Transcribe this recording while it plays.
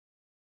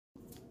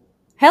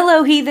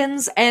Hello,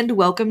 heathens, and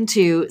welcome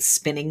to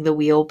Spinning the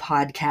Wheel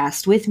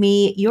podcast with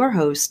me, your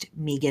host,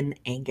 Megan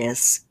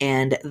Angus.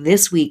 And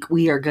this week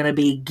we are going to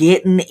be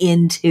getting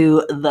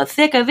into the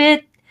thick of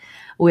it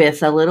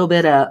with a little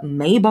bit of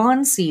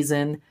Mabon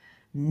season,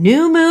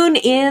 new moon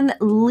in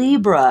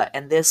Libra.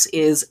 And this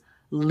is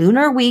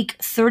Lunar Week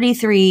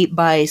 33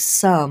 by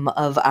some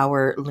of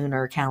our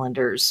lunar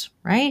calendars,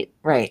 right?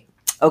 Right.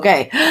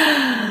 Okay,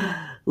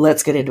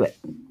 let's get into it.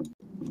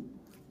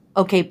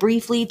 Okay,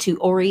 briefly to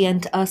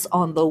orient us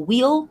on the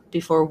wheel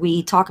before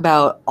we talk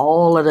about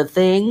all of the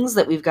things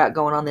that we've got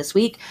going on this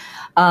week.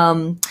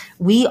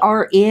 We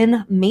are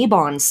in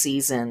Mabon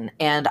season,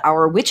 and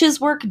our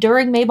witches' work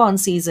during Mabon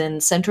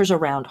season centers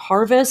around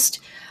harvest,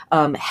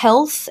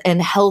 health,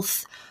 and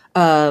health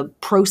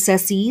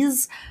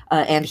processes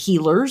and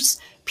healers,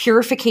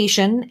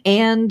 purification,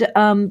 and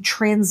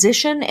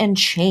transition and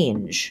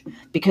change,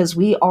 because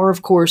we are,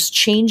 of course,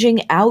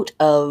 changing out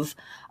of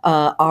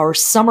our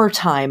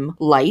summertime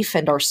life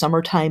and our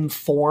summertime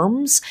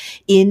forms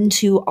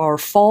into our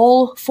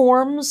fall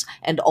forms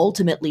and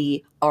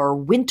ultimately our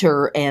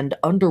winter and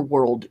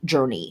underworld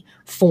journey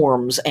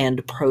forms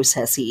and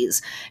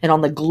processes. And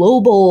on the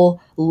global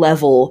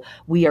level,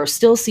 we are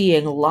still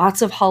seeing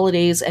lots of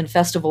holidays and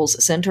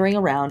festivals centering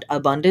around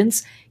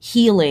abundance,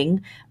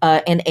 healing,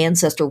 and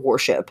ancestor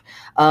worship.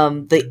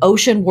 The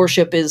ocean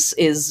worship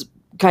is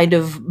kind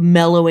of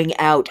mellowing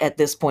out at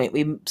this point.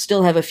 We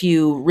still have a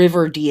few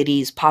river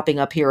deities popping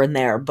up here and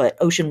there, but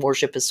ocean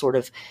worship is sort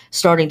of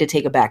starting to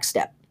take a back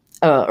step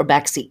or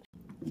back seat.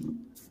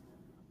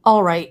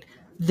 All right.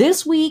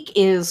 This week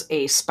is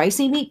a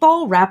spicy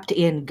meatball wrapped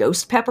in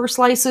ghost pepper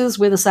slices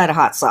with a side of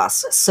hot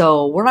sauce.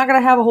 So we're not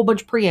going to have a whole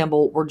bunch of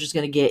preamble. We're just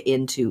going to get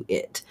into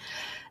it.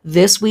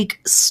 This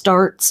week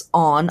starts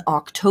on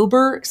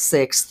October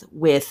 6th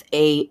with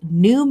a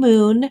new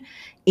moon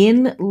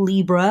in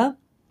Libra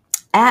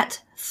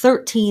at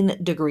 13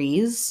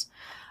 degrees,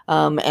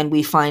 and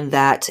we find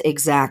that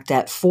exact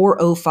at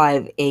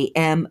 4:05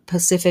 a.m.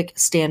 Pacific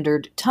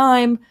Standard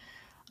Time,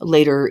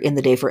 later in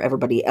the day for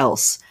everybody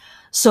else.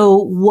 So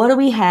what do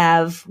we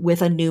have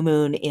with a new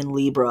moon in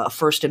Libra,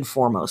 first and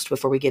foremost,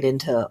 before we get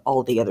into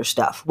all the other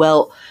stuff?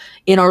 Well,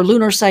 in our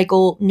lunar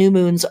cycle, new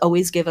moons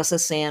always give us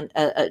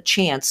a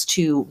chance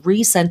to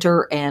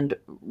recenter and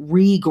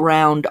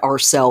reground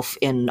ourself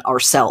in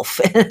ourself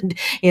and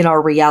in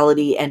our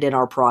reality and in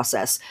our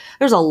process.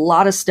 There's a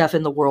lot of stuff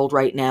in the world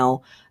right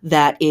now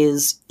that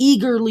is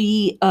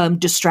eagerly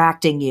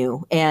distracting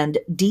you and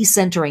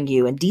decentering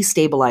you and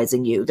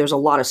destabilizing you. There's a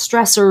lot of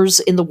stressors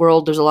in the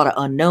world. There's a lot of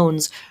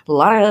unknowns, a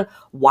lot of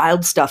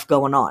wild stuff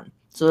going on.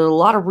 So there are a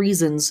lot of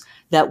reasons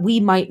that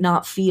we might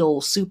not feel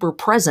super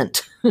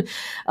present.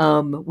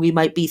 We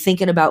might be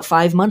thinking about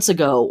 5 months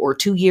ago or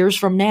 2 years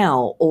from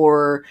now,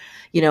 or,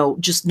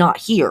 just not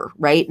here,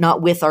 right?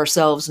 Not with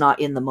ourselves, not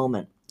in the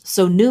moment.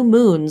 So new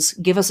moons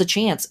give us a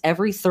chance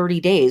every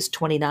 30 days,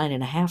 29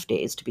 and a half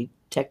days to be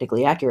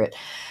technically accurate,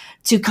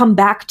 to come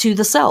back to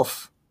the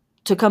self,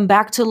 to come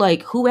back to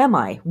who am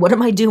I? What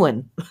am I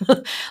doing?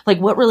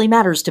 What really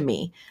matters to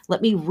me?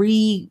 Let me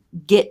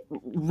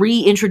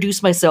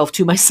reintroduce myself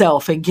to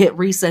myself and get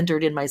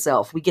recentered in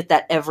myself. We get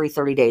that every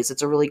 30 days.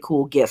 It's a really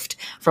cool gift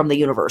from the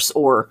universe,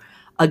 or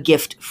a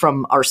gift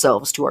from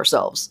ourselves to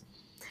ourselves.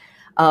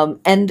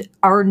 And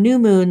our new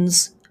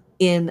moons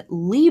in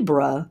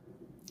Libra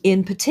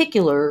in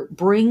particular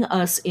bring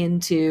us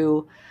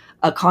into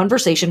a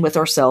conversation with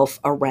ourselves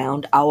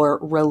around our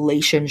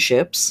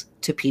relationships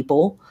to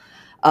people,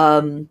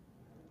 and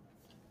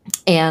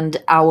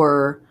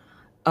our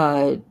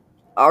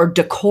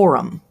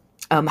decorum,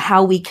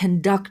 how we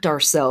conduct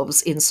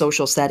ourselves in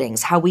social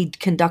settings, how we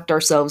conduct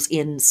ourselves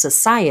in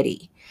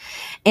society.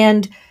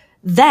 And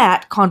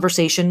that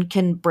conversation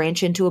can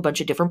branch into a bunch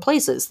of different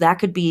places. That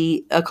could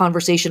be a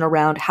conversation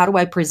around, how do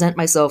I present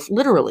myself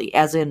literally,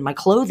 as in my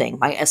clothing,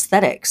 my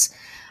aesthetics,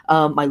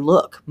 my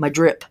look, my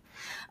drip.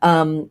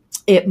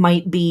 It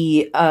might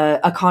be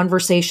a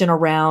conversation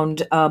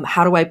around,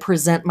 how do I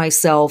present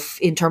myself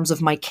in terms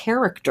of my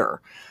character?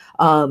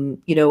 Am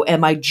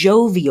I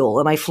jovial?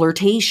 Am I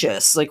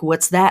flirtatious?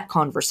 What's that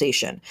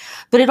conversation?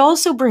 But it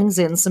also brings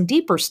in some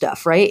deeper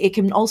stuff, right? It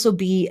can also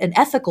be an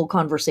ethical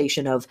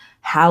conversation of,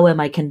 how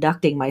am I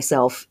conducting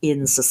myself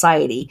in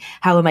society?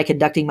 How am I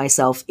conducting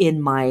myself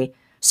in my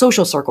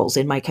social circles,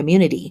 in my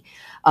community?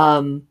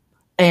 And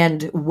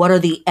what are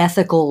the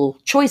ethical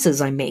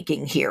choices I'm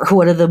making here?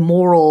 What are the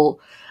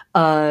moral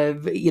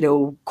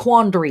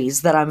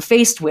quandaries that I'm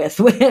faced with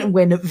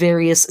when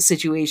various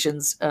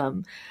situations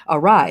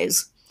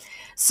arise?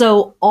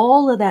 So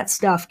all of that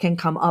stuff can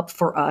come up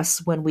for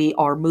us when we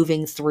are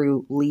moving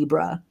through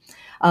Libra.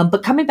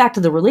 But coming back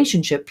to the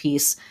relationship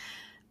piece,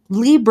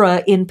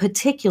 Libra in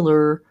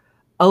particular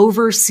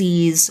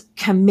oversees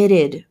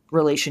committed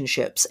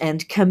relationships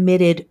and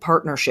committed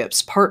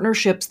partnerships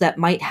that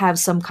might have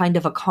some kind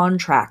of a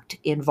contract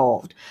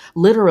involved.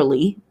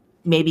 Literally,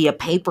 maybe a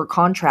paper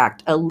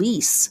contract, a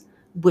lease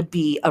would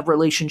be a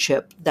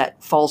relationship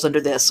that falls under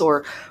this,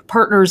 or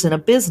partners in a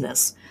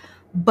business.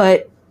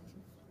 But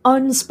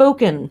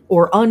unspoken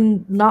or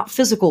not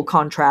physical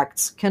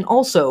contracts can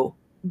also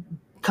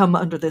come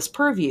under this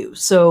purview.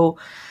 So,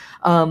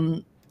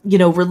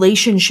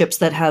 relationships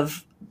that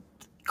have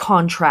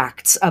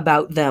contracts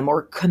about them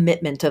or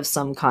commitment of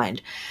some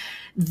kind.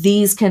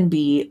 These can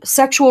be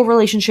sexual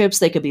relationships,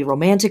 they could be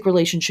romantic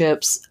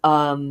relationships,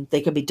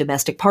 they could be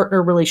domestic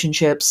partner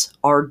relationships.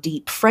 Our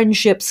deep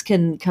friendships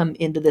can come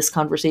into this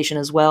conversation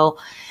as well.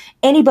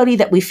 Anybody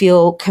that we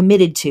feel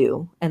committed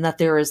to, and that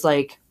there is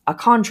like a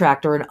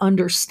contract or an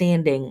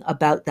understanding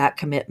about that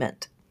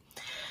commitment.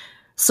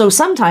 So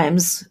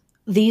sometimes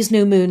these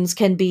new moons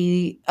can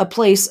be a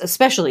place,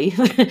 especially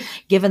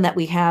given that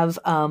we have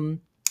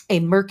a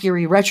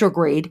Mercury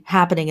retrograde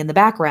happening in the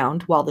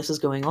background while this is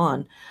going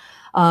on.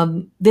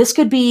 This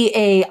could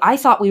be I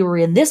thought we were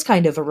in this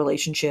kind of a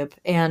relationship,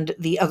 and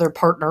the other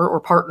partner or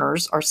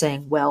partners are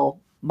saying, well,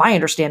 my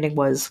understanding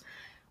was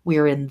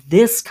we're in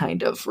this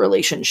kind of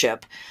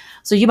relationship.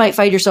 So you might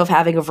find yourself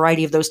having a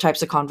variety of those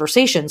types of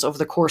conversations over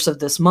the course of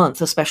this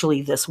month,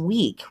 especially this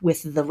week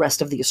with the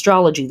rest of the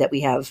astrology that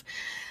we have.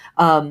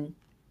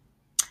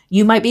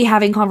 You might be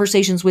having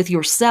conversations with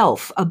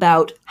yourself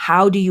about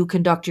how do you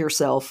conduct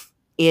yourself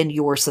in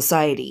your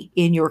society,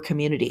 in your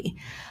community.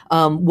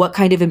 What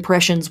kind of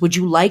impressions would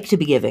you like to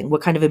be giving?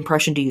 What kind of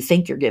impression do you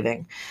think you're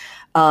giving?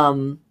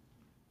 And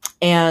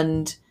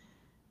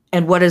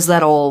what does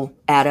that all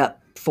add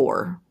up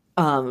for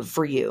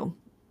you?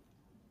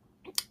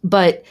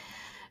 But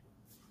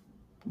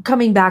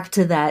coming back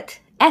to that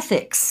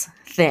ethics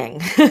thing,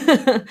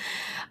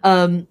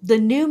 the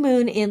new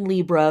moon in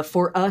Libra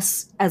for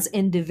us as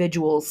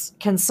individuals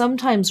can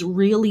sometimes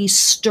really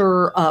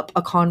stir up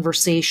a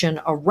conversation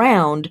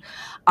around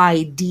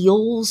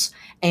ideals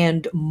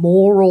and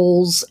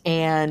morals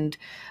and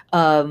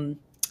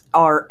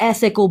our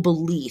ethical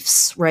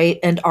beliefs, right?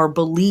 And our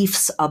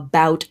beliefs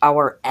about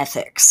our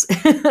ethics.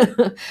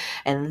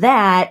 And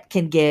that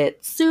can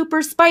get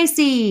super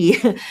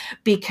spicy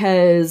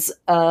because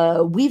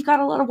we've got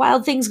a lot of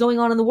wild things going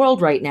on in the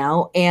world right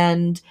now.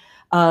 And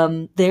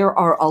there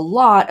are a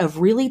lot of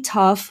really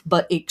tough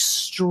but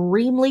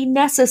extremely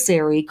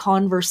necessary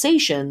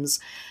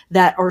conversations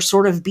that are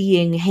sort of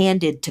being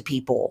handed to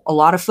people. A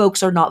lot of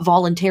folks are not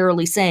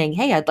voluntarily saying,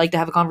 hey, I'd like to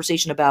have a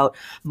conversation about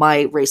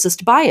my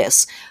racist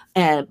bias.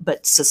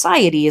 But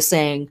society is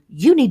saying,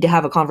 you need to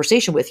have a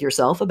conversation with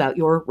yourself about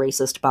your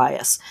racist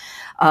bias.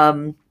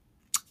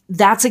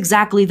 That's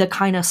exactly the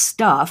kind of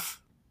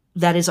stuff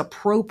that is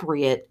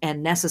appropriate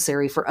and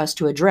necessary for us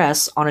to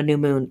address on a new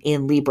moon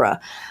in Libra.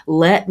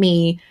 Let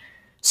me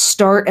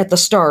start at the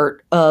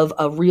start of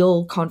a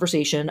real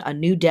conversation, a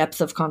new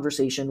depth of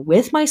conversation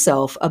with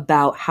myself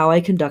about how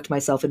I conduct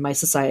myself in my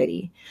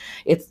society.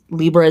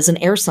 Libra is an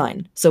air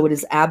sign, so it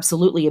is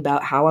absolutely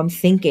about how I'm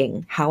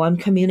thinking, how I'm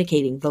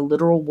communicating, the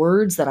literal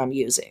words that I'm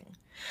using.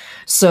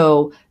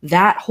 So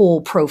that whole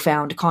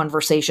profound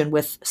conversation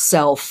with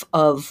self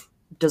of,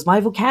 does my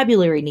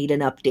vocabulary need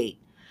an update?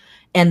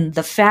 And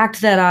the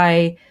fact that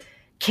I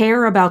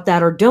care about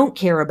that or don't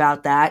care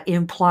about that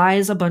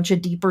implies a bunch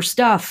of deeper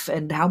stuff.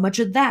 And how much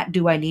of that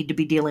do I need to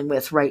be dealing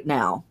with right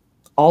now?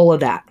 All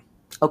of that.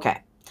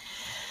 Okay.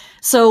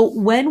 So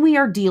when we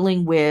are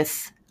dealing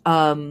with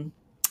the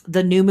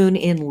new moon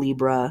in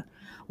Libra,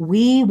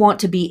 we want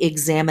to be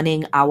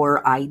examining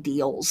our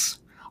ideals.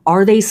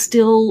 Are they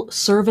still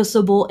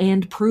serviceable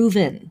and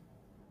proven?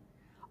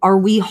 Are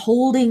we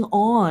holding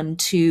on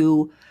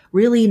to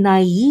really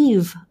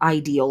naive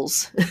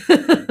ideals,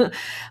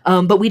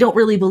 but we don't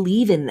really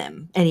believe in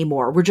them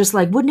anymore? We're just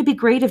like, wouldn't it be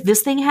great if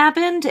this thing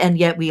happened? And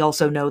yet we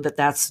also know that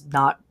that's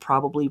not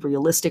probably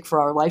realistic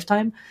for our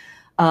lifetime.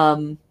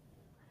 And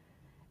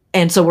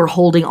so we're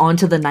holding on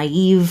to the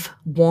naive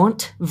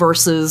want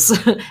versus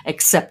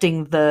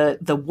accepting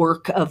the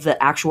work of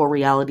the actual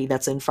reality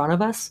that's in front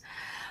of us.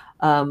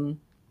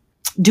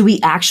 Do we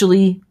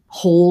actually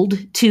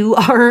hold to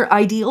our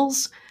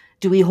ideals?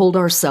 Do we hold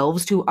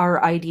ourselves to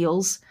our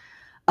ideals?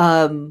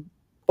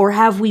 Or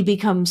have we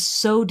become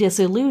so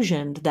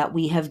disillusioned that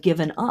we have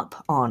given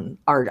up on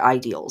our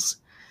ideals?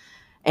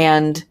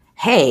 And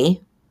hey,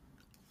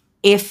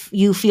 if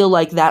you feel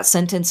like that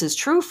sentence is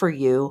true for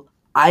you,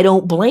 I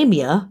don't blame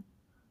you.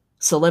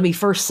 So let me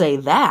first say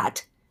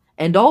that.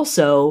 And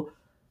also,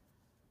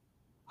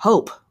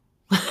 hope.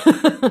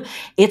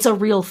 It's a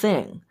real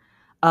thing.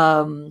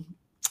 And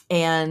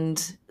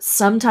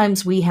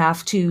sometimes we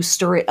have to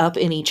stir it up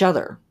in each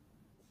other.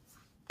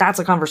 That's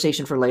a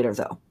conversation for later,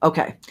 though.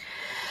 Okay.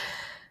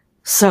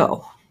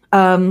 So,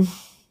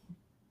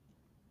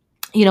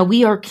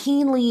 we are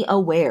keenly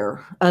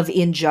aware of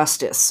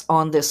injustice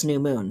on this new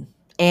moon,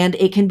 and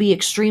it can be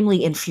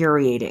extremely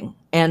infuriating.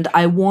 And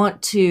I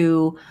want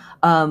to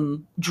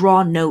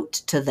draw note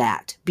to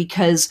that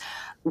because,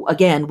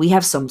 again, we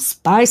have some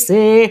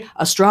spicy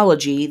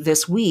astrology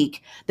this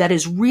week that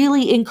is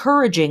really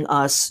encouraging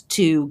us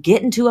to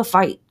get into a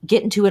fight,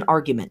 get into an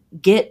argument,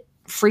 get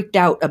freaked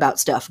out about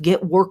stuff,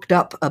 get worked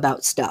up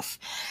about stuff.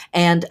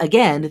 And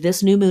again,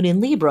 this new moon in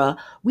Libra,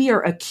 we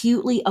are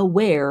acutely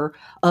aware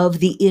of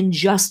the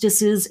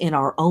injustices in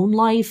our own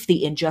life,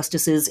 the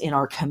injustices in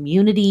our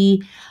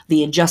community,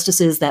 the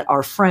injustices that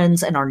our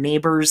friends and our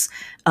neighbors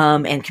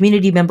and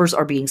community members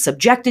are being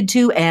subjected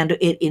to, and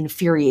it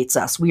infuriates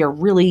us.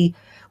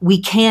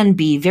 We can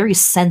be very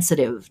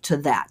sensitive to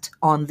that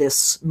on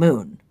this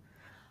moon.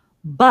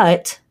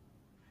 But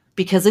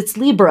because it's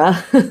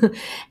Libra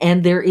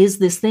and there is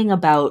this thing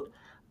about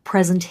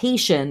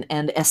presentation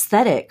and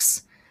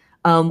aesthetics,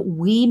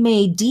 we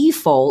may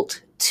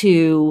default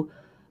to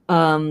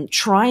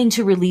trying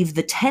to relieve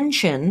the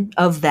tension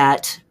of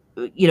that,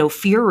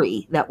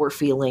 fury that we're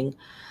feeling,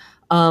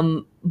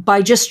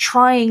 by just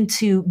trying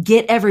to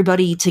get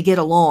everybody to get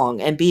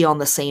along and be on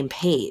the same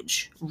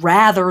page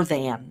rather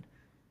than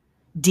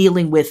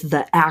dealing with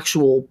the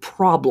actual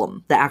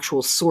problem, the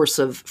actual source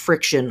of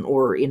friction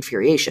or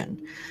infuriation.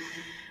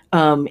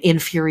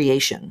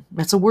 Infuriation.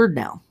 That's a word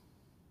now.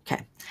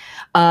 Okay.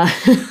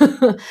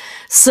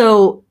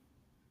 So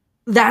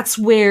that's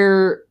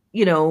where,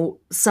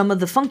 some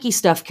of the funky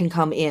stuff can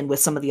come in with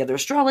some of the other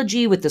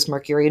astrology, with this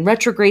Mercury in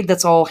retrograde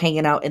that's all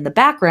hanging out in the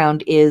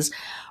background, is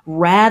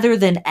rather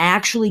than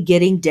actually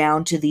getting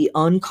down to the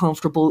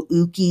uncomfortable,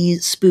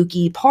 ooky,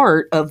 spooky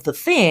part of the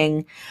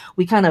thing,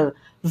 we kind of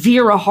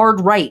veer a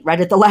hard right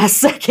at the last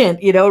second,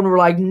 and we're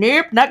like,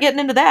 nope, not getting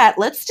into that.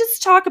 Let's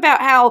just talk about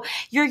how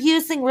you're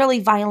using really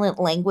violent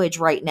language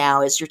right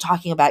now as you're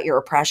talking about your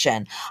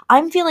oppression.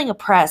 I'm feeling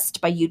oppressed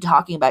by you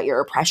talking about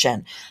your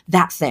oppression,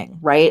 that thing,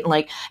 right?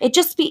 Like, it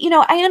just be,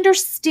 I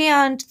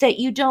understand that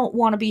you don't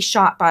want to be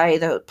shot by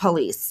the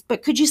police,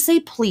 but could you say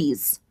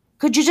please?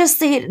 Could you just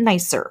say it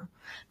nicer?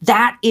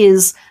 That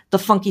is the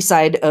funky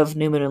side of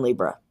New Moon in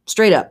Libra,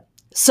 straight up.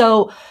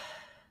 So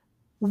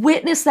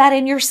witness that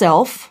in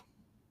yourself.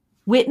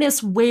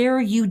 Witness where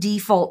you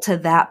default to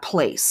that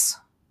place,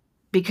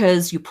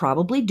 because you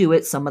probably do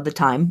it some of the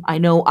time. I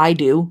know I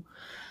do,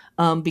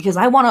 because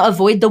I want to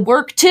avoid the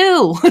work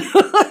too.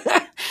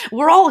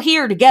 We're all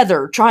here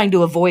together trying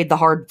to avoid the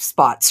hard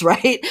spots,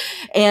 right?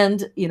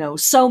 And,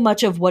 so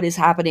much of what is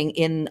happening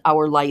in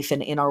our life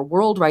and in our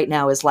world right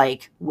now is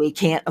like, we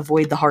can't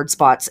avoid the hard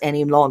spots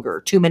any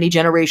longer. Too many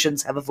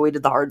generations have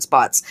avoided the hard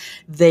spots.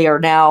 They are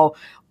now...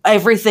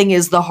 Everything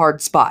is the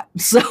hard spot.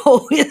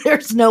 So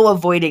there's no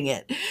avoiding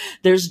it.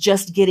 There's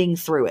just getting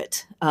through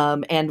it.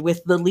 And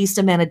with the least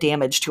amount of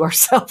damage to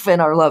ourselves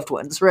and our loved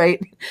ones, right?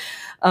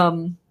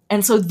 And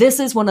so this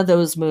is one of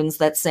those moons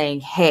that's saying,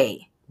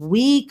 hey,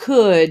 we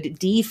could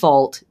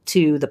default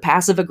to the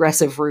passive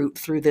aggressive route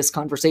through this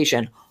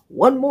conversation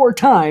one more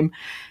time.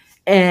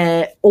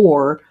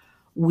 Or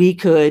we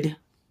could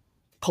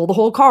pull the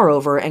whole car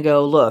over and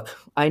go, look,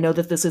 I know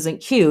that this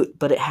isn't cute,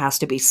 but it has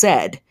to be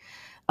said.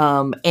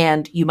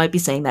 And you might be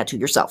saying that to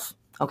yourself.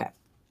 Okay.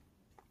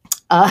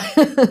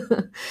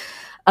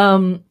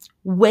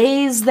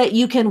 Ways that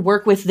you can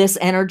work with this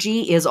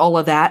energy is all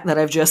of that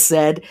I've just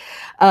said.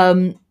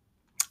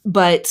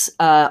 But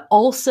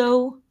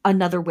also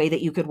another way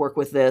that you could work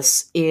with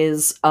this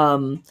is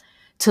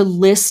to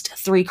list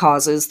 3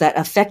 causes that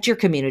affect your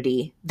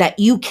community that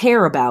you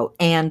care about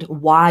and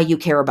why you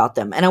care about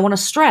them. And I want to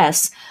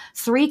stress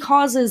 3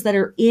 causes that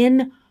are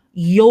in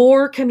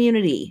your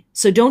community.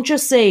 So don't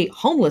just say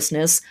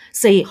homelessness,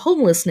 say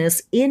homelessness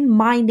in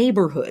my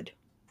neighborhood,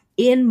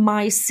 in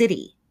my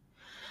city.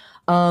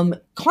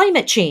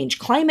 Climate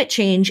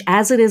change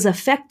as it is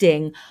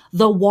affecting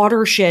the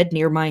watershed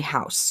near my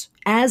house,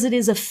 as it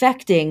is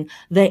affecting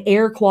the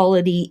air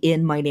quality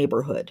in my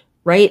neighborhood,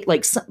 right?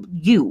 Like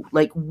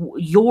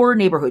your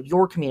neighborhood,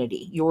 your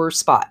community, your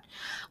spot.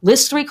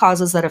 List 3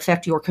 causes that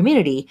affect your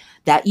community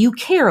that you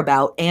care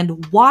about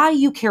and why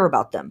you care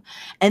about them.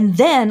 And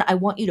then I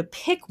want you to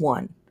pick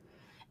one,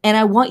 and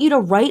I want you to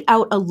write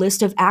out a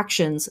list of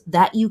actions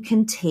that you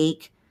can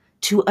take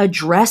to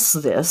address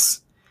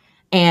this,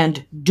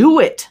 and do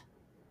it.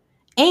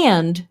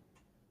 And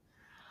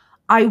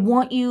I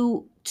want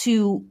you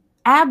to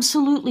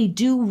absolutely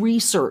do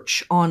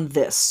research on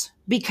this,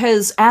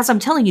 because as I'm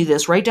telling you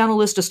this, write down a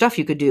list of stuff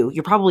you could do.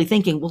 You're probably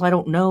thinking, well, I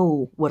don't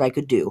know what I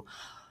could do.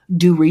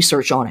 Do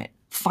research on it.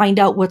 Find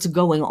out what's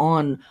going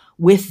on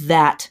with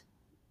that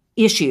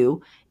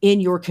issue in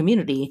your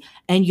community,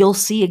 and you'll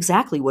see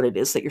exactly what it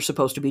is that you're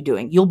supposed to be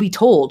doing. You'll be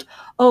told,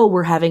 oh,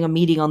 we're having a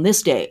meeting on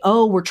this day.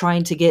 Oh, we're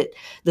trying to get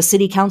the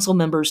city council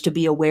members to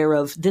be aware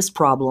of this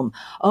problem.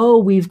 Oh,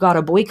 we've got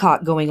a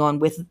boycott going on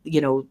with,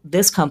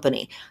 this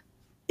company.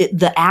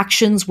 The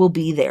actions will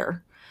be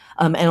there.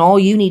 And all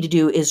you need to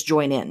do is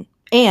join in.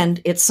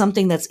 And it's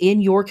something that's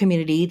in your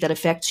community that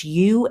affects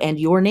you and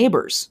your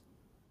neighbors.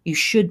 You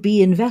should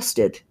be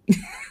invested.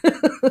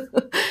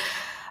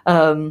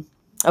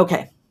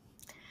 Okay.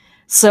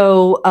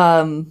 So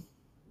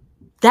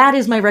that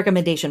is my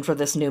recommendation for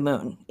this new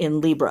moon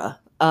in Libra.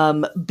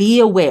 Be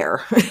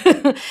aware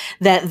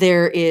that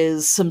there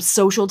is some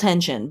social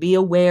tension. Be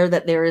aware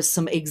that there is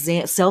some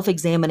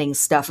self-examining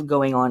stuff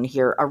going on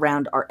here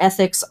around our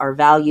ethics, our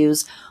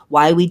values,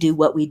 why we do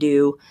what we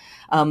do,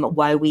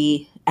 why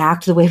we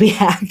act the way we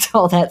act,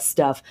 all that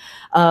stuff.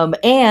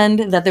 And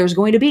that there's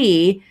going to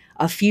be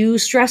a few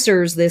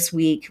stressors this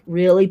week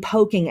really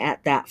poking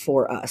at that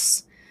for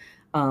us.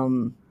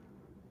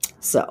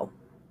 So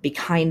be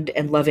kind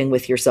and loving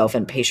with yourself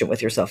and patient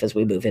with yourself as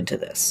we move into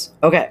this.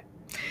 Okay.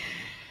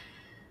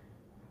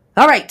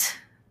 All right.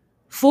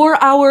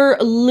 For our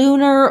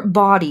lunar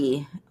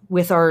body,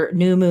 with our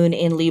new moon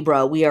in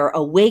Libra, we are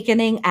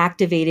awakening,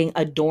 activating,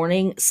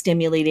 adorning,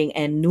 stimulating,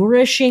 and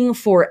nourishing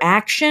for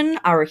action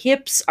our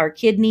hips, our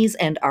kidneys,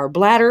 and our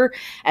bladder.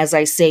 As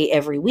I say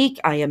every week,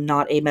 I am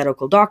not a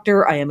medical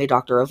doctor. I am a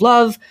doctor of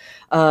love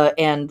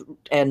and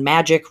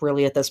magic,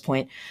 really, at this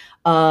point.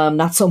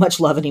 Not so much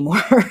love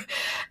anymore.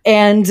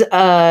 And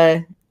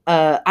I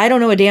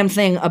don't know a damn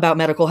thing about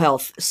medical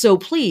health. So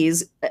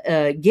please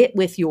get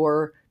with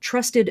your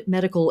trusted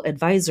medical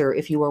advisor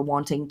if you are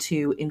wanting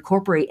to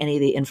incorporate any of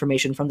the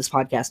information from this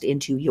podcast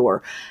into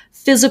your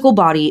physical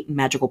body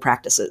magical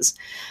practices.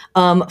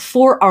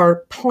 For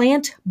our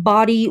plant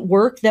body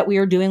work that we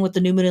are doing with the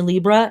new moon in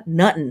Libra,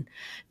 nothing.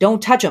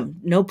 Don't touch them.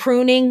 No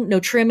pruning, no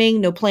trimming,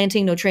 no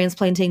planting, no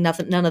transplanting,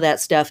 nothing, none of that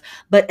stuff.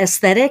 But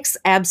aesthetics,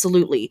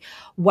 absolutely.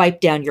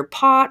 Wipe down your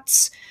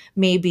pots.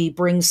 Maybe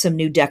bring some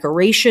new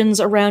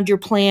decorations around your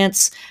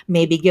plants.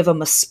 Maybe give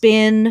them a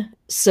spin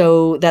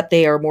so that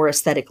they are more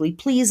aesthetically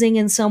pleasing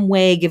in some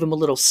way. Give them a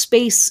little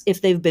space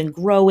if they've been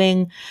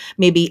growing.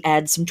 Maybe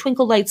add some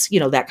twinkle lights,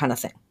 that kind of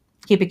thing.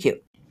 Keep it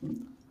cute.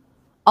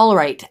 All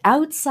right,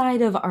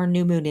 outside of our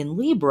new moon in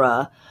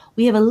Libra,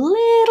 we have a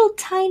little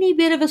tiny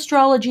bit of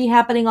astrology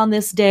happening on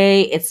this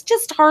day. It's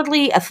just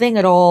hardly a thing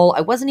at all.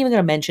 I wasn't even going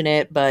to mention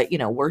it, but,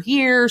 we're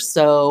here,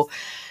 so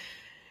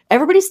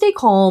everybody stay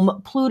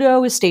calm.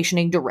 Pluto is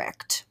stationing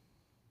direct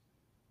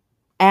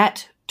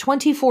at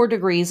 24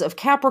 degrees of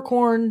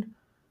Capricorn,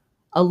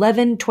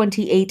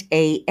 11:28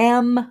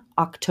 a.m.,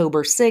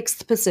 October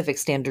 6th, Pacific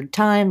Standard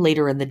Time,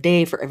 later in the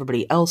day for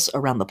everybody else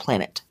around the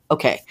planet.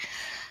 Okay,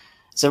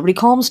 so everybody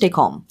calm, stay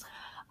calm.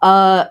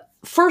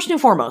 First and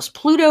foremost,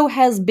 Pluto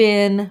has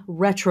been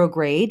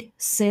retrograde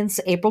since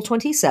April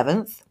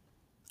 27th.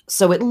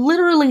 So it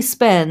literally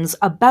spends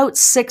about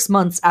 6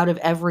 months out of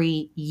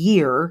every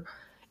year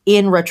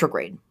in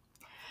retrograde.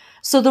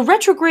 So the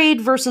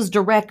retrograde versus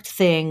direct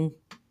thing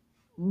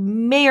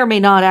may or may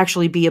not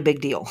actually be a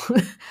big deal.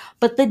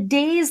 But the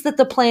days that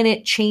the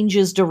planet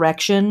changes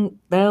direction,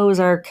 those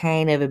are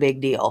kind of a big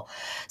deal.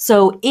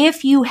 So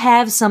if you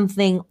have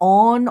something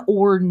on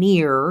or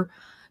near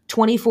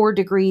 24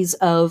 degrees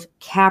of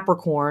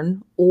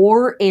Capricorn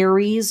or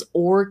Aries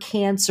or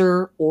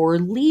Cancer or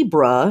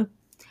Libra,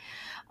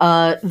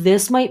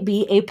 this might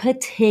be a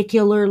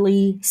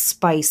particularly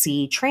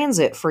spicy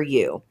transit for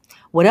you.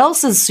 What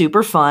else is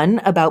super fun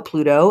about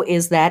Pluto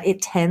is that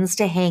it tends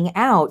to hang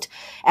out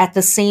at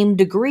the same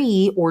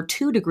degree or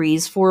 2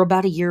 degrees for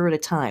about a year at a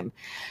time.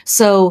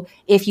 So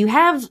if you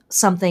have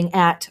something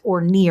at or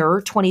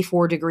near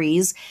 24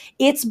 degrees,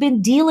 it's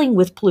been dealing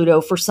with Pluto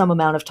for some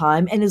amount of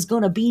time and is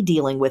going to be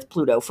dealing with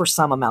Pluto for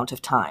some amount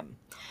of time.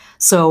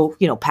 So,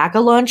 pack a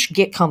lunch,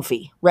 get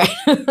comfy, right?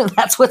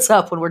 That's what's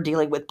up when we're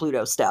dealing with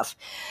Pluto stuff.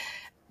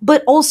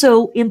 But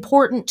also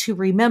important to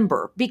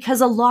remember,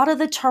 because a lot of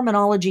the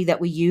terminology that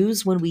we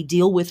use when we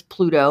deal with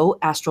Pluto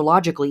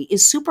astrologically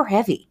is super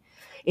heavy.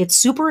 It's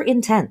super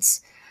intense,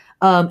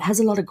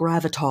 has a lot of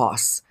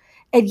gravitas.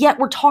 And yet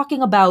we're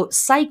talking about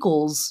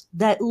cycles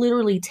that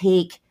literally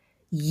take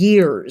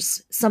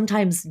years,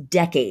 sometimes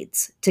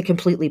decades, to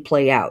completely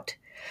play out.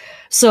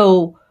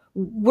 So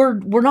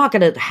we're not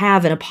going to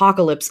have an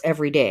apocalypse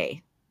every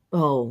day.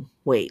 Oh,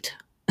 wait.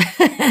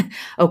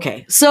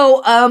 Okay.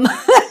 So,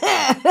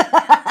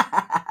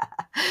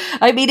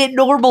 I mean, in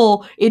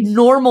normal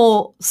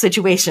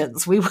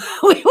situations, we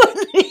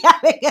wouldn't be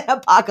having an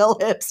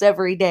apocalypse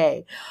every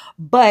day.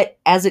 But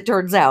as it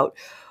turns out,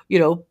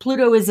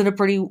 Pluto is in a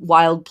pretty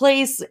wild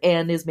place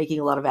and is making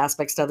a lot of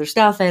aspects to other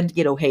stuff. And,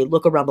 hey,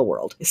 look around the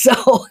world.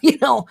 So,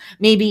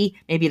 maybe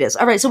it is.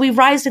 All right. So we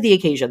rise to the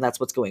occasion. That's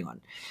what's going on.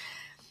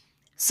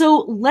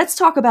 So let's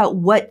talk about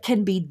what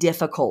can be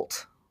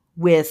difficult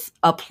with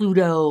a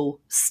Pluto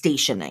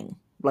stationing,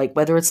 like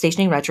whether it's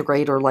stationing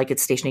retrograde or like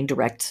it's stationing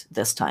direct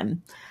this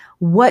time.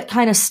 What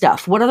kind of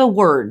stuff? What are the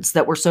words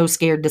that we're so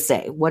scared to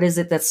say? What is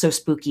it that's so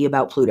spooky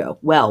about Pluto?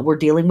 Well, we're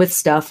dealing with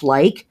stuff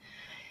like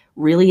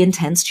really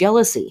intense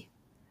jealousy,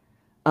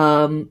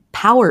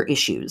 power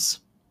issues,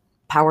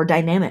 power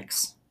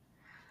dynamics,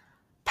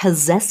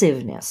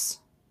 possessiveness,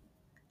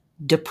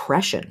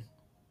 depression,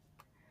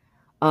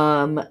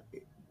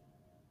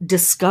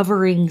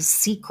 discovering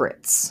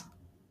secrets,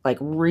 like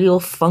real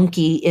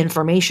funky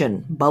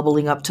information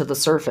bubbling up to the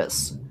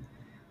surface,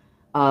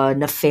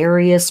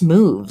 nefarious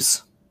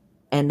moves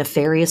and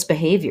nefarious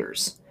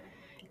behaviors.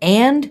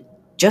 And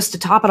just to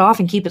top it off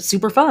and keep it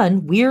super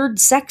fun, weird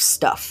sex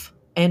stuff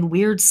and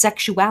weird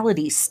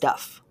sexuality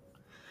stuff.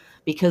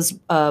 Because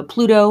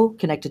Pluto,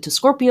 connected to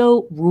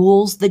Scorpio,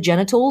 rules the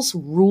genitals,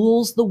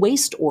 rules the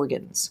waist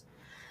organs.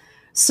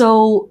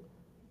 So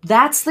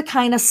that's the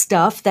kind of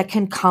stuff that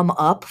can come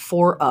up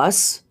for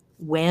us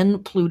when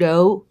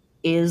Pluto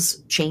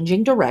is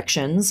changing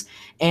directions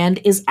and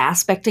is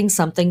aspecting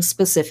something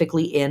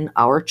specifically in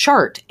our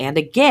chart. And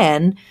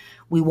again,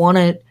 we want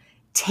to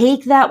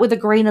take that with a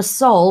grain of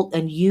salt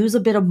and use a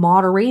bit of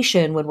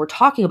moderation when we're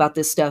talking about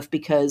this stuff,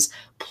 because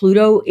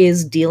Pluto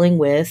is dealing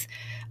with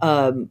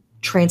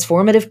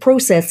transformative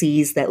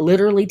processes that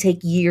literally take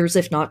years,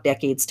 if not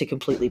decades, to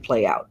completely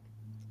play out.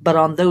 But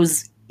on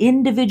those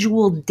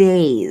individual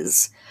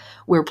days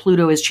where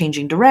Pluto is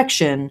changing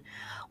direction,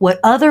 what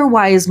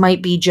otherwise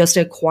might be just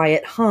a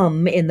quiet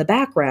hum in the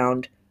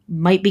background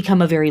might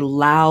become a very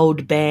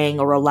loud bang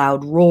or a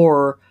loud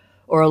roar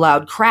or a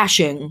loud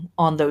crashing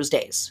on those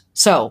days.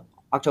 So,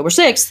 October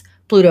 6th,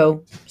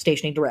 Pluto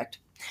stationing direct.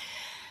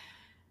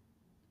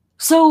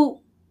 So,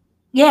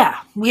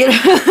 yeah,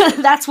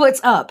 that's what's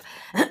up.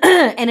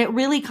 And it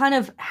really kind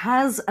of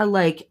has a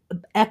like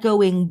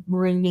echoing,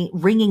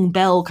 ringing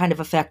bell kind of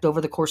effect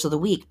over the course of the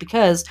week,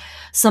 because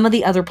some of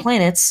the other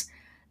planets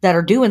that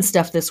are doing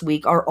stuff this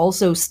week are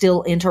also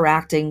still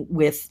interacting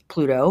with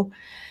Pluto.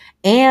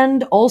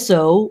 And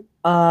also,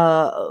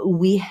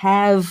 we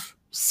have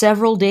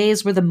several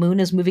days where the moon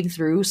is moving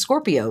through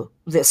Scorpio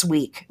this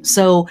week.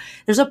 So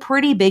there's a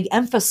pretty big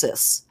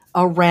emphasis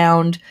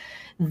around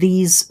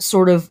these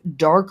sort of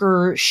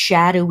darker,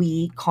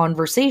 shadowy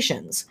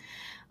conversations.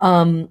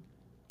 And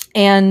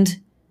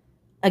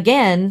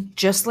again,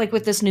 just like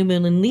with this new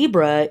moon in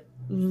Libra,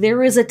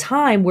 there is a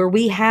time where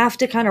we have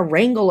to kind of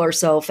wrangle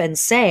ourselves and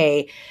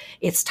say,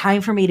 it's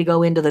time for me to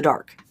go into the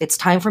dark. It's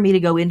time for me to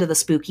go into the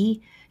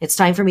spooky. It's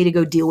time for me to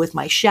go deal with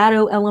my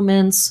shadow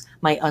elements,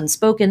 my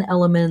unspoken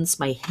elements,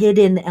 my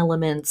hidden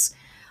elements,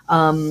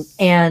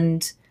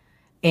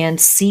 and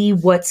see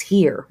what's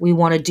here. We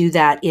want to do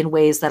that in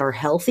ways that are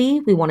healthy.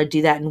 We want to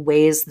do that in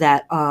ways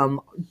that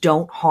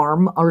don't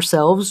harm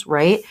ourselves,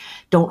 right?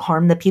 Don't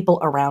harm the people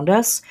around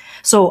us.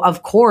 So,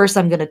 of course,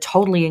 I'm going to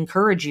totally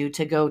encourage you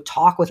to go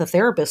talk with a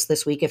therapist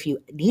this week if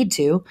you need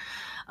to.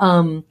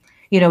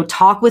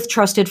 Talk with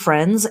trusted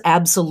friends,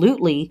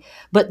 absolutely.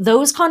 But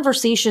those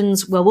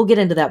conversations, well, we'll get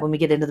into that when we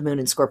get into the moon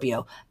in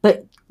Scorpio.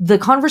 But the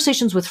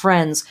conversations with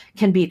friends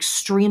can be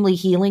extremely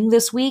healing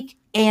this week.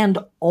 And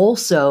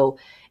also,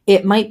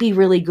 it might be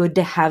really good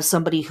to have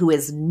somebody who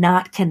is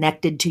not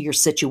connected to your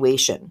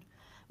situation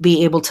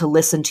be able to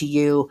listen to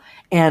you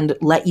and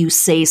let you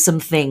say some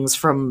things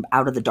from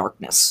out of the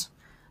darkness,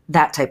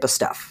 that type of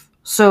stuff.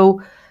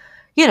 So,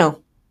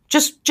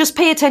 just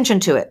pay attention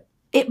to it.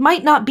 It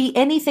might not be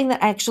anything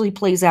that actually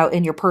plays out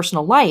in your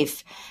personal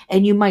life,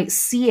 and you might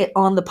see it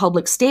on the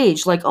public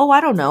stage, like, oh,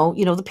 I don't know,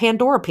 the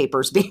Pandora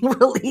Papers being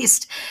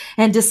released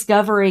and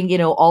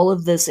discovering, all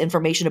of this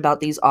information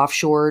about these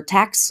offshore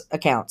tax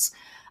accounts.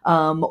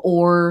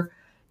 Or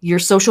your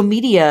social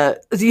media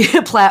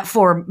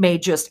platform may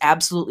just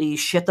absolutely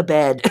shit the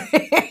bed.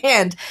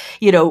 And,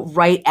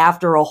 right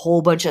after a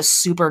whole bunch of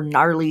super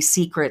gnarly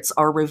secrets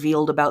are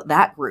revealed about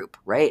that group,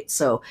 right?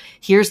 So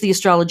here's the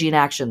astrology in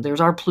action.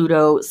 There's our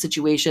Pluto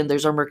situation.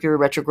 There's our Mercury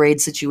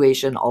retrograde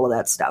situation, all of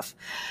that stuff.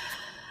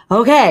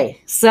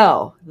 Okay,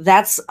 so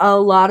that's a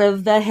lot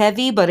of the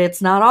heavy, but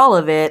it's not all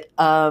of it.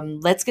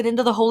 Let's get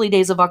into the holy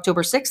days of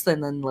October 6th,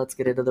 and then let's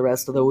get into the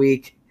rest of the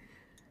week.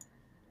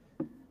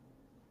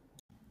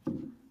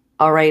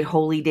 All right,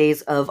 holy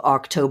days of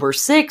October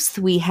 6th,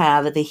 we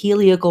have the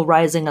heliacal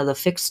rising of the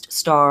fixed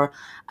star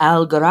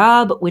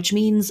Algorab, which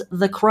means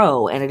the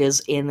crow, and it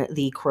is in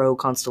the crow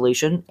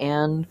constellation,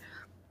 and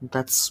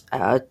that's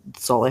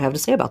all I have to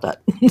say about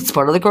that. It's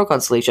part of the crow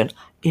constellation.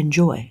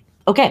 Enjoy.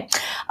 Okay,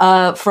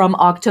 from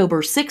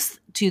October 6th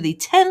to the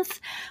 10th,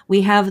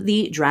 we have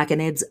the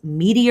Draconids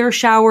meteor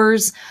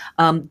showers.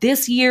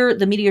 This year,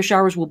 the meteor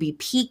showers will be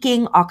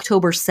peaking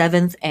October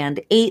 7th and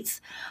 8th,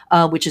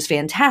 which is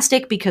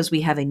fantastic because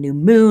we have a new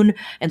moon.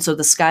 And so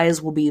the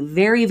skies will be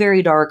very,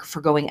 very dark for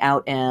going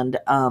out and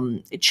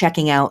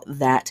checking out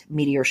that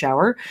meteor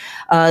shower.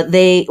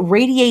 They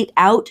radiate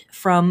out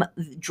from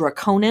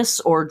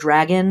Draconis or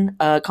dragon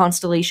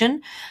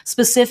constellation,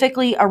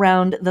 specifically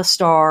around the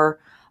star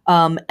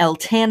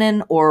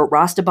Eltanin or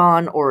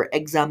Rastaban or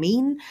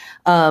Examine.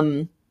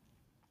 That's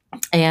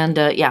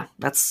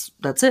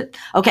it.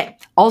 Okay.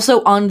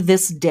 Also on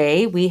this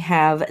day, we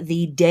have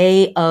the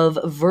Day of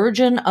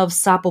Virgin of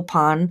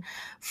Zapopan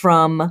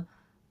from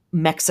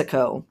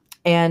Mexico.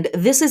 And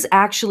this is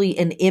actually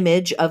an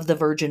image of the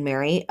Virgin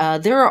Mary.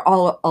 There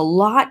are a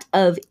lot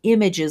of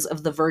images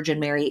of the Virgin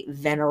Mary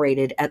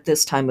venerated at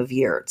this time of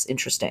year. It's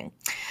interesting.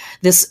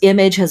 This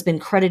image has been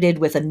credited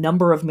with a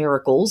number of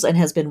miracles and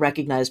has been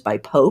recognized by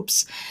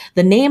popes.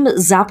 The name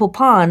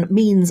Zapopan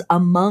means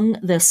among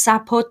the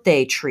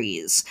sapote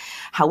trees.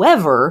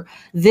 However,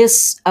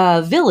 this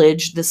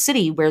village, the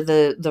city where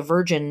the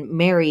Virgin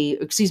Mary,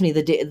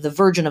 the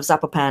Virgin of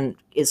Zapopan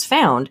is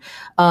found,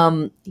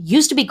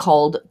 used to be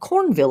called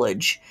Corn Village.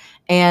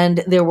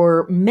 And there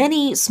were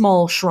many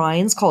small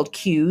shrines called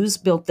cues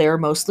built there,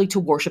 mostly to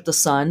worship the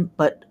sun.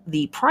 But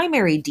the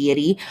primary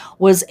deity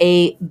was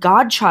a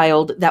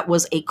godchild that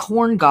was a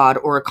corn god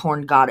or a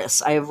corn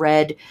goddess. I have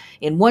read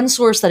in one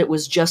source that it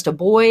was just a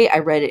boy. I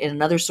read in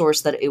another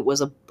source that it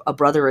was a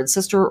brother and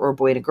sister, or a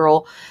boy and a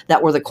girl,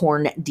 that were the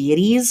corn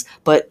deities.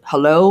 But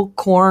hello,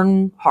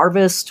 corn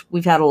harvest.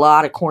 We've had a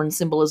lot of corn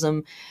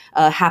symbolism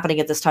happening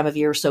at this time of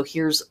year. So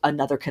here's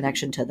another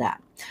connection to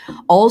that.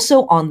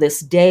 Also on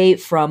this day,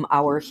 from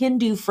our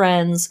Hindu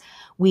friends,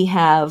 we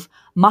have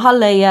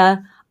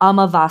Mahalaya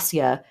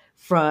Amavasya.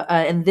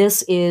 And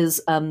this is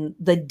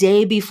the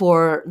day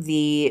before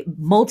the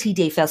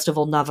multi-day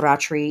festival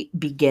Navratri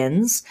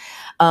begins.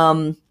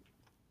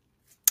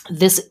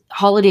 This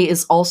holiday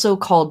is also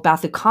called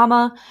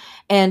Bathukama,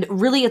 and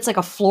really it's like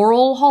a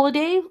floral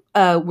holiday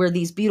where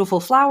these beautiful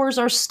flowers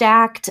are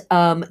stacked.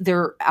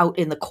 They're out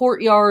in the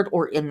courtyard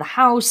or in the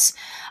house,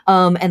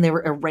 and they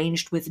were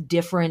arranged with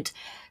different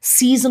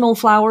seasonal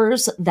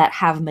flowers that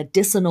have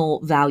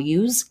medicinal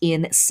values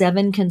in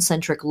 7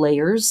 concentric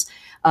layers,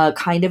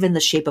 kind of in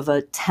the shape of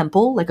a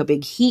temple, like a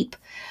big heap.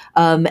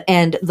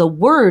 And the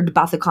word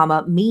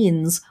Bathukama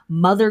means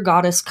mother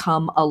goddess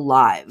come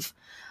alive.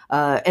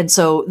 And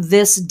so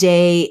this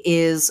day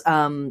is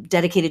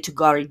dedicated to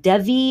Gauri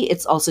Devi.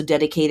 It's also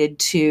dedicated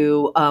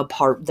to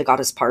the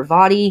goddess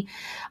Parvati,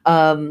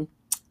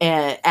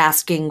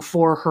 asking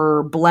for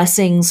her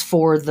blessings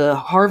for the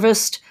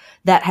harvest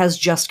that has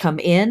just come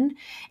in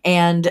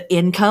and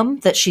income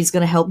that she's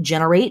going to help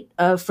generate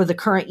for the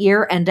current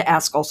year, and to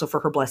ask also for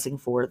her blessing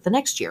for the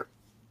next year.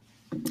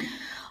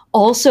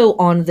 Also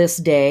on this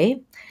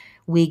day,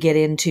 we get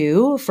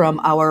into, from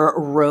our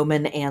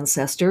Roman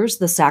ancestors,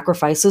 the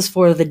sacrifices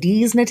for the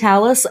Dies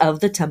Natalis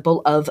of the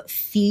Temple of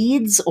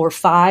Fides, or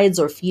Fides,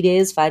 or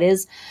Fides.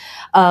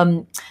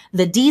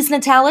 The Dies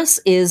Natalis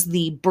is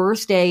the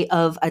birthday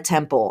of a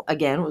temple.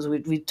 Again, as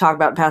we've talked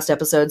about in past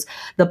episodes,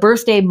 the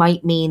birthday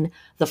might mean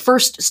the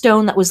first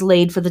stone that was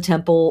laid for the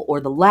temple,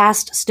 or the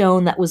last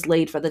stone that was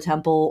laid for the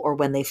temple, or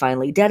when they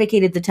finally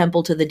dedicated the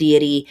temple to the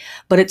deity.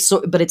 But it's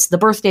the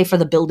birthday for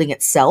the building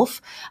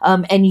itself.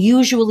 And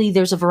usually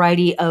there's a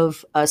variety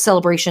of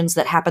celebrations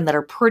that happen that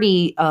are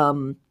pretty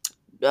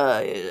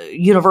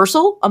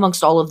universal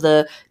amongst all of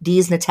the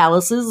Dies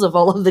Natalises of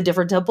all of the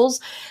different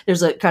temples.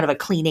 There's a kind of a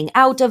cleaning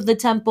out of the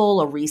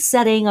temple, a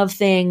resetting of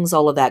things,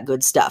 all of that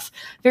good stuff.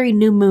 Very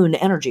new moon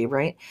energy,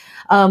 right?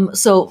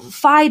 So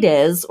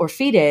Fides, or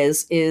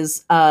Fides,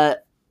 is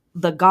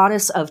the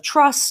goddess of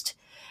trust,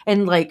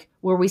 and like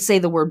where we say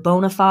the word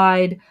bona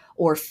fide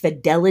or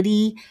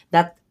fidelity,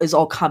 that is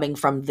all coming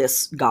from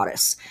this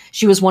goddess.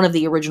 She was one of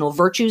the original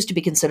virtues to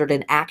be considered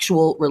an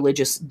actual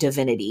religious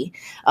divinity.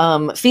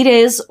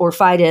 Fides, or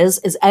Fides,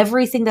 is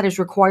everything that is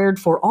required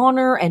for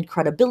honor and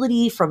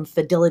credibility, from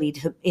fidelity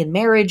in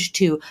marriage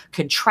to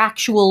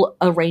contractual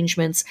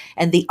arrangements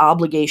and the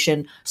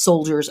obligation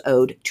soldiers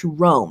owed to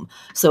Rome.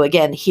 So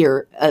again,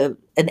 here,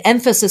 an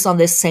emphasis on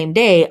this same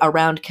day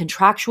around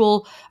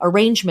contractual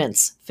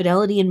arrangements,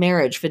 fidelity in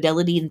marriage,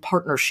 fidelity in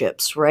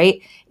partnerships,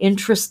 right?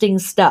 Interesting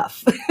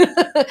stuff.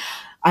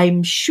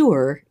 I'm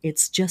sure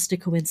it's just a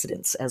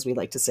coincidence, as we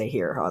like to say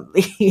here on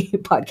the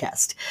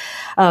podcast.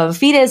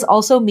 Fides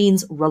also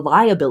means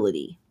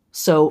reliability.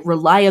 So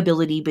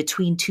reliability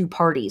between two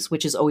parties,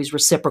 which is always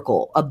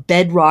reciprocal, a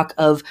bedrock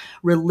of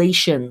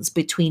relations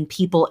between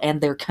people and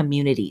their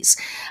communities.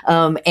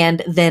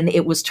 And then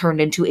it was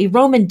turned into a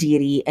Roman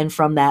deity, and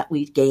from that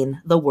we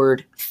gain the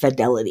word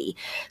fidelity.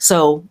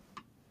 So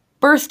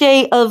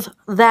birthday of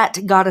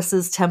that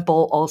goddess's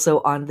temple,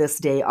 also on this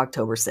day,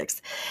 October 6th.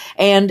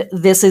 And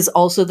this is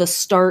also the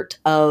start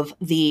of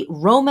the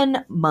Roman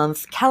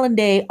month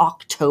calendar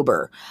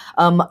October.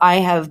 I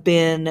have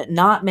been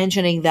not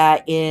mentioning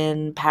that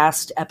in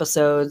past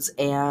episodes,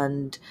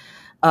 and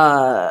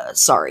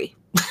sorry.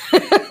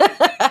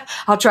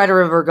 I'll try to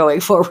remember going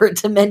forward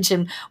to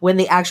mention when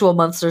the actual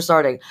months are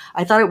starting.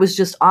 I thought it was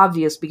just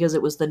obvious because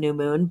it was the new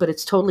moon, but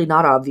it's totally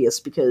not obvious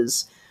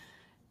because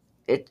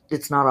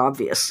it's not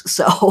obvious.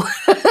 So,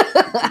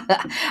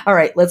 all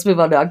right, let's move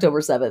on to October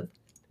 7th.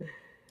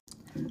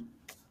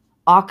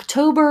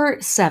 October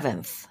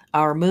 7th,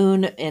 our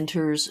moon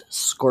enters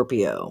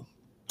Scorpio.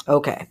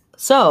 Okay,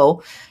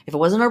 so if it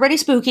wasn't already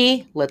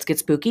spooky, let's get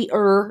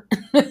spooky-er.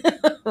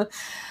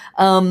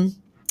 And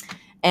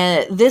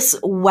this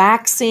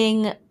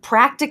waxing,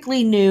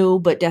 practically new,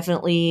 but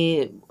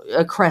definitely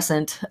a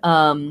crescent,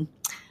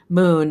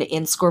 moon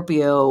in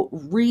Scorpio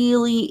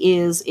really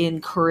is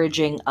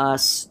encouraging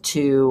us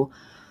to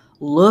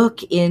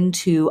look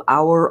into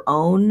our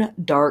own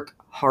dark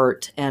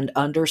heart and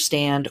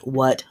understand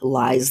what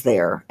lies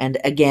there. And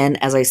again,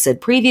 as I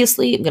said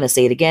previously, I'm going to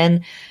say it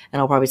again,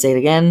 and I'll probably say it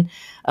again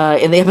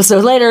in the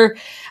episode later.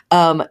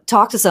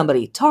 Talk to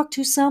somebody. Talk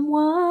to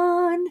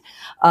someone.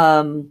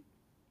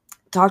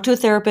 Talk to a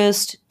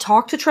therapist,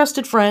 talk to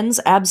trusted friends,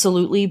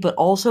 absolutely, but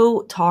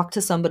also talk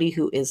to somebody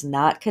who is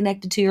not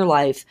connected to your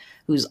life,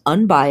 who's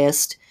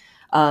unbiased,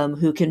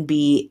 who can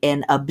be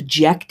an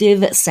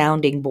objective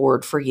sounding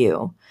board for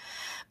you.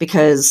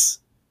 Because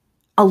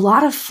a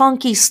lot of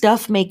funky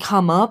stuff may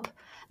come up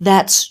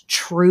that's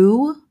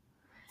true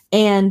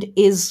and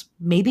is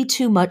maybe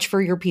too much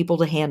for your people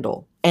to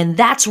handle. And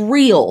that's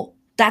real.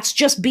 That's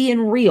just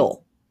being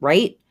real,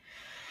 right?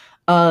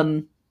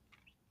 Um,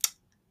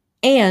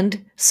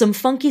 and some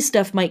funky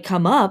stuff might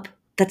come up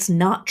that's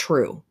not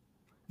true.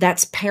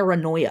 That's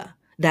paranoia.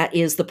 That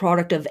is the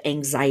product of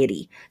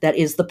anxiety. That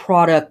is the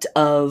product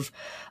of,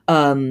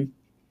 um,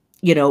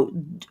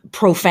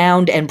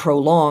 profound and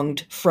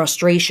prolonged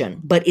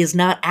frustration, but is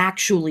not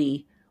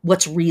actually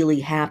what's really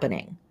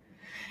happening.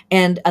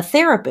 And a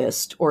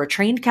therapist or a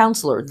trained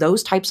counselor,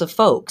 those types of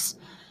folks,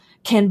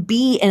 can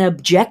be an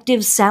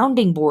objective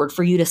sounding board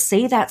for you to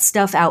say that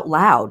stuff out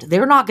loud.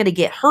 They're not going to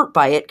get hurt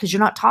by it because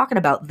you're not talking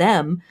about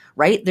them,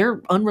 right?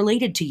 They're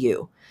unrelated to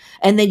you.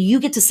 And then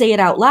you get to say it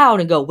out loud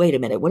and go, wait a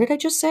minute, what did I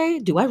just say?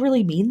 Do I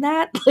really mean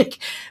that? Like,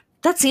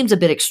 that seems a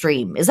bit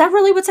extreme. Is that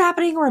really what's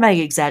happening, or am I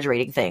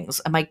exaggerating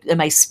things? Am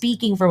I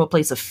speaking from a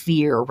place of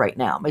fear right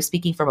now? Am I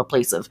speaking from a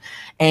place of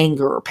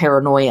anger or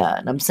paranoia,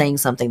 and I'm saying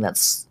something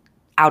that's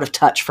out of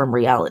touch from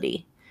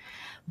reality?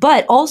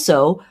 But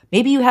also,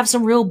 maybe you have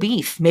some real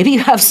beef. Maybe you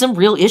have some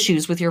real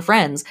issues with your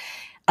friends.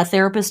 A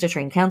therapist, a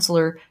trained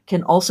counselor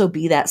can also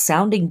be that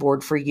sounding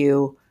board for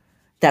you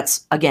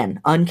that's, again,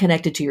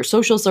 unconnected to your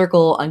social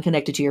circle,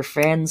 unconnected to your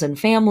friends and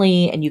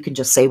family, and you can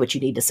just say what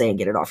you need to say and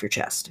get it off your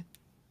chest.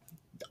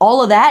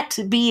 All of that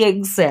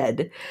being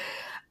said,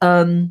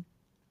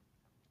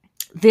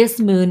 this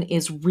moon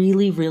is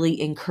really, really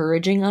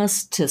encouraging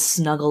us to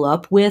snuggle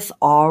up with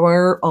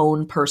our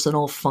own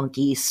personal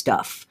funky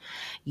stuff.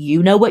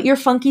 You know what your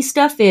funky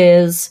stuff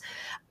is.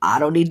 I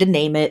don't need to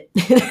name it.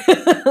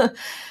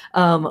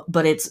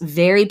 But it's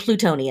very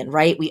Plutonian,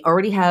 right? We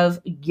already have,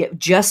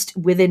 just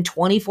within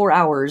 24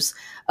 hours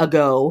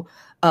ago,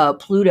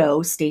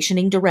 Pluto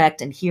stationing direct,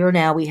 and here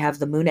now we have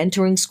the moon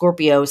entering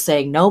Scorpio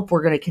saying, nope,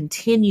 we're going to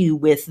continue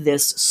with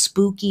this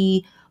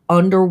spooky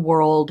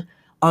underworld,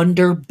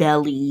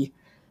 underbelly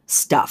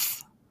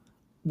stuff.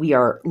 We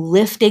are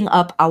lifting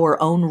up our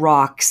own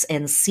rocks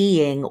and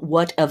seeing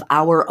what of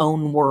our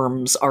own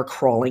worms are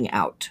crawling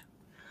out.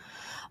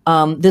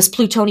 This is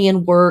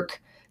Plutonian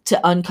work, to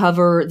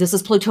uncover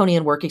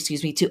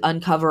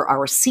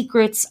our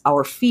secrets,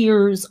 our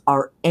fears,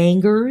 our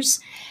angers,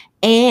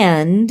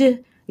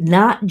 and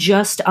not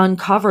just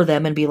uncover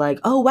them and be like,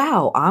 oh,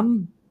 wow,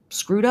 I'm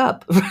screwed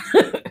up.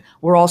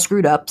 We're all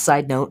screwed up.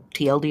 Side note,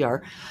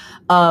 TLDR.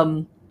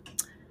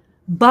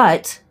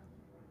 But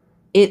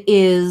it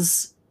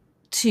is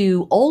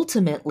to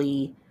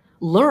ultimately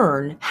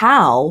learn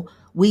how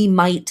we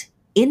might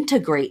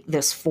integrate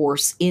this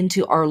force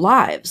into our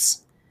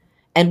lives.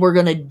 And we're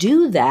going to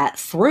do that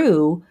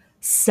through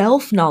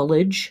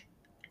self-knowledge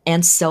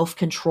and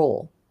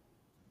self-control.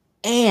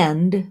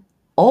 And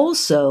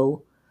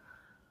also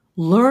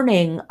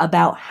learning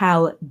about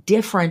how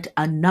different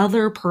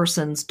another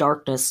person's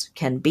darkness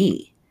can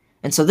be.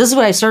 And so this is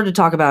what I started to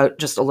talk about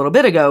just a little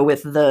bit ago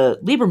with the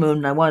Libra moon,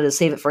 and I wanted to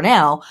save it for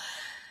now.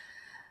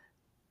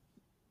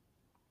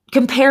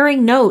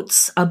 Comparing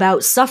notes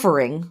about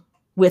suffering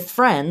with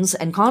friends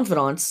and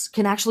confidants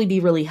can actually be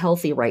really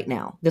healthy right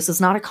now. This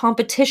is not a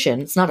competition.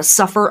 It's not a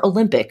suffer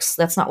Olympics.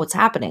 That's not what's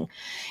happening.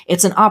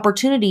 It's an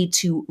opportunity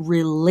to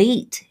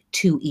relate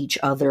to each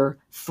other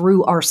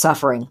through our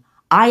suffering.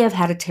 I have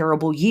had a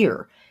terrible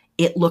year.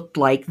 It looked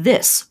like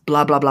this,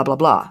 blah, blah, blah, blah,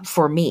 blah,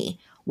 for me.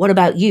 What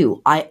about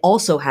you? I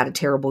also had a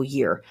terrible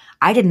year.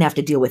 I didn't have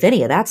to deal with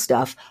any of that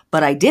stuff,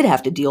 but I did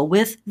have to deal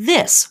with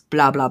this,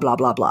 blah, blah, blah,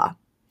 blah, blah.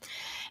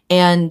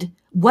 And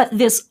what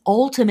this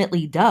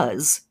ultimately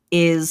does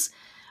is,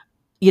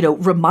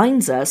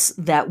 reminds us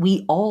that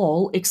we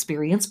all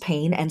experience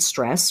pain and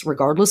stress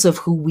regardless of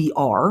who we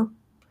are.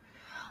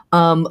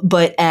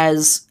 But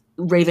as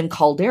Raven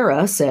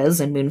Caldera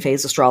says in Moon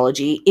Phase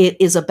Astrology, it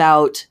is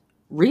about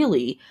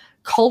really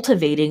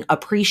cultivating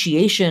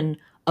appreciation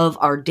of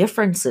our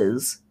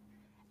differences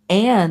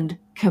and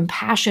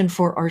compassion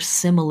for our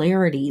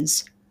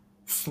similarities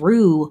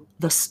through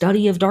the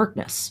study of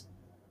darkness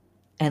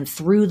and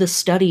through the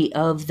study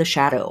of the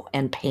shadow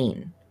and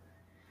pain.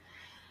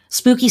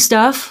 Spooky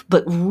stuff,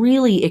 but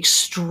really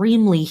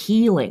extremely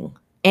healing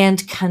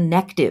and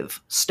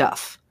connective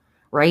stuff,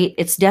 right?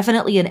 It's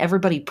definitely an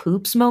everybody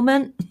poops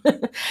moment,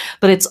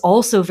 but it's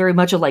also very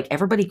much a like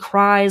everybody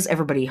cries,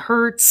 everybody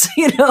hurts,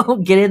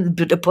 get in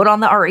to put on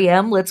the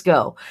REM, let's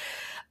go.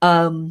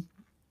 And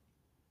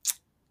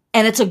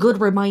it's a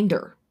good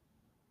reminder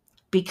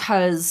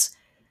because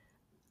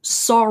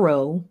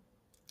sorrow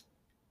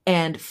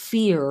and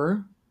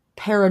fear,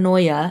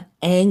 paranoia,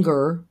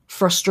 anger,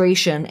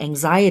 frustration,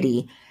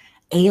 anxiety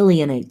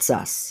alienates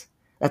us.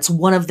 That's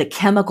one of the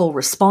chemical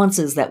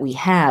responses that we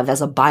have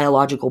as a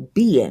biological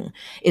being,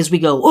 is we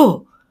go,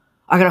 oh,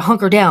 I gotta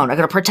hunker down. I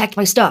gotta protect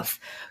my stuff.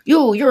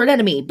 You're an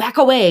enemy. Back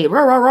away.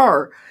 Rawr, rawr,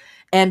 rawr.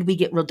 And we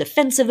get real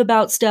defensive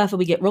about stuff, and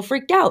we get real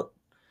freaked out.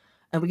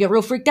 And we get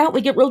real freaked out. We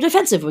get real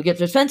defensive. We get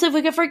defensive.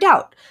 We get freaked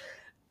out.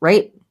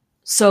 Right?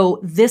 So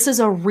this is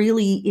a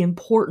really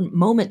important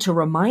moment to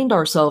remind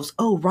ourselves,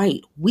 oh,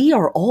 right, we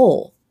are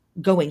all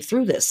going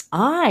through this.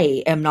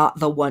 I am not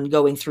the one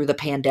going through the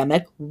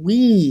pandemic.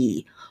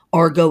 We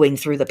are going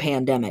through the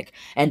pandemic.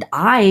 And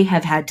I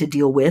have had to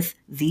deal with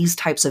these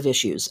types of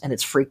issues. And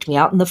it's freaked me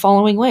out in the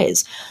following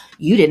ways.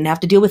 You didn't have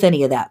to deal with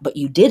any of that, but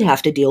you did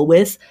have to deal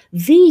with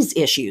these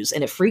issues.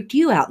 And it freaked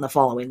you out in the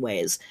following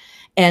ways.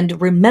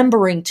 And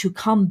remembering to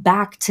come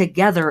back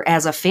together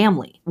as a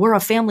family. We're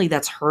a family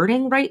that's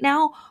hurting right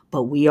now,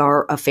 but we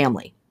are a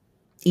family.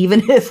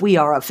 Even if we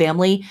are a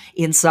family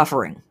in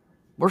suffering,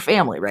 we're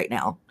family right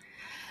now.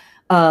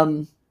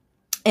 And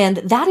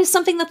that is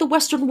something that the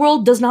Western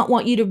world does not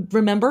want you to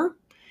remember.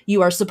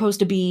 You are supposed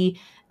to be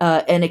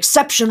an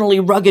exceptionally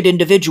rugged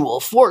individual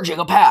forging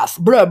a path,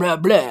 blah, blah,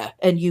 blah.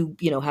 And you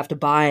have to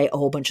buy a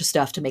whole bunch of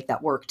stuff to make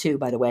that work too,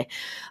 by the way.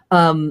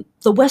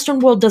 The Western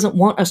world doesn't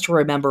want us to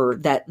remember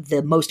that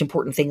the most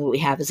important thing that we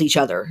have is each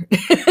other.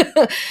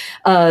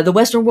 The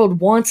Western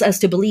world wants us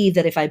to believe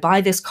that if I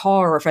buy this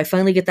car, or if I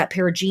finally get that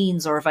pair of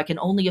jeans, or if I can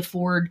only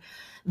afford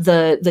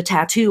the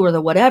tattoo or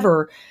the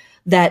whatever,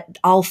 that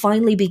I'll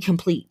finally be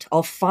complete.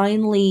 I'll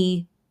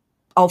finally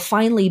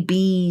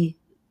be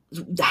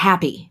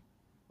happy,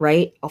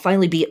 right? I'll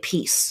finally be at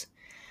peace.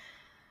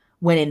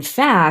 When in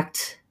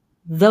fact,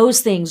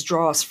 those things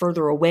draw us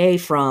further away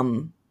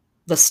from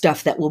the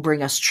stuff that will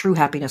bring us true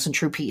happiness and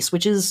true peace,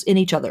 which is in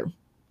each other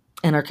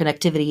and our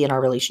connectivity and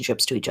our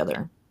relationships to each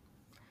other.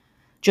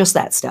 Just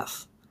that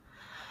stuff.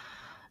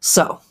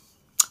 So,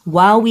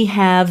 while we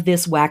have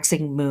this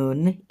waxing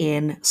moon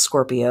in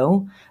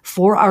Scorpio,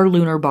 for our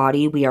lunar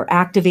body, we are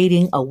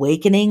activating,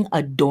 awakening,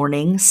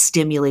 adorning,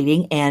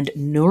 stimulating, and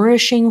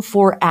nourishing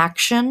for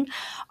action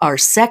our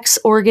sex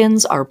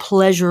organs, our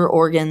pleasure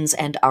organs,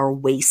 and our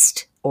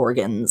waste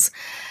organs.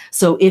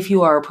 So if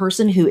you are a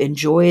person who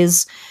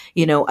enjoys,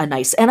 a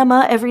nice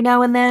enema every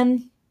now and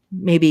then,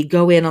 maybe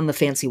go in on the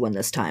fancy one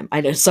this time. I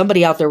know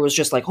somebody out there was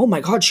just like, oh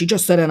my God, she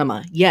just said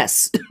enema.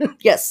 Yes.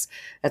 Yes.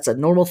 That's a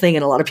normal thing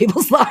in a lot of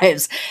people's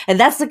lives. And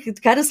that's the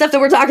kind of stuff that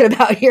we're talking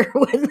about here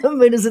when the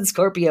moon is in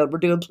Scorpio. We're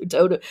doing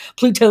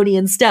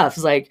Plutonian stuff.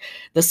 It's like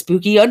the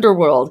spooky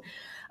underworld.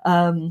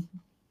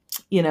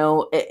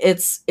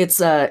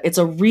 It's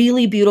a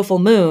really beautiful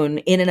moon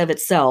in and of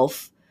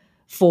itself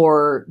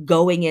for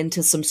going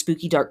into some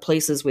spooky dark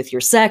places with your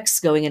sex,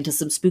 going into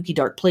some spooky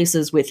dark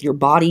places with your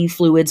body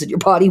fluids and your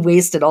body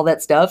waste and all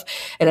that stuff.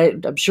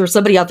 And I'm sure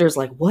somebody out there is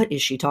like, what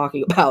is she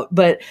talking about?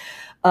 But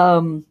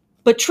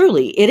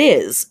truly it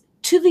is,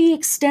 to the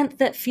extent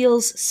that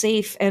feels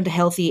safe and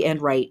healthy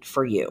and right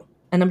for you.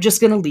 And I'm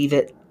just going to leave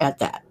it at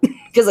that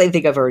because I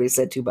think I've already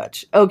said too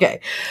much.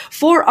 Okay.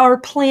 For our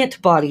plant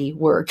body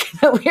work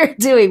that we're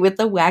doing with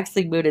the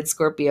waxing moon in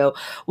Scorpio,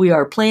 we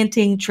are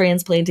planting,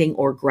 transplanting,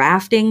 or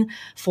grafting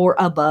for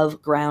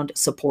above ground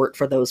support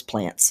for those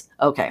plants.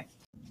 Okay.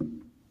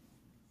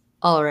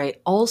 All right.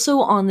 Also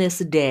on this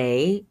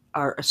day,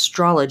 our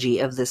astrology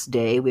of this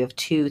day, we have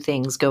two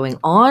things going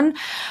on.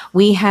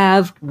 We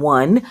have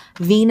one,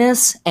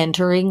 Venus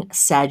entering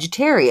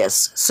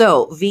Sagittarius.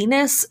 So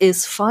Venus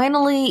is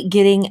finally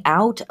getting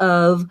out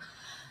of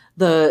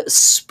the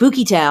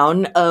spooky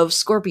town of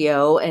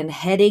Scorpio and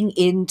heading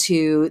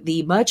into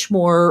the much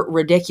more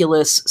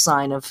ridiculous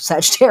sign of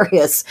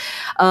Sagittarius.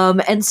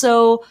 And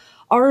so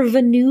our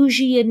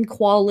Venusian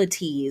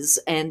qualities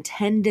and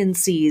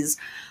tendencies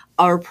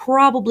are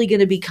probably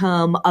going to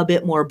become a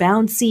bit more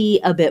bouncy,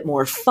 a bit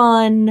more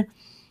fun,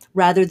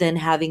 rather than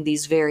having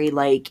these very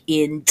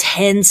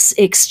intense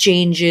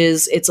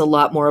exchanges. It's a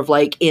lot more of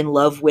in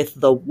love with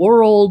the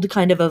world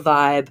kind of a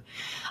vibe.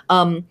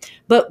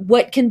 But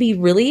what can be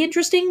really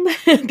interesting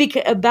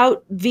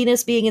about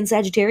Venus being in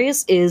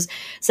Sagittarius is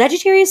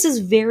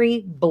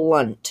very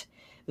blunt,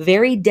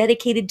 very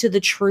dedicated to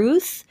the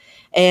truth.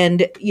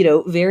 And,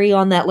 very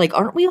on that,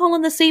 aren't we all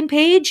on the same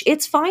page?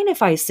 It's fine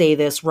if I say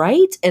this,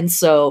 right? And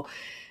so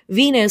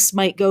Venus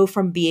might go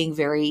from being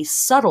very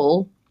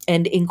subtle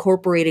and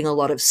incorporating a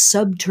lot of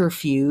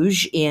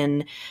subterfuge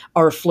in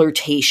our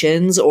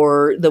flirtations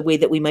or the way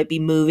that we might be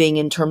moving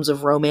in terms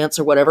of romance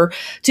or whatever,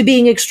 to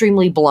being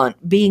extremely blunt,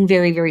 being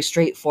very, very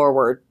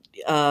straightforward.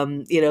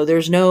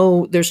 There's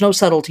no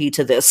subtlety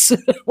to this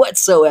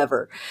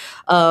whatsoever.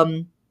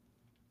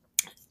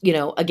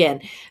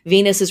 Again,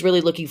 Venus is really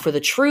looking for the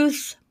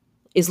truth,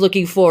 is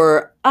looking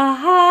for a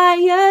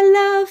higher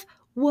love.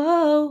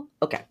 Whoa.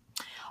 Okay.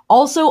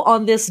 Also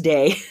on this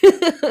day,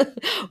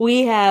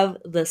 we have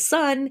the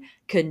Sun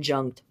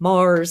conjunct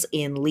Mars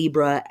in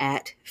Libra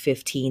at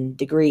 15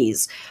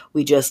 degrees.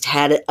 We just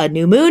had a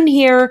new moon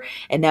here,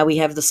 and now we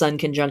have the Sun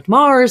conjunct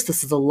Mars.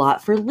 This is a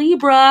lot for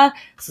Libra.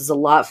 This is a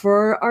lot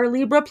for our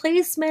Libra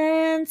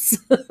placements.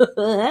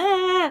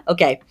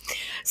 Okay,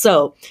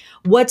 so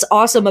what's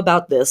awesome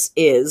about this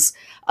is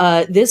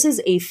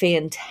a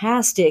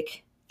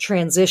fantastic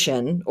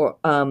transition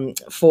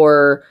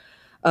for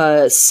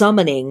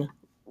summoning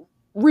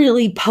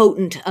really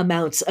potent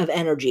amounts of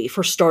energy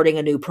for starting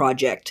a new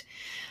project,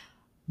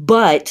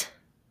 but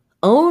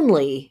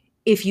only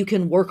if you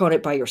can work on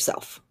it by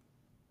yourself.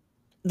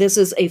 This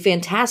is a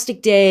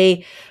fantastic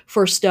day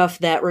for stuff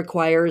that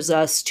requires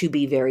us to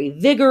be very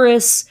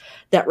vigorous,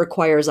 that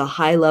requires a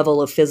high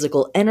level of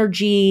physical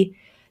energy,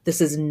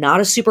 This is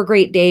not a super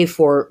great day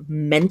for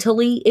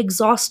mentally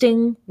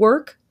exhausting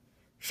work.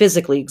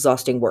 Physically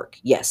exhausting work,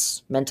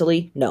 yes.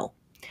 Mentally, no.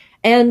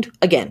 And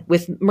again,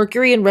 with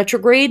Mercury in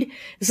retrograde,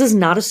 this is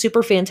not a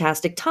super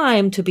fantastic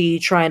time to be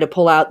trying to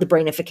pull out the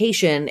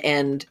brainification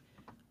and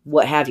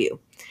what have you.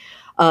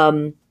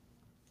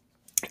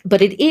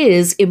 But it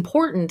is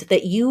important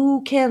that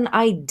you can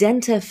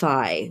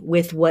identify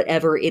with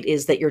whatever it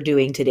is that you're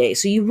doing today.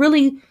 So you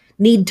really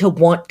need to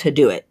want to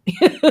do it.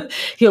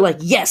 You're like,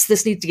 yes,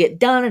 this needs to get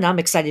done, and I'm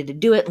excited to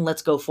do it, and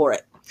let's go for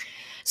it.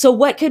 So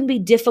what can be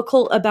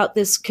difficult about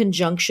this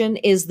conjunction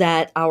is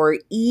that our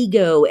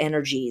ego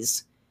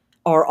energies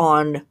are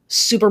on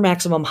super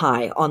maximum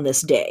high on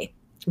this day.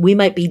 We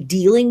might be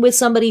dealing with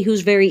somebody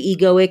who's very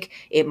egoic.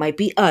 It might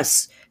be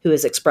us who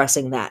is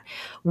expressing that.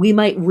 We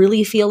might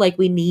really feel like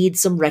we need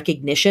some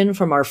recognition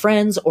from our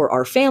friends or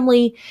our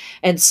family.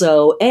 And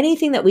so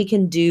anything that we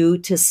can do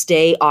to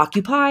stay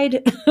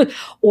occupied,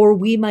 or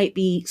we might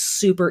be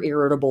super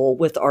irritable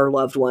with our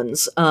loved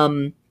ones.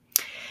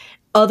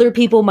 Other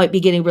people might be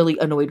getting really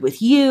annoyed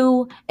with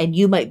you, and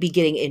you might be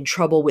getting in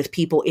trouble with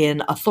people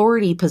in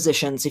authority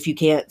positions if you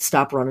can't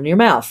stop running your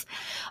mouth.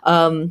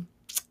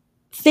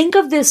 Think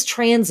of this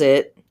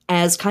transit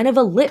as kind of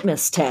a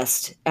litmus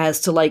test as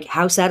to like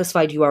how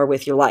satisfied you are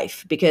with your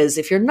life. Because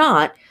if you're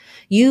not,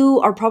 you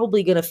are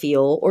probably going to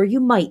feel, or you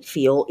might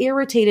feel,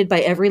 irritated by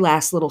every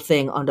last little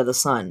thing under the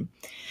sun.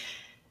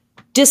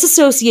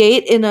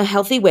 Disassociate in a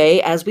healthy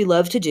way, as we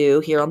love to do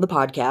here on the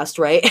podcast,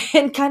 right?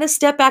 And kind of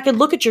step back and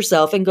look at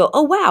yourself and go,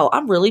 oh, wow,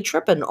 I'm really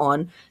tripping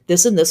on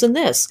this and this and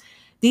this.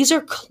 These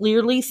are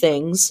clearly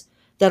things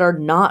that are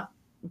not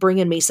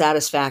bringing me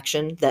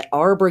satisfaction, that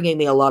are bringing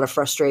me a lot of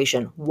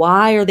frustration.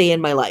 Why are they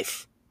in my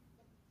life?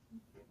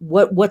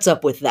 What's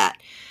up with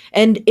that?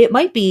 And it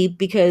might be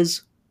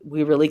because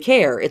we really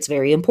care. It's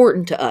very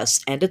important to us,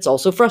 and it's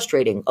also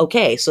frustrating.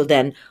 Okay, so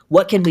then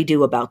what can we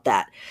do about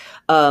that?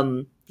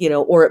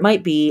 Or it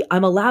might be,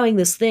 I'm allowing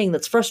this thing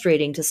that's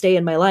frustrating to stay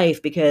in my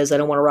life because I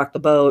don't want to rock the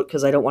boat,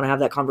 because I don't want to have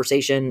that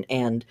conversation.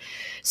 And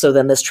so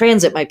then this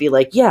transit might be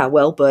like, yeah,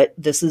 well, but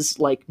this is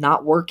like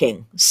not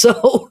working.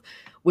 So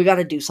we got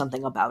to do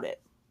something about it.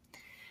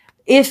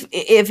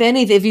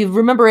 If you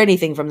remember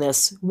anything from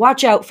this,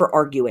 watch out for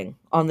arguing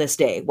on this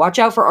day. Watch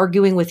out for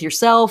arguing with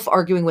yourself,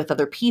 arguing with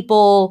other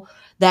people,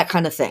 that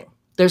kind of thing.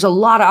 There's a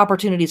lot of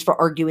opportunities for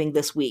arguing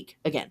this week.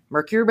 Again,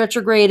 Mercury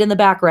retrograde in the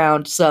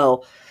background,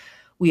 so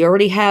we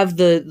already have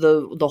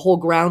the whole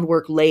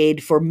groundwork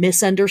laid for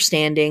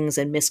misunderstandings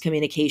and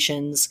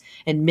miscommunications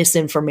and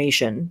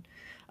misinformation.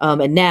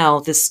 And now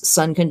this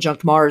Sun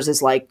conjunct Mars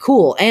is like,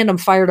 cool, and I'm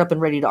fired up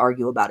and ready to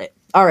argue about it.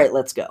 All right,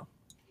 let's go.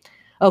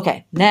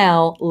 Okay,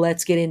 now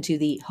let's get into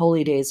the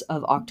holy days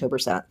of October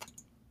 7th.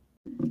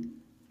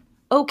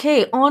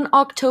 Okay, on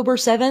October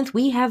 7th,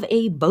 we have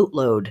a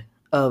boatload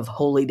of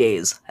holy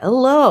days.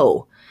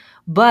 Hello.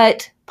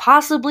 But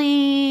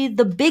possibly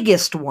the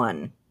biggest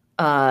one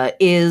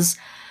is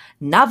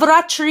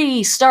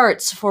Navratri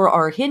starts for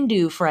our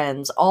Hindu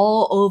friends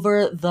all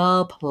over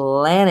the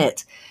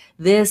planet.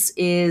 This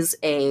is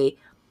a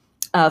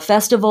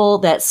festival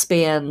that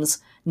spans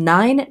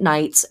 9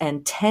 nights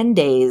and 10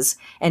 days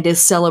and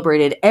is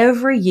celebrated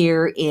every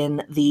year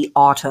in the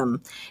autumn.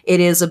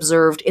 It is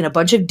observed in a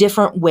bunch of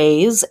different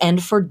ways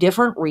and for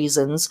different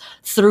reasons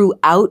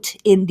throughout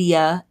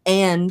India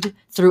and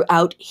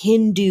throughout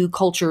Hindu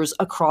cultures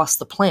across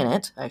the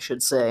planet, I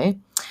should say.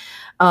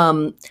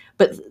 And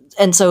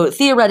so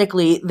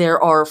theoretically,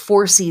 there are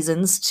 4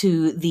 seasons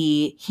to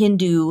the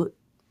Hindu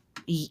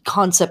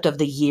concept of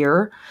the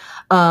year.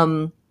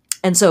 And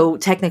so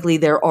technically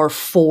there are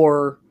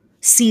 4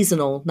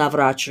 seasonal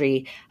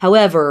Navratri.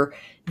 However,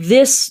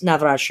 this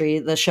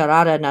Navratri, the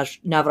Sharada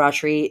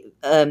Navratri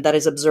that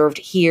is observed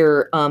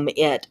here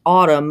at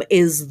autumn,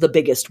 is the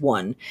biggest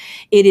one.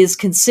 It is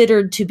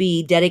considered to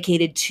be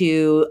dedicated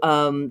to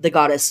the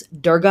goddess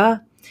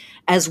Durga,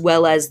 as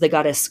well as the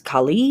goddess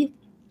Kali.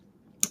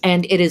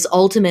 And it is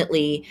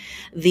ultimately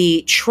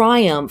the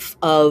triumph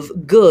of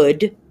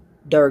good,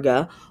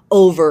 Durga,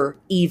 over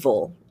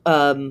evil.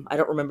 I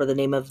don't remember the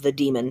name of the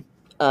demon.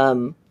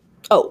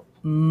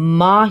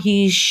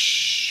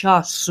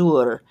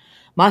 Mahishasur.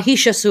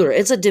 Mahishasur.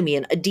 It's a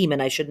demon.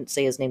 I shouldn't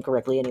say his name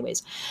correctly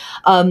anyways.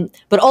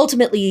 But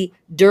ultimately,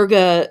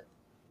 Durga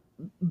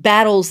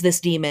battles this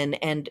demon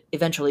and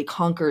eventually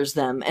conquers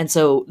them. And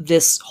so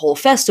this whole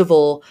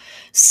festival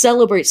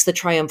celebrates the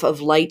triumph of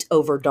light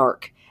over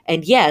dark.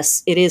 And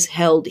yes, it is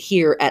held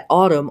here at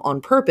autumn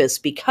on purpose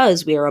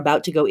because we are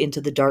about to go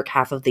into the dark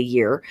half of the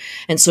year.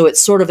 And so it's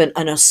sort of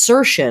an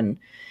assertion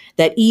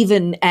that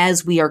even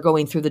as we are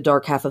going through the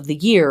dark half of the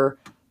year,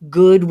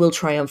 good will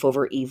triumph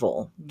over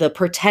evil. The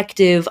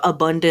protective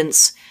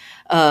abundance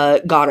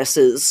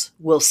goddesses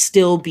will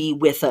still be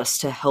with us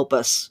to help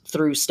us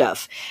through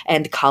stuff.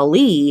 And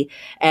Kali,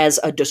 as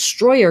a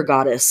destroyer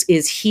goddess,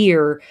 is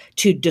here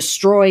to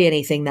destroy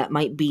anything that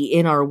might be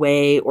in our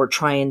way or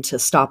trying to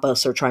stop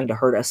us or trying to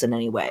hurt us in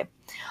any way.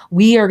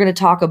 We are going to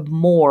talk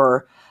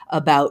more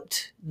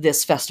about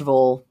this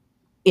festival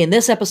in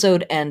this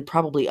episode and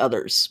probably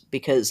others,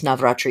 because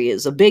Navratri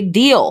is a big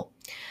deal.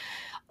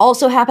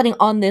 Also happening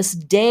on this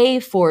day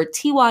for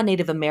Tiwa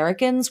Native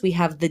Americans, we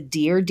have the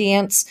deer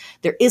dance.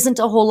 There isn't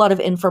a whole lot of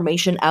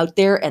information out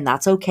there, and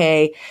that's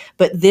okay.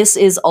 But this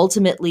is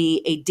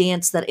ultimately a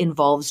dance that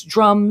involves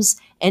drums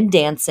and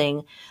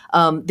dancing.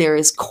 There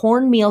is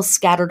cornmeal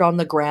scattered on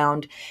the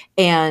ground,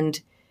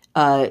 and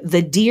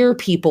the deer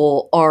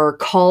people are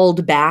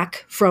called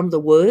back from the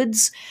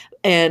woods.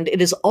 And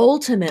it is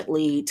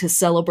ultimately to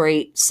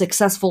celebrate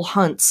successful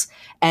hunts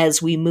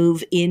as we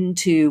move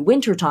into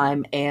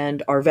wintertime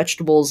and our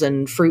vegetables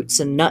and fruits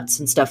and nuts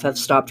and stuff have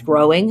stopped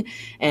growing,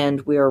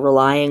 and we are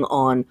relying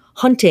on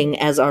hunting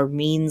as our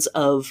means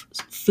of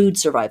food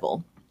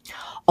survival.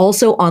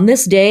 Also, on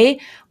this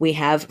day, we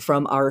have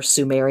from our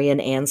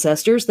Sumerian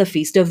ancestors the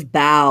feast of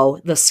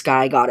Bao, the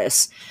sky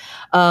goddess.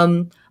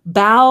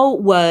 Bao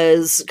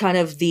was kind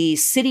of the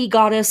city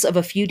goddess of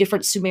a few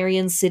different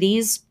Sumerian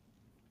cities.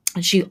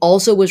 She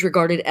also was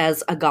regarded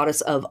as a goddess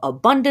of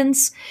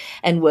abundance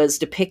and was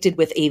depicted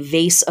with a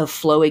vase of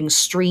flowing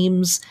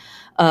streams.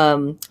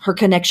 Her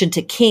connection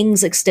to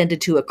kings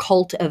extended to a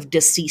cult of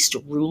deceased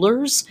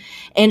rulers.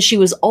 And she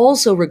was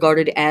also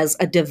regarded as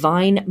a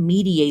divine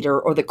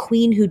mediator, or the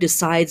queen who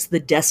decides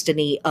the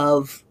destiny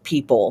of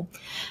people.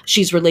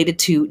 She's related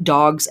to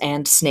dogs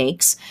and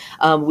snakes.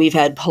 We've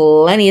had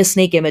plenty of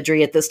snake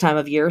imagery at this time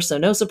of year, so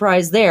no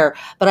surprise there.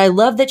 But I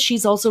love that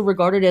she's also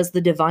regarded as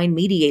the divine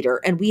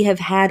mediator. And we have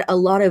had a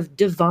lot of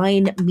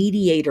divine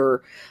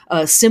mediator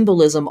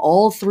symbolism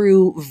all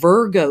through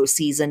Virgo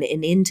season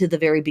and into the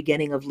very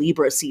beginning of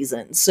Libra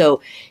season.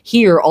 So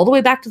here, all the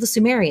way back to the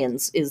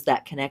Sumerians, is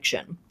that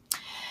connection.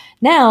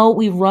 Now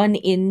we run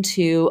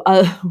into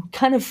a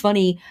kind of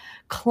funny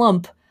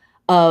clump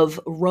of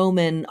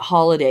Roman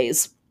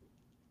holidays.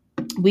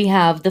 We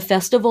have the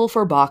festival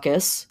for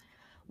Bacchus.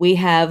 We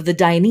have the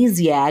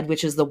Dionysiad,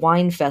 which is the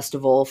wine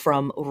festival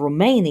from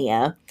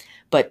Romania,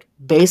 but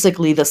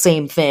basically the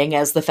same thing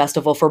as the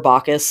festival for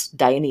Bacchus,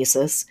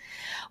 Dionysus.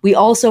 We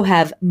also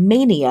have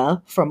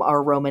Mania from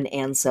our Roman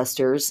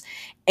ancestors,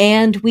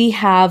 and we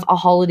have a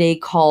holiday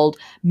called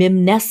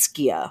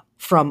Mimneskia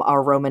from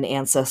our Roman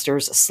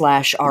ancestors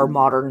 / our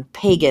modern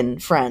pagan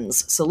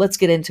friends. So let's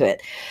get into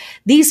it.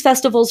 These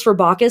festivals for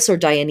Bacchus or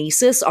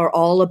Dionysus are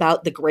all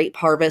about the grape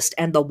harvest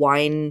and the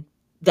wine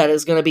that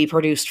is going to be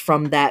produced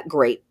from that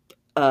grape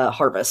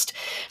harvest.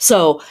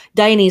 So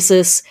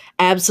Dionysus,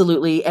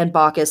 absolutely, and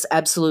Bacchus,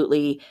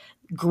 absolutely.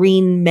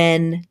 Green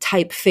men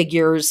type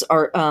figures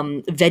are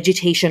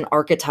vegetation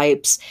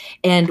archetypes,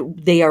 and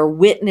they are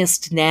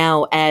witnessed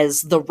now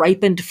as the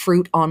ripened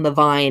fruit on the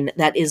vine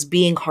that is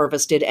being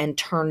harvested and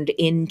turned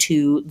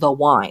into the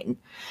wine.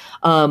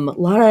 A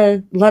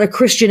lot of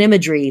Christian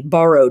imagery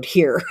borrowed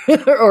here,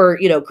 or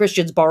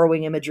Christians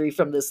borrowing imagery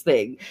from this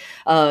thing.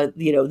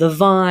 The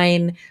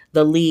vine,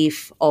 the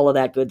leaf, all of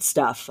that good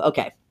stuff.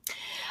 Okay,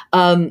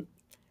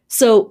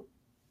 so.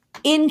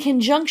 In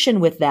conjunction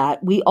with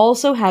that, we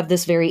also have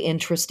this very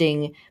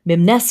interesting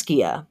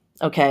Mimneskia,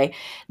 okay?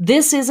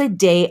 This is a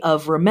day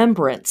of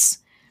remembrance.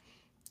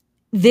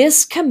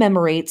 This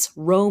commemorates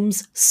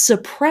Rome's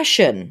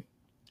suppression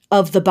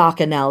of the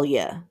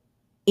Bacchanalia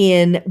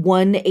in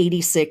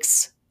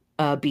 186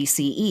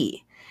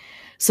 BCE.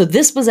 So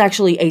this was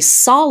actually a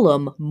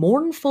solemn,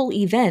 mournful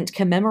event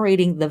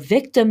commemorating the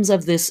victims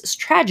of this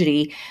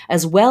tragedy,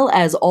 as well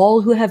as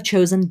all who have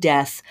chosen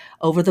death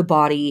over the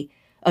body,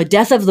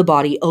 death of the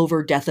body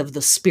over death of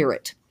the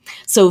spirit.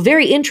 So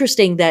very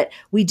interesting that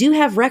we do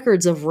have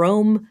records of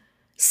Rome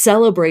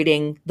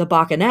celebrating the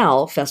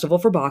Bacchanal, festival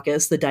for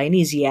Bacchus, the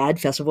Dionysiad,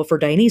 festival for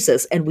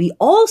Dionysus, and we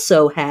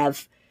also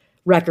have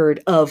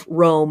record of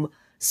Rome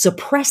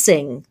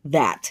suppressing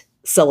that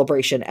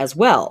celebration as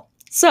well.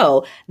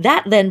 So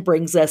that then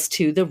brings us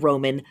to the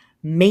Roman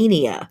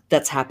mania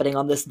that's happening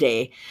on this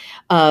day.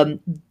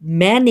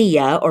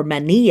 Mania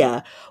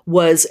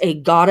was a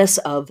goddess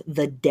of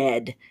the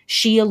dead.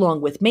 She, along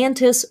with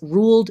Mantis,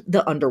 ruled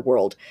the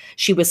underworld.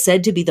 She was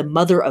said to be the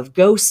mother of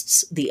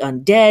ghosts, the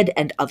undead,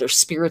 and other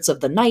spirits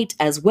of the night,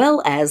 as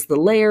well as the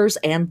lairs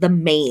and the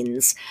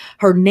manes.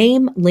 Her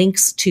name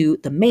links to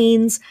the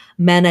manes,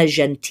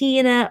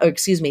 Janita,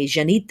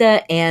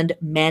 and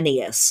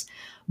Manius.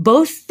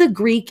 Both the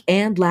Greek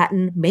and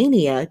Latin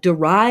mania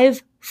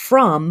derive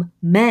from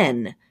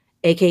men,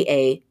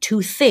 aka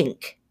to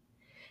think.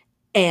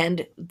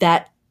 And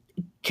that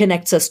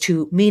connects us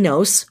to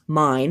minos,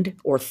 mind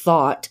or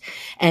thought,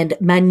 and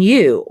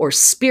manu or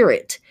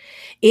spirit.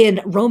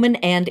 In Roman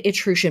and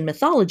Etruscan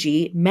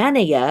mythology,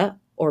 Mania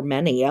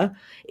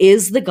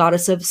is the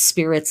goddess of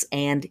spirits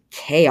and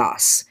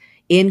chaos.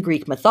 In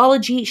Greek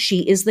mythology,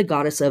 she is the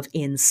goddess of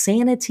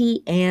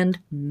insanity and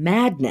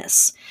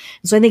madness.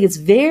 So I think it's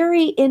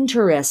very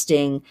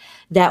interesting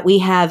that we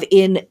have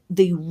in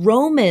the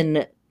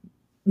Roman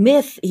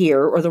myth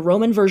here, or the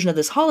Roman version of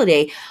this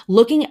holiday,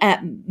 looking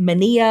at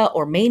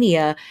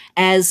Mania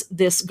as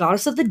this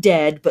goddess of the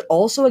dead, but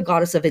also a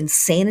goddess of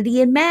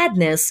insanity and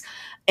madness.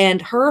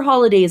 And her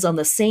holiday is on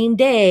the same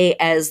day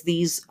as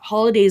these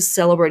holidays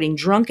celebrating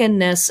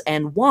drunkenness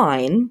and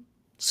wine.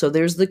 So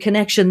there's the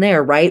connection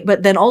there, right?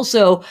 But then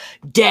also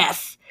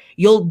death.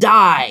 You'll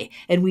die.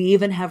 And we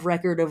even have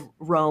record of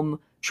Rome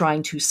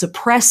trying to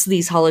suppress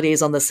these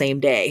holidays on the same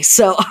day.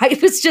 So I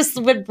was just,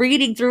 when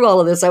reading through all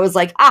of this, I was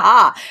like,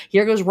 ha,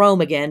 here goes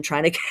Rome again,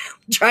 trying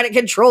to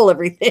control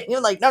everything.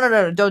 I'm like,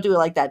 no, don't do it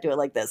like that. Do it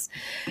like this.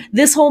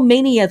 This whole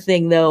mania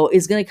thing, though,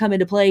 is going to come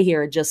into play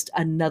here in just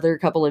another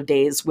couple of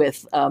days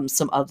with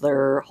some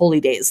other holy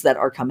days that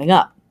are coming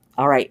up.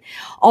 All right.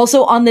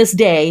 Also on this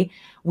day,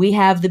 we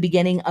have the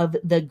beginning of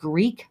the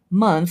Greek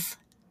month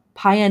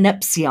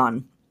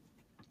Pyanepsion.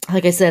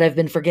 Like I said, I've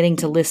been forgetting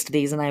to list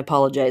these, and I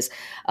apologize.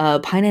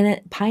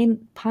 Pyanepsion,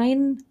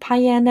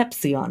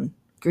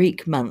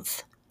 Greek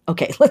month.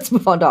 Okay, let's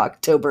move on to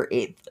October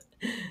 8th.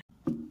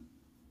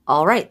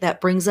 All right, that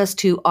brings us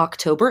to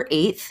October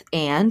 8th,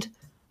 and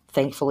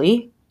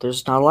thankfully,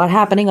 there's not a lot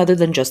happening other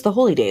than just the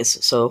holy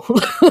days. So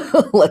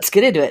let's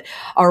get into it.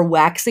 Our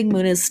waxing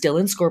moon is still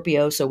in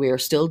Scorpio, so we are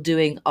still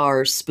doing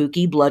our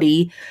spooky,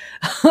 bloody,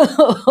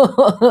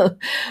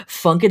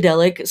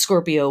 funkadelic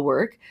Scorpio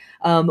work.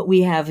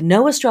 We have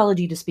no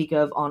astrology to speak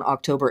of on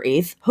October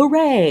 8th.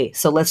 Hooray!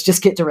 So let's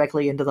just get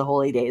directly into the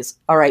holy days.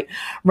 All right.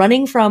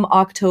 Running from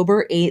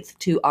October 8th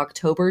to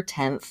October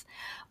 10th,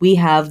 we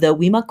have the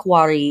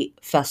Huimacuari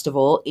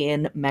festival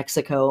in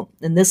Mexico.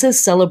 And this is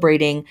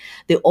celebrating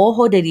the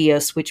Ojo de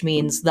Dios, which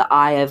means the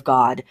eye of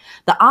God.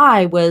 The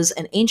eye was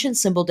an ancient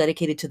symbol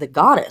dedicated to the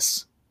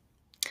goddess,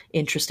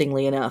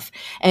 interestingly enough,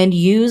 and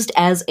used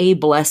as a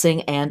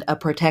blessing and a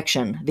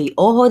protection. The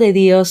Ojo de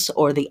Dios,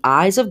 or the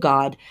eyes of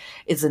God,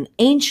 is an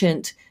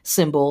ancient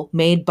symbol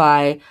made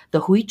by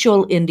the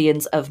Huichol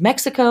Indians of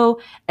Mexico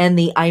and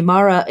the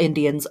Aymara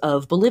Indians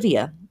of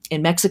Bolivia.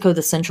 In Mexico,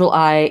 the central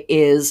eye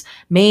is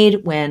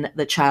made when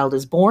the child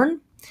is born,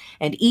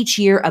 and each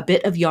year a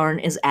bit of yarn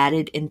is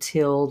added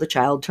until the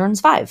child turns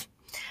 5.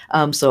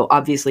 So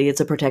obviously it's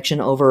a protection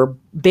over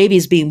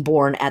babies being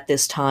born at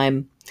this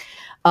time.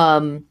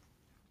 In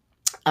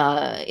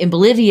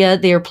Bolivia,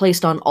 they are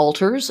placed on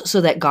altars so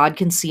that God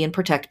can see and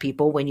protect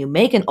people. When you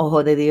make an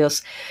Ojo de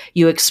Dios,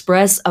 you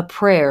express a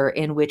prayer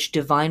in which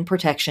divine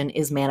protection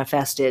is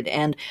manifested.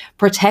 And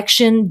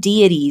protection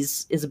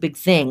deities is a big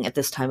thing at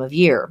this time of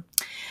year.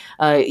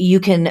 You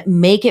can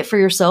make it for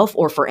yourself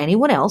or for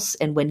anyone else.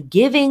 And when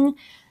giving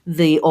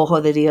the Ojo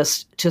de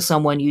Dios to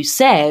someone, you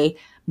say,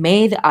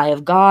 "May the eye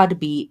of God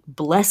be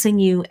blessing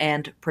you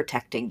and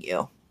protecting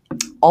you."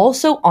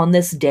 Also on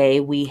this day,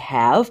 we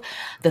have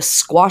the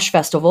Squash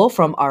Festival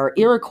from our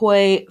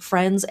Iroquois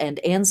friends and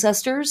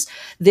ancestors.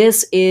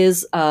 This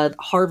is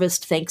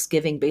harvest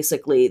Thanksgiving,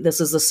 basically. This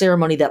is a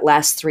ceremony that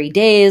lasts 3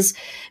 days.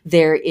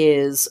 There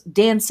is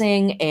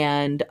dancing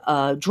and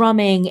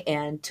drumming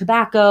and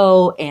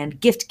tobacco and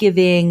gift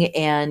giving,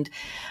 and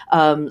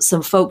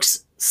some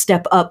folks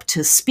step up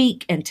to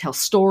speak and tell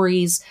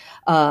stories.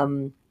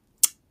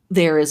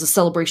 There is a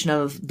celebration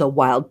of the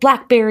wild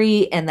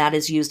blackberry, and that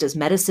is used as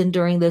medicine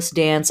during this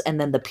dance.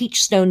 And then the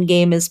peach stone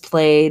game is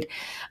played,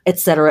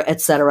 etc.,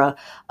 etc.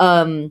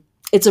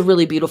 It's a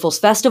really beautiful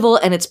festival,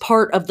 and it's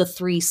part of the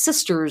Three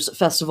Sisters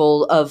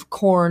Festival of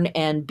corn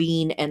and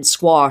bean and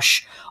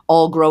squash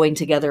all growing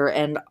together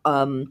and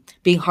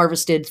being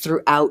harvested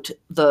throughout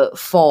the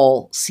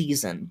fall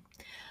season.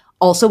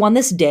 Also on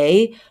this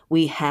day,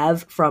 we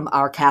have from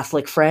our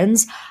Catholic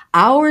friends,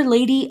 Our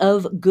Lady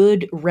of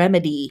Good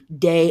Remedy,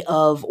 day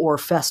of or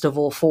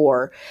festival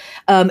for.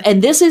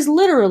 And this is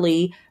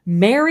literally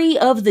Mary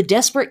of the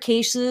desperate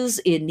cases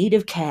in need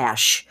of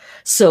cash.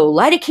 So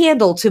light a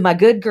candle to my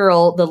good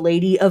girl, the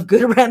Lady of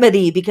Good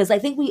Remedy, because I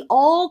think we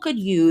all could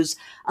use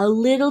a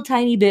little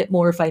tiny bit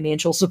more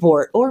financial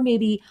support, or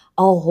maybe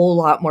a whole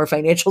lot more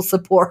financial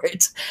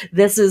support.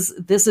 This is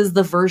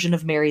the version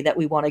of Mary that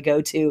we want to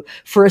go to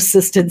for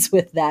assistance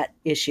with that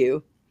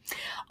issue.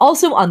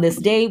 Also on this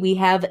day, we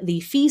have the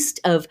feast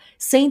of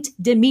Saint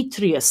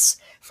Demetrius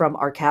from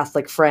our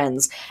Catholic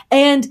friends.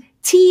 And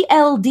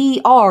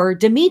TLDR,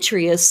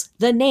 Demetrius,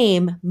 the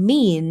name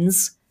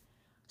means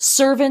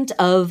servant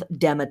of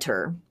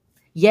Demeter.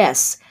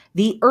 Yes,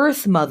 the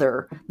Earth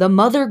Mother, the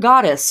Mother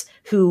Goddess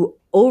who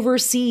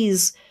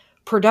oversees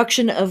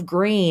production of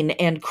grain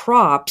and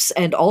crops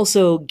and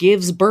also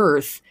gives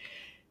birth,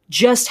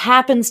 just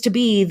happens to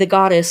be the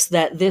goddess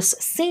that this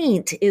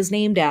saint is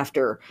named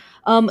after.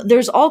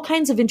 There's all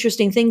kinds of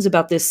interesting things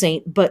about this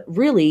saint, but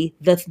really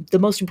the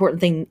most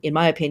important thing, in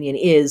my opinion,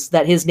 is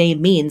that his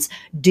name means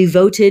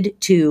devoted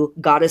to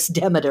goddess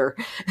Demeter.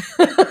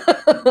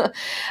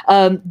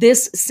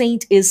 This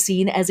saint is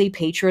seen as a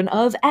patron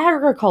of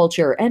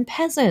agriculture and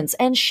peasants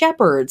and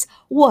shepherds.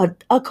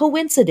 What a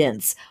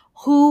coincidence!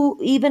 Who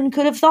even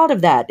could have thought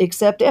of that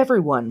except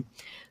everyone?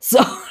 So,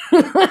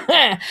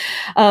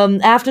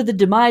 after the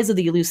demise of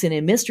the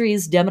Eleusinian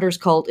Mysteries, Demeter's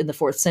cult in the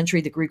 4th century,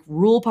 the Greek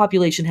rural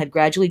population had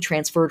gradually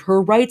transferred her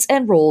rights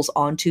and roles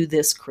onto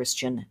this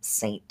Christian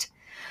saint.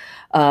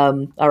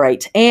 All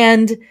right,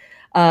 and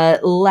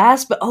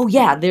last, but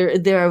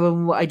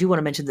I do want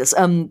to mention this.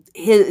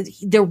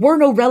 There were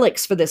no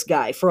relics for this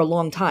guy for a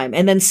long time,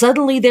 and then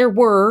suddenly there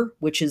were,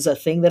 which is a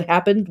thing that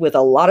happened with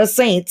a lot of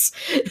saints,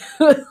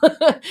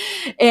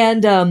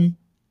 and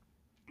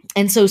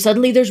And so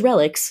suddenly there's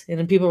relics, and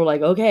then people were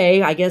like,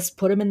 okay, I guess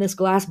put them in this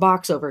glass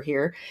box over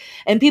here.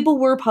 And people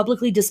were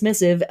publicly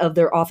dismissive of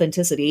their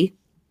authenticity.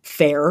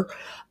 Fair.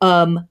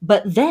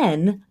 But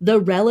then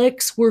the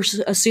relics were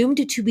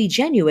assumed to be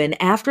genuine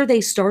after they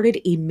started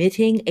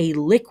emitting a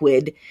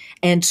liquid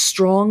and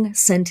strong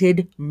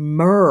scented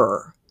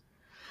myrrh.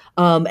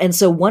 And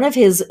so one of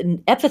his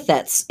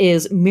epithets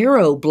is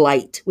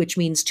blight, which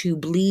means to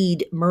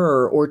bleed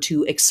myrrh or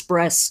to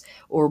express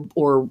or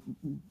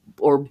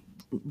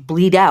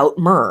bleed out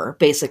myrrh,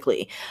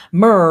 basically.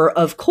 Myrrh,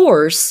 of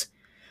course,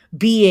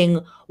 being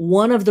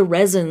one of the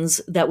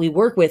resins that we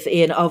work with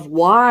in a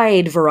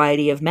wide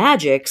variety of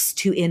magics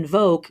to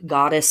invoke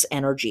goddess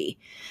energy.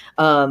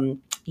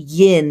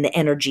 Yin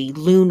energy,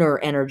 lunar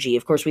energy.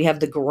 Of course, we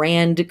have the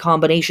grand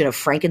combination of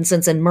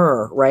frankincense and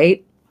myrrh,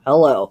 right?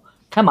 Hello.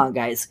 Come on,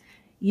 guys.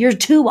 You're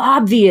too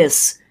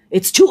obvious.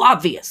 It's too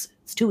obvious.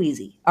 It's too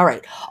easy. All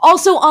right.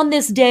 Also, on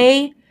this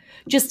day,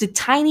 just a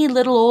tiny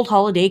little old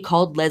holiday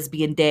called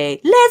Lesbian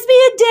Day.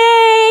 Lesbian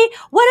Day!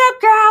 What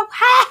up, girl?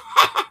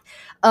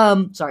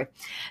 Sorry.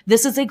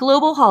 This is a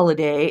global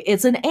holiday.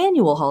 It's an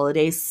annual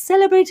holiday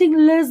celebrating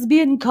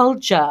lesbian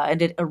culture,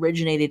 and it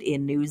originated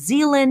in New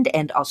Zealand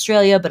and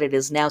Australia, but it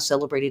is now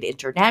celebrated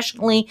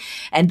internationally.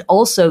 And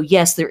also,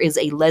 yes, there is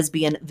a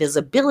Lesbian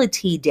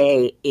Visibility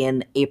Day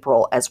in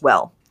April as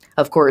well.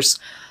 Of course,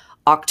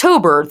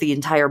 October, the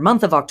entire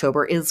month of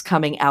October, is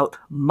coming out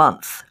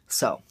month.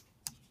 So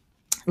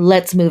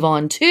let's move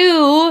on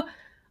to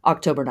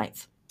October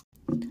 9th.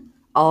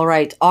 All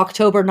right,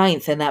 October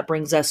 9th, and that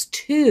brings us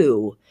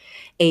to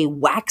a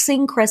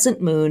waxing crescent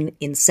moon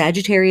in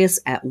Sagittarius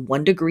at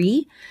 1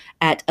 degree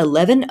at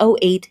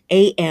 11:08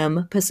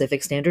 a.m.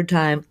 Pacific Standard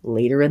Time,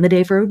 later in the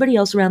day for everybody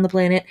else around the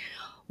planet.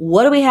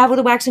 What do we have with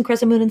a waxing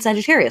crescent moon in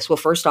Sagittarius? Well,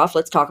 first off,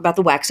 let's talk about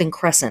the waxing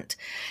crescent.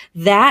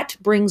 That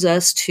brings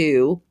us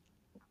to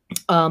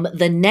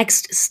the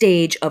next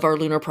stage of our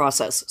lunar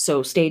process.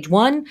 So stage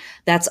 1,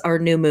 that's our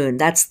new moon.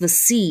 That's the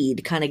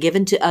seed kind of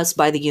given to us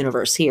by the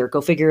universe. Here, go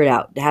figure it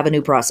out. Have a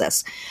new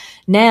process.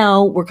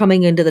 Now we're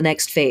coming into the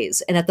next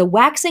phase. And at the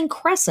waxing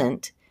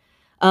crescent,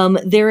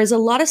 there is a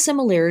lot of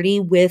similarity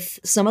with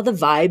some of the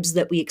vibes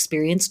that we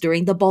experienced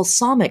during the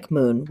balsamic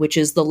moon, which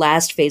is the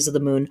last phase of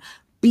the moon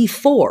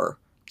before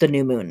the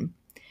new moon.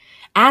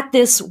 At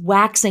this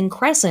waxing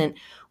crescent,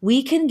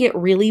 we can get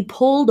really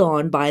pulled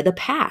on by the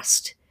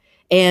past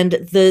and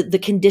the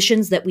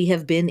conditions that we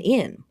have been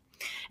in.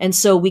 And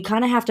so we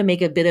kind of have to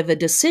make a bit of a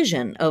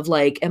decision of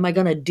like, am I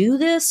going to do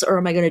this or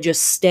am I going to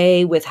just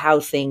stay with how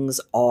things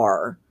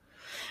are?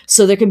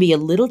 So there can be a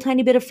little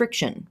tiny bit of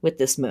friction with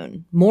this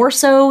moon, more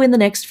so in the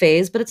next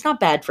phase, but it's not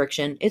bad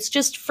friction. It's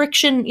just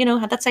friction,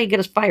 that's how you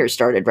get a fire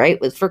started, right?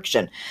 With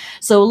friction.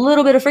 So a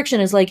little bit of friction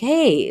is like,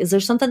 hey, is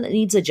there something that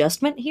needs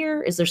adjustment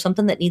here? Is there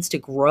something that needs to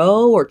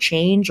grow or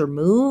change or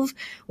move?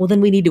 Well, then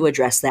we need to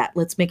address that.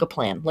 Let's make a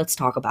plan. Let's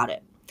talk about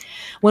it.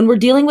 When we're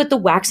dealing with the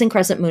waxing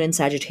crescent moon in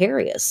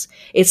Sagittarius,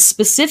 it's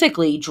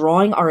specifically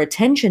drawing our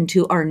attention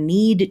to our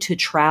need to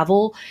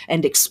travel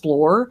and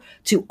explore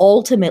to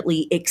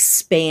ultimately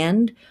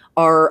expand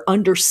our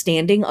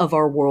understanding of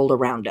our world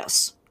around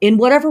us in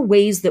whatever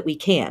ways that we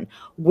can.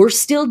 We're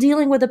still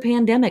dealing with a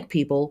pandemic,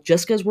 people.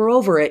 Just because we're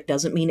over it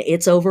doesn't mean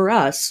it's over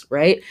us,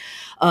 right?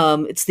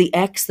 It's the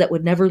X that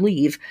would never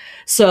leave.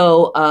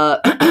 So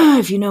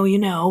if you know, you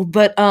know.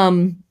 But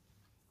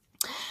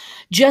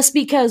just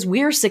because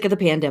we're sick of the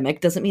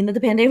pandemic doesn't mean that the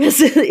pandemic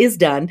is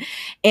done.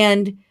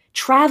 And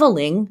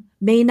traveling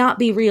may not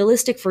be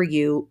realistic for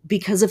you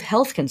because of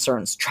health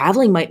concerns.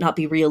 Traveling might not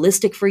be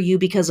realistic for you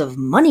because of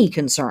money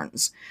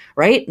concerns,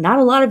 right? Not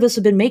a lot of us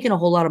have been making a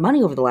whole lot of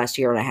money over the last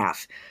year and a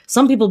half.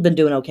 Some people have been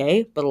doing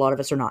okay, but a lot of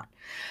us are not.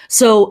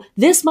 So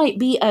this might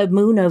be a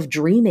moon of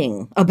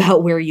dreaming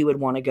about where you would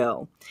want to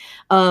go.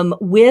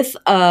 With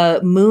a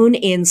moon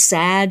in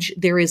Sag,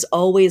 there is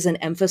always an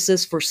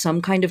emphasis for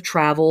some kind of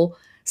travel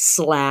 /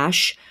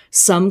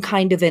 some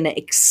kind of an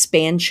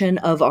expansion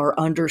of our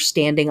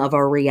understanding of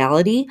our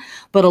reality.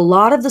 But a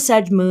lot of the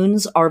Sag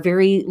moons are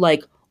very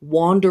like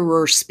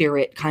wanderer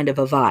spirit kind of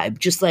a vibe.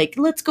 Just like,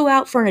 let's go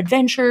out for an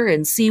adventure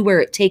and see where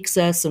it takes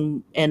us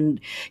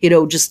and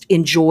just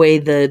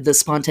enjoy the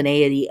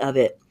spontaneity of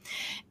it.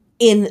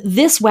 In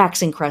this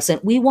waxing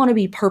crescent, we want to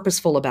be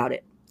purposeful about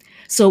it.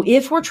 So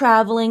if we're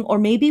traveling, or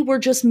maybe we're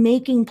just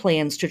making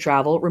plans to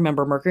travel,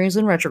 remember Mercury is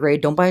in retrograde,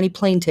 don't buy any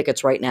plane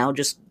tickets right now,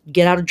 just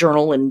get out a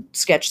journal and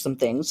sketch some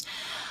things.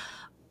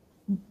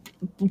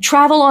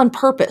 Travel on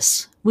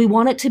purpose. We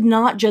want it to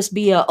not just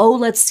be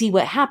let's see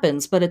what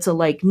happens, but it's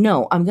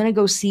no, I'm going to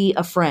go see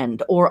a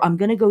friend, or I'm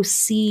going to go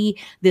see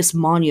this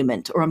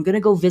monument, or I'm going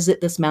to go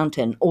visit this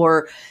mountain,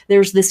 or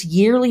there's this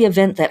yearly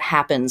event that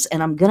happens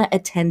and I'm going to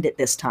attend it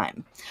this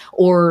time,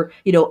 or,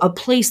 a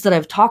place that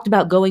I've talked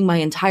about going my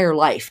entire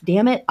life.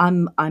 Damn it.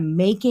 I'm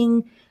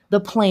making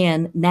the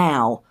plan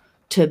now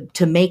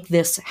to make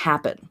this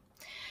happen,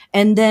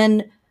 and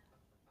then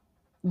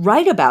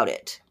write about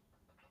it.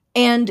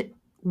 And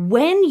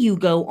when you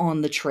go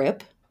on the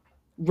trip,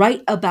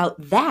 write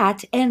about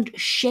that and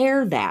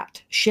share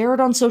that. Share it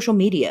on social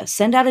media.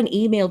 Send out an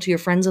email to your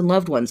friends and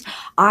loved ones.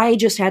 I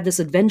just had this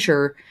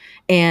adventure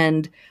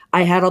and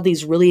I had all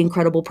these really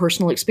incredible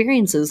personal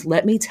experiences.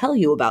 Let me tell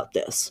you about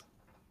this.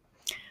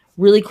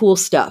 Really cool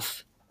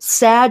stuff.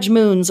 Sag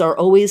moons are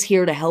always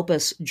here to help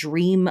us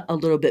dream a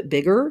little bit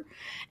bigger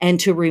and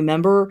to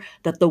remember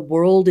that the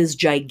world is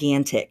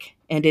gigantic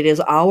and it is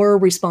our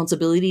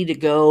responsibility to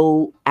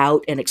go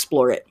out and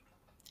explore it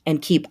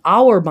and keep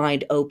our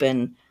mind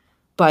open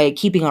by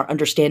keeping our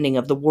understanding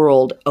of the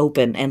world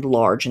open and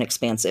large and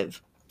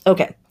expansive.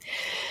 Okay.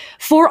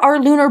 For our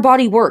lunar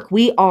body work,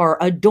 we are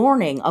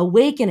adorning,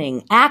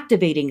 awakening,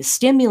 activating,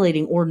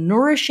 stimulating, or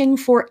nourishing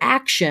for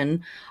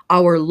action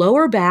our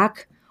lower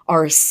back,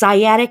 our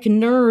sciatic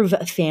nerve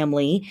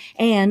family,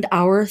 and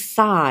our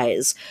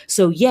thighs.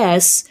 So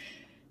yes,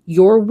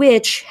 your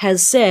witch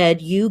has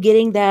said you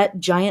getting that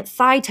giant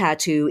thigh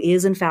tattoo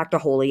is in fact a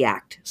holy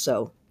act.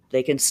 So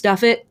they can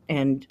stuff it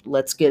and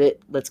let's get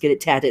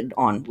it tatted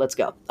on. Let's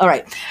go. All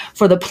right.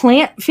 For the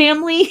plant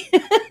family,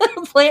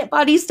 plant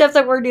body stuff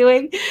that we're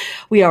doing,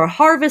 we are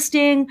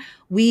harvesting.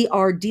 We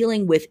are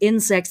dealing with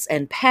insects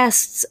and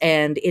pests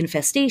and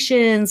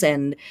infestations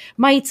and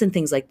mites and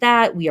things like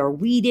that. We are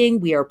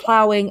weeding, we are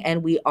plowing,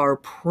 and we are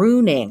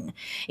pruning.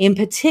 In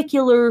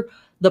particular,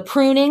 the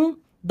pruning,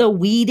 the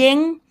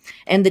weeding,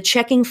 and the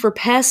checking for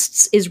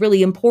pests is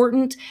really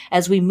important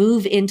as we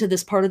move into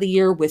this part of the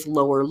year with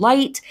lower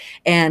light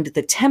and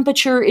the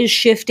temperature is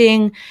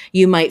shifting.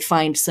 You might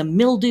find some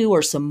mildew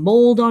or some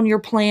mold on your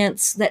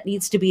plants that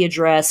needs to be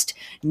addressed.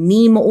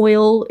 Neem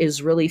oil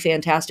is really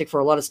fantastic for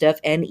a lot of stuff.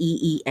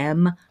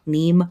 Neem,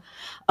 neem.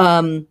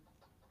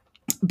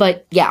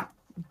 But yeah,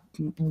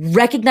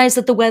 recognize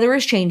that the weather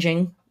is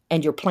changing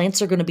and your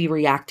plants are going to be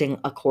reacting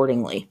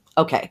accordingly.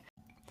 Okay.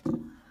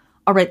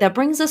 All right, that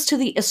brings us to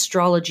the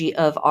astrology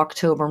of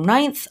October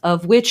 9th,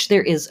 of which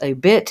there is a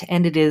bit,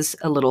 and it is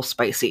a little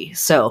spicy.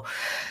 So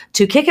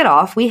to kick it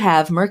off, we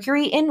have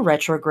Mercury in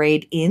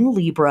retrograde in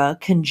Libra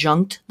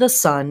conjunct the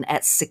sun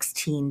at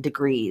 16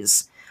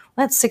 degrees.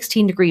 That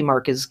 16-degree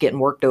mark is getting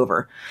worked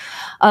over.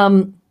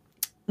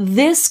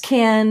 This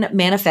can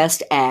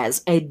manifest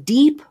as a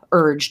deep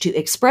urge to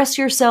express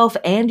yourself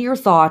and your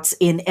thoughts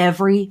in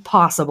every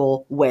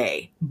possible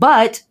way.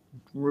 But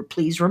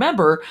please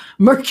remember,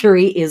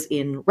 Mercury is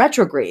in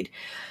retrograde.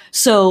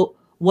 So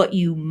what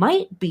you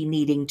might be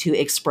needing to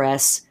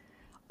express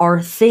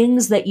are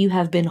things that you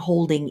have been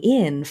holding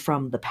in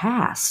from the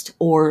past,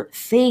 or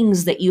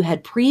things that you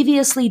had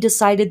previously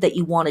decided that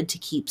you wanted to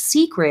keep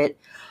secret,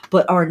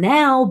 but are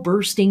now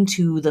bursting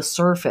to the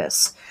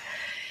surface.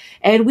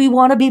 And we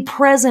want to be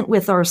present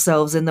with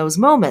ourselves in those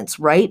moments,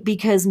 right?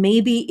 Because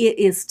maybe it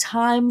is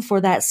time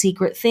for that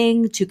secret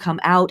thing to come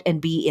out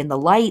and be in the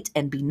light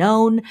and be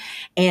known.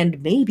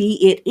 And maybe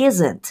it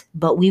isn't,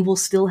 but we will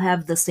still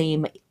have the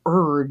same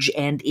urge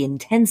and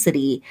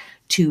intensity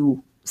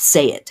to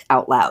say it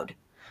out loud.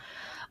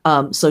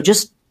 So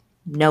just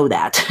know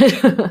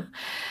that.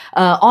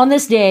 On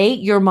this day,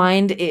 your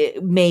mind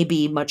may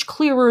be much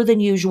clearer than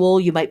usual.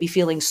 You might be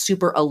feeling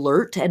super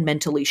alert and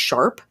mentally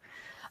sharp.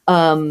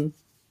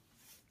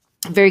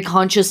 Very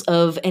conscious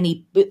of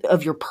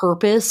your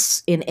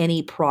purpose in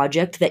any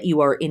project that you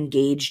are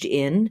engaged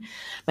in.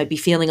 Might be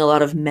feeling a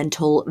lot of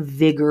mental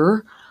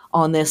vigor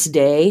on this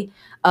day.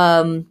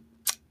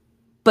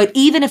 But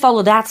even if all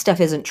of that stuff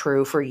isn't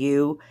true for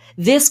you,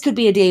 this could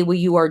be a day where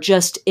you are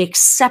just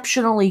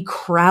exceptionally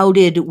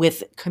crowded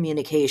with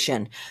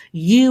communication.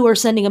 You are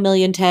sending a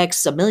million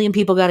texts, a million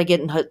people got to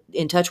get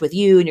in touch with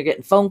you, and you're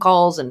getting phone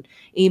calls and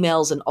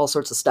emails and all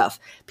sorts of stuff.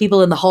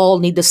 People in the hall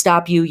need to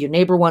stop you. Your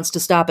neighbor wants to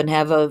stop and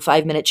have a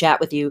 5-minute chat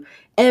with you.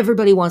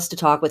 Everybody wants to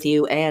talk with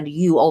you, and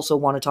you also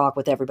want to talk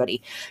with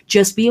everybody.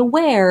 Just be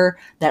aware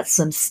that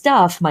some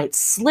stuff might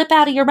slip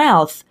out of your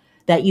mouth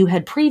that you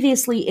had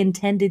previously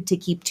intended to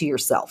keep to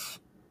yourself.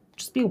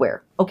 Just be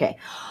aware. Okay.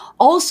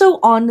 Also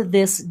on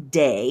this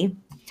day,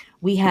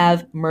 we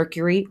have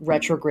Mercury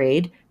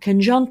retrograde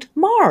conjunct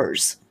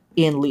Mars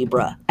in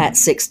Libra at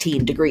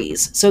 16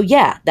 degrees. So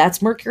yeah,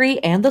 that's Mercury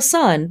and the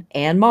sun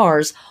and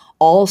Mars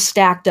all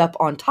stacked up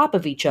on top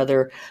of each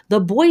other, the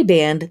boy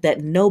band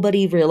that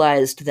nobody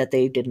realized that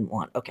they didn't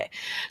want. Okay.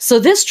 So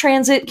this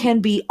transit can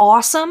be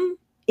awesome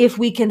if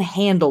we can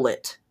handle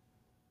it.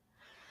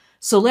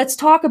 So let's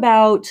talk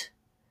about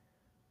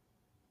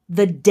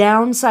the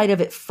downside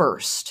of it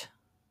first.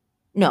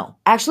 No,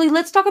 actually,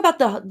 let's talk about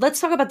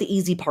the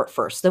easy part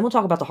first. Then we'll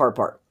talk about the hard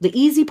part. The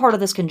easy part of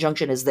this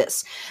conjunction is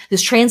this.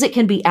 This transit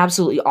can be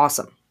absolutely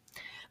awesome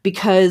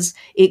because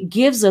it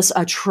gives us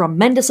a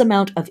tremendous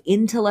amount of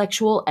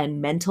intellectual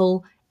and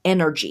mental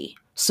energy.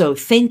 So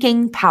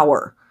thinking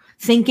power,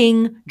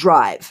 thinking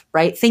drive,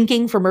 right?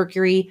 Thinking for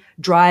Mercury,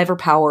 drive or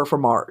power for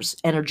Mars,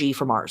 energy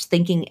for Mars,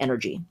 thinking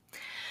energy.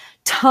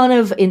 Ton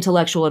of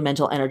intellectual and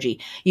mental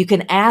energy. You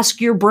can ask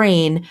your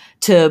brain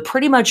to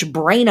pretty much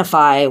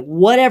brainify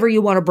whatever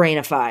you want to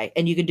brainify,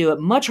 and you can do it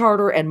much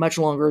harder and much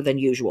longer than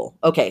usual.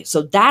 Okay,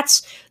 so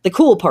that's the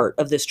cool part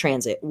of this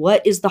transit.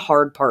 What is the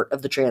hard part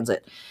of the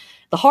transit?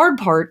 The hard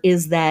part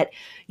is that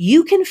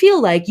you can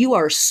feel like you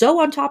are so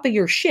on top of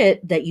your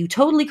shit that you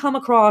totally come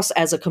across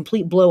as a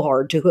complete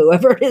blowhard to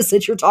whoever it is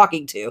that you're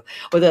talking to,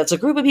 whether that's a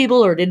group of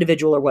people or an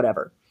individual or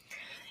whatever.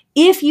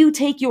 If you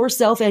take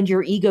yourself and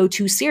your ego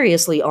too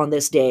seriously on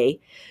this day,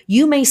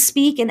 you may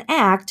speak and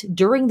act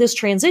during this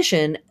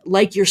transition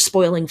like you're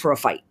spoiling for a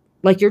fight.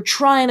 Like you're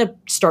trying to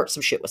start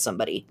some shit with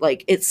somebody.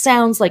 Like it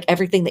sounds like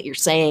everything that you're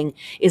saying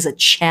is a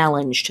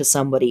challenge to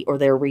somebody or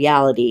their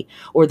reality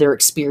or their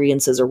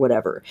experiences or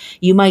whatever.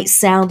 You might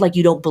sound like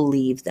you don't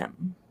believe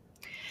them.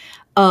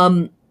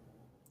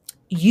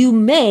 You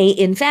may,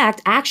 in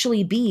fact,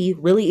 actually be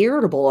really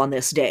irritable on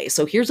this day.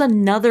 So here's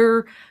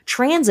another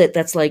transit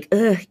that's like,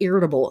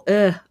 irritable,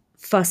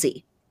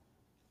 fussy.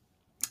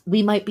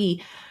 We might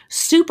be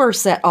super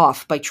set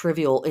off by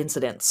trivial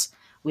incidents.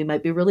 We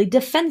might be really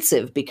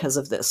defensive because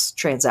of this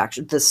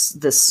transaction,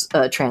 this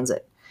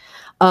transit.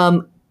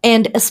 And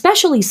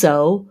especially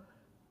so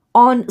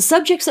on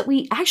subjects that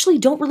we actually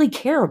don't really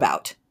care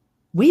about.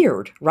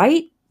 Weird,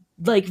 right?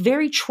 Like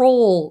very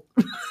troll,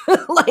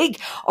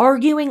 like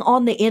arguing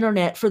on the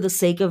internet for the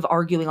sake of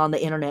arguing on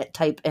the internet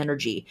type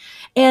energy.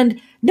 And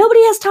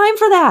nobody has time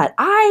for that.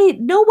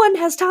 No one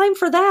has time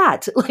for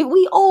that. Like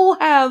we all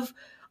have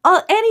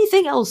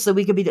anything else that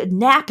we could be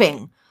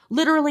napping.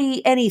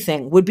 Literally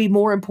anything would be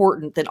more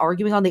important than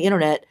arguing on the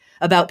internet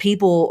about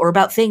people or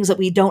about things that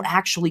we don't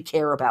actually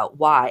care about.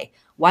 Why?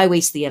 Why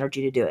waste the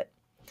energy to do it?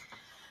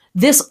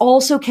 This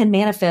also can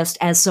manifest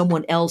as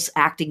someone else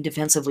acting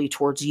defensively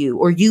towards you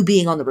or you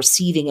being on the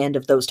receiving end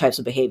of those types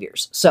of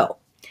behaviors. So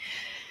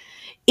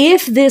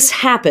if this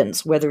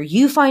happens, whether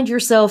you find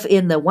yourself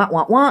in the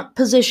want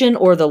position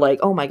or the like,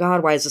 oh my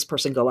God, why is this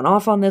person going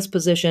off on this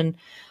position?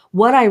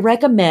 What I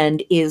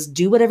recommend is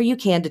do whatever you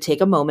can to take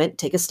a moment,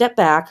 take a step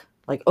back,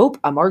 like, oh,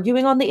 I'm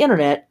arguing on the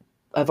internet.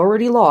 I've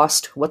already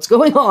lost. What's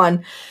going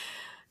on?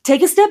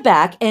 Take a step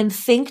back and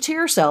think to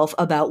yourself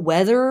about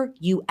whether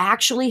you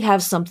actually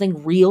have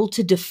something real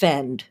to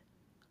defend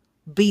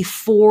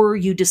before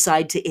you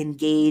decide to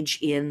engage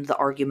in the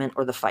argument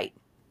or the fight.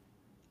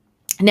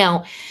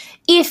 Now,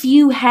 if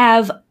you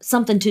have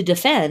something to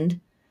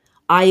defend,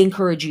 I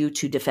encourage you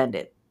to defend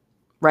it,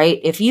 right?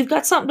 If you've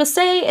got something to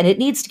say and it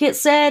needs to get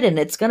said and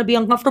it's going to be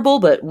uncomfortable,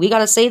 but we got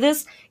to say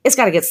this, it's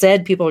got to get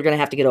said. People are going to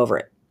have to get over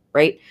it,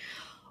 right?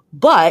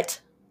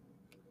 But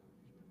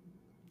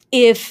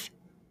if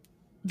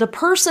the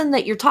person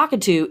that you're talking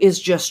to is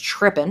just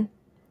tripping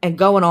and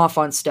going off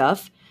on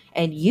stuff,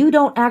 and you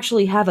don't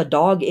actually have a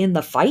dog in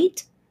the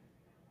fight,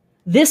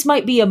 this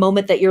might be a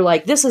moment that you're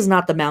like, this is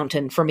not the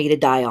mountain for me to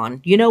die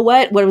on. You know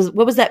what? What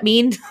was that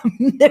mean?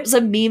 There's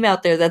a meme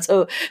out there that's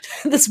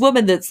this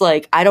woman that's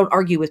like, I don't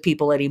argue with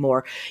people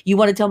anymore. You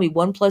want to tell me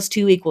 1 +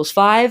 2 =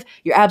 5?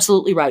 You're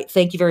absolutely right.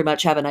 Thank you very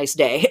much. Have a nice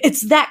day.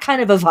 It's that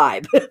kind of a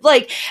vibe.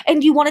 Like,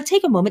 and you want to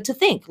take a moment to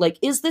think, like,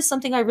 is this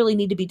something I really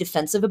need to be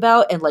defensive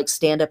about and like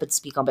stand up and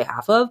speak on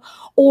behalf of?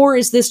 Or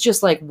is this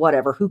just like,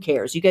 whatever, who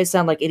cares? You guys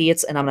sound like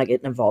idiots and I'm not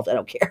getting involved. I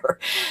don't care.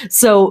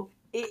 So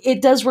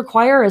it does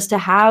require us to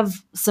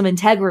have some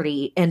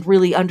integrity and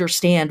really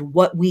understand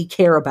what we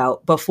care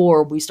about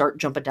before we start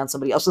jumping down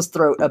somebody else's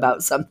throat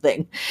about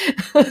something.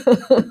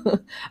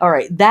 All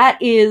right.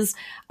 That is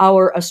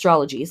our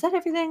astrology. Is that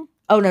everything?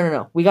 Oh,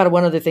 no. We got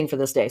one other thing for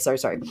this day.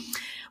 Sorry.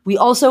 We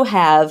also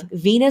have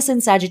Venus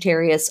in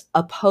Sagittarius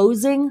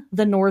opposing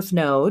the North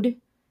Node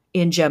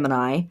in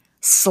Gemini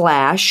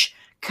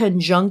 /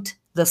 conjunct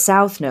the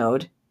South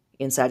Node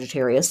in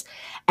Sagittarius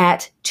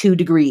at 2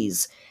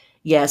 degrees.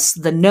 Yes,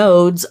 the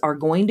nodes are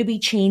going to be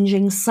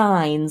changing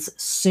signs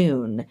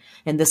soon.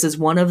 And this is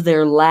one of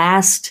their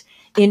last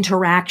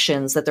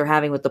interactions that they're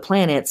having with the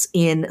planets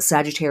in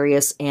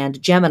Sagittarius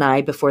and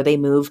Gemini before they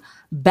move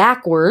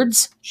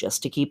backwards,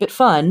 just to keep it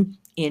fun,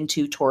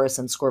 into Taurus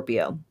and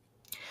Scorpio.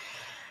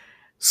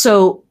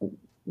 So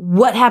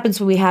what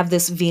happens when we have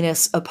this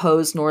Venus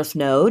opposed North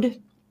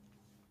Node?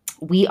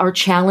 We are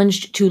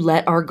challenged to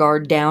let our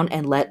guard down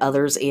and let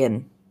others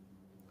in.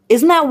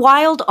 Isn't that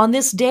wild on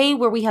this day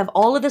where we have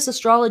all of this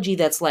astrology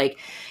that's like,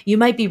 you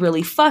might be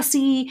really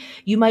fussy,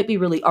 you might be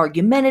really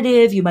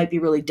argumentative, you might be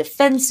really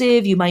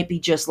defensive, you might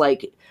be just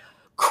like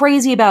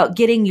crazy about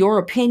getting your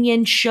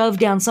opinion shoved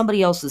down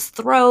somebody else's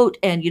throat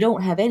and you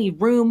don't have any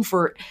room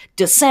for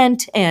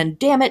dissent and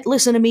damn it,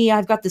 listen to me,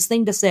 I've got this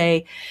thing to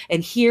say.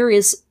 And here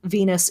is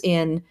Venus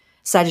in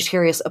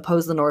Sagittarius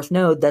opposed the North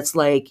Node that's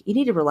like, you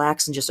need to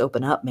relax and just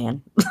open up,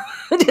 man.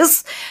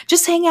 just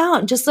hang out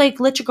and just like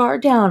let your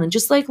guard down and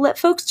just like let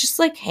folks just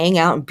like hang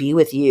out and be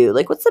with you.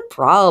 Like, what's the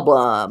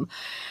problem?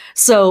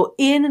 So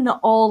in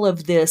all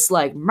of this,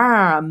 like,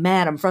 I'm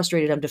mad, I'm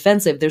frustrated, I'm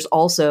defensive, there's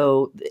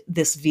also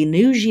this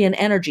Venusian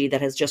energy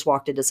that has just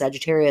walked into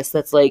Sagittarius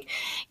that's like,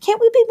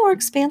 can't we be more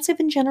expansive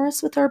and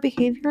generous with our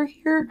behavior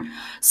here?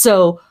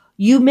 So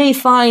you may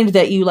find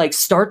that you like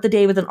start the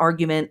day with an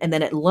argument and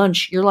then at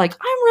lunch, you're like,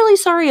 I'm really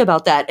sorry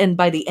about that. And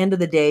by the end of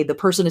the day, the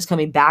person is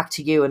coming back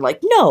to you and like,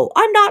 no,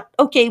 I'm not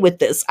okay with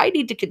this. I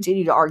need to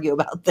continue to argue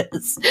about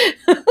this.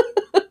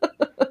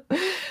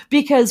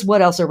 Because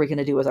what else are we going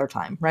to do with our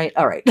time, right?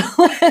 All right.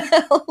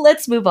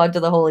 Let's move on to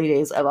the holy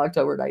days of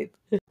October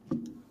 9th.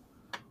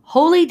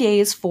 holy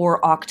days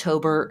for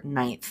October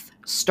 9th,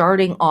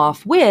 starting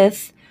off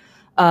with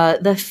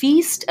the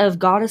Feast of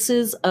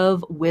Goddesses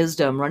of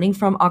Wisdom, running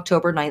from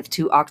October 9th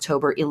to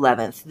October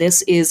 11th.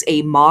 This is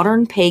a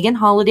modern pagan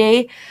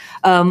holiday,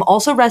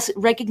 also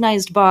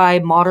recognized by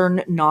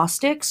modern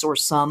Gnostics, or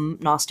some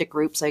Gnostic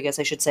groups, I guess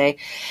I should say.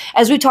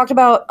 As we talked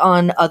about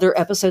on other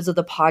episodes of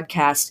the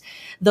podcast,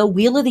 the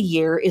Wheel of the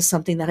Year is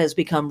something that has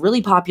become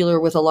really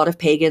popular with a lot of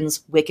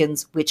pagans,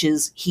 Wiccans,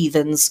 witches,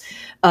 heathens,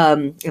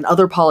 and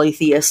other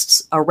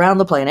polytheists around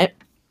the planet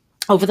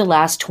over the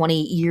last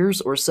 20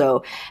 years or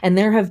so. And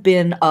there have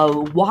been a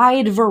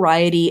wide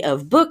variety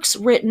of books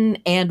written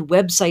and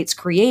websites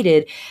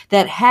created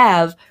that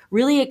have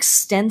really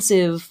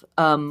extensive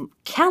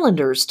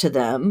calendars to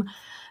them.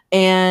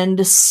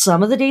 And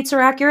some of the dates are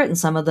accurate and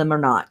some of them are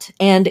not.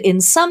 And in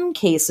some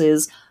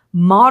cases,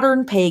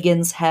 modern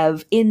pagans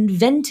have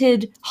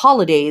invented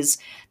holidays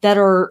that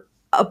are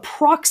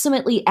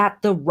approximately at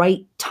the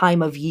right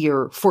time of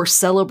year for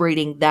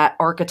celebrating that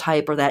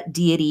archetype or that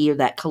deity or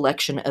that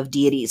collection of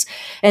deities.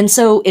 And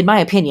so, in my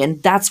opinion,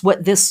 that's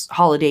what this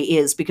holiday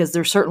is, because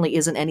there certainly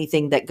isn't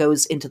anything that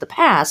goes into the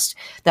past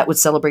that would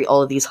celebrate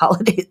all of these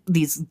holidays,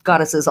 these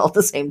goddesses all at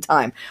the same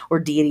time, or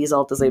deities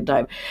all at the same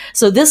time.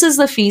 So this is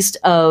the feast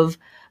of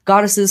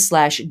goddesses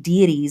 /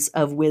 deities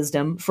of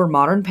wisdom for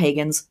modern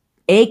pagans.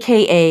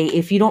 AKA,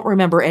 if you don't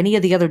remember any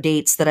of the other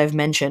dates that I've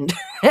mentioned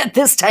at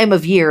this time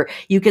of year,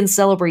 you can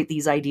celebrate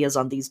these ideas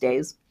on these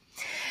days.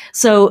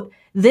 So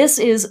this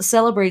is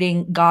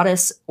celebrating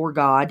goddess or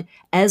god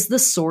as the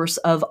source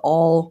of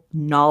all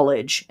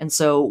knowledge. And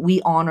so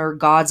we honor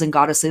gods and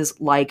goddesses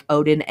like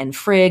Odin and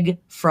Frigg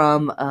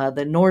from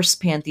the Norse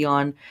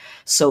pantheon,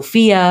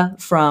 Sophia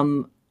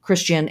from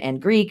Christian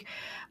and Greek,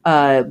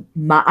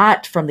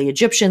 Ma'at from the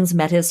Egyptians,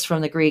 Metis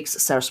from the Greeks,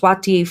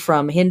 Saraswati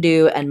from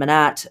Hindu, and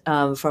Manat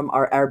from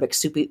our Arabic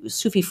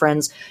Sufi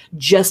friends.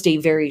 Just a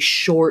very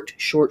short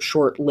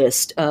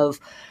list of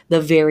the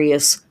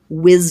various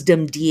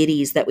wisdom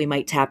deities that we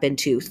might tap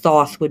into.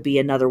 Thoth would be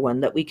another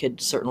one that we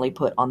could certainly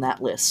put on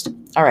that list.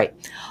 All right.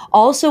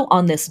 Also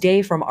on this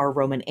day from our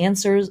Roman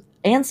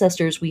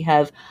ancestors, we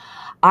have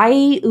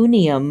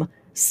Iunium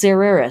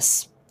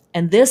Cereris.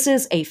 And this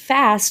is a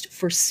fast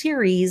for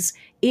Ceres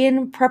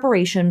in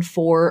preparation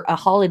for a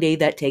holiday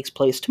that takes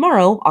place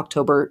tomorrow,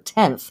 October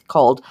 10th,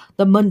 called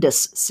the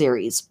Mundus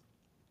Ceres.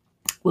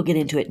 We'll get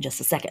into it in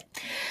just a second.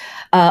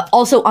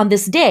 Also on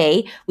this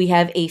day, we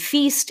have a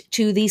feast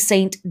to the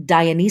Saint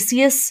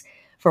Dionysius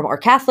from our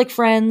Catholic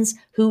friends,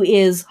 who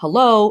is,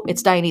 hello,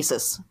 it's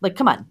Dionysus. Like,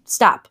 come on,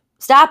 stop.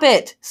 Stop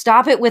it.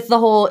 Stop it with the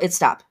whole, It's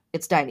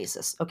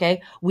Dionysus,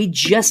 okay? We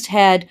just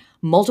had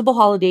multiple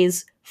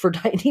holidays for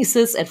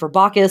Dionysus and for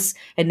Bacchus,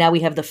 and now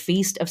we have the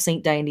Feast of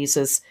Saint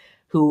Dionysus,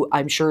 who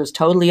I'm sure is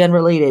totally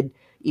unrelated,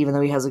 even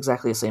though he has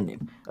exactly the same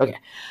name. Okay.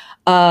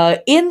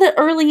 In the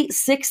early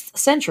 6th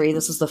century,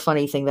 this is the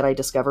funny thing that I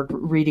discovered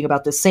reading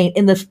about this saint.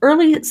 In the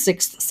early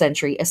 6th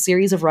century, a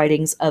series of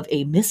writings of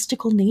a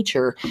mystical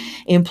nature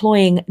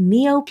employing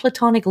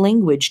Neoplatonic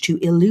language to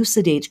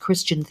elucidate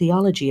Christian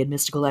theology and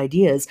mystical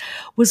ideas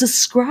was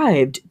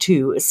ascribed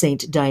to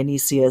Saint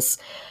Dionysius.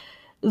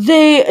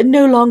 They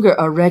no longer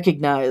are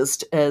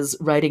recognized as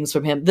writings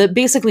from him.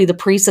 Basically, the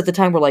priests at the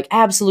time were like,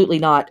 absolutely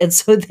not. And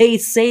so they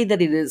say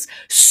that it is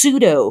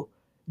pseudo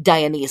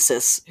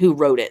Dionysus who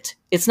wrote it.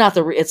 It's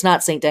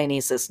not Saint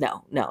Dionysus.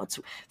 No, it's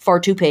far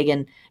too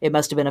pagan. It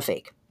must have been a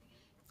fake.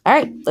 All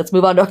right, let's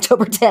move on to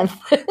October 10th.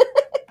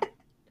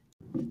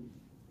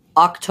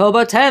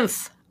 October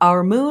 10th.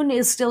 Our moon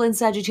is still in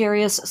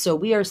Sagittarius, so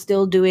we are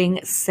still doing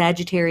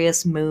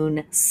Sagittarius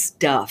moon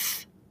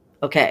stuff.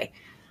 Okay.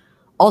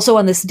 Also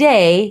on this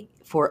day,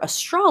 for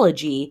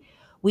astrology,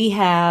 we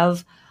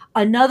have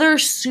another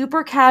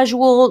super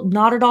casual,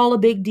 not at all a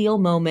big deal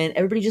moment.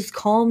 Everybody just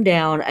calm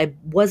down. I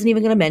wasn't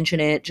even going to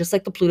mention it. Just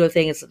like the Pluto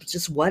thing, it's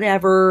just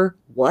whatever.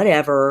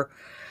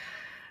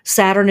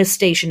 Saturn is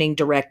stationing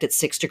direct at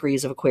 6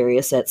 degrees of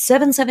Aquarius at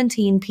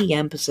 7:17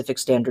 p.m. Pacific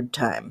Standard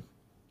Time.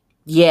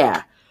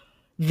 Yeah.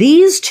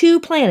 These two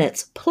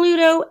planets,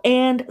 Pluto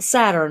and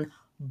Saturn,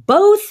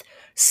 both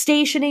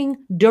stationing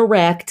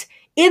direct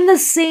in the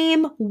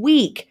same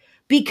week,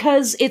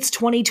 because it's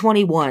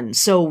 2021.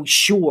 So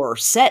sure,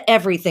 set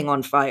everything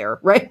on fire,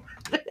 right?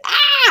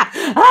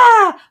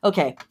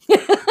 Okay.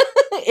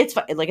 It's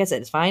fine. Like I said,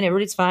 it's fine.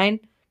 Everybody's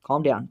fine.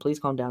 Calm down. Please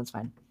calm down. It's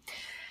fine.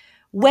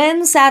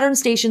 When Saturn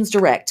stations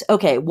direct,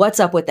 okay, what's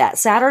up with that?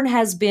 Saturn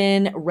has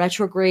been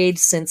retrograde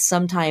since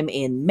sometime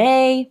in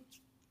May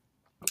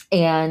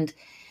and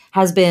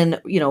has been,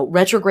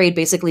 retrograde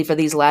basically for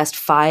these last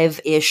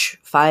 5,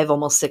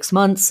 almost 6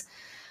 months.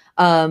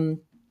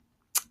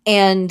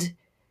 And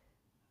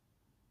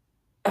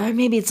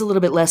maybe it's a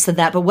little bit less than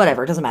that, but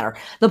whatever, it doesn't matter.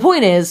 The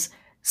point is,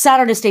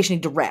 Saturn is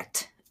stationing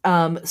direct.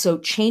 So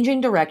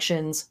changing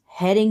directions,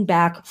 heading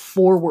back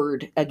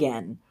forward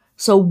again.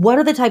 So what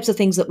are the types of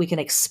things that we can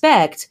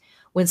expect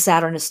when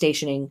Saturn is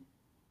stationing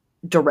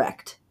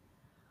direct?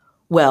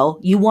 Well,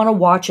 you want to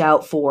watch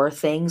out for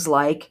things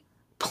like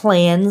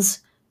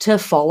plans to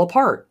fall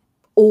apart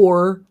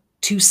or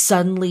to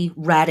suddenly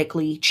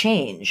radically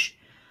change.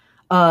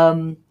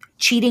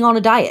 Cheating on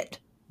a diet.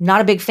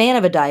 Not a big fan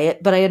of a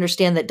diet, but I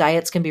understand that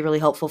diets can be really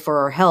helpful for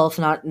our health,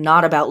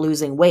 not about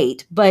losing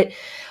weight. But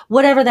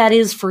whatever that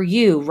is for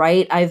you,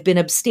 right? I've been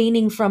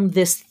abstaining from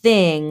this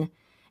thing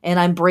and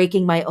I'm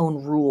breaking my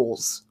own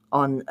rules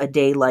on a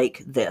day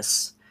like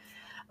this.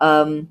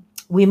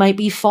 We might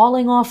be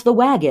falling off the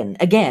wagon.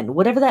 Again,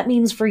 whatever that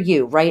means for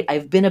you, right?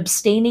 I've been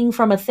abstaining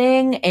from a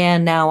thing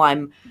and now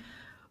I'm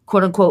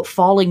quote unquote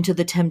falling to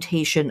the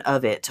temptation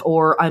of it,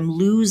 or I'm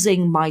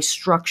losing my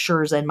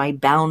structures and my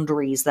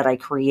boundaries that I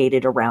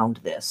created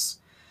around this.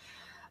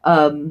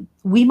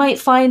 We might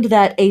find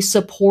that a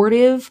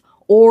supportive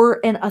or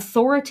an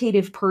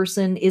authoritative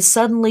person is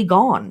suddenly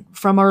gone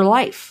from our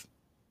life.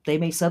 They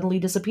may suddenly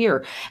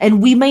disappear,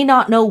 and we may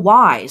not know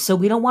why. So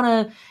we don't want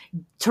to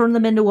turn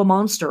them into a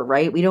monster,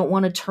 right? We don't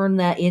want to turn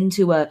that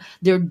into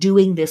they're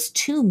doing this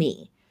to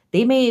me.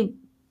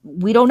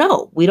 We don't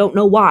know. We don't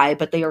know why,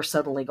 but they are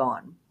suddenly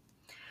gone.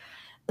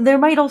 There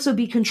might also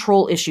be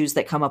control issues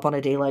that come up on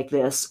a day like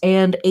this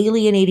and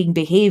alienating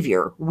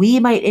behavior. We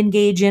might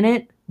engage in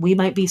it. We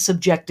might be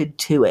subjected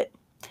to it.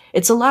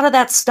 It's a lot of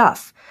that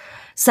stuff.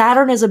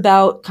 Saturn is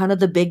about kind of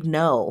the big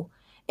no.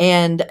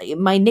 And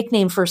my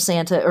nickname for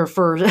Santa, or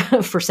for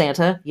for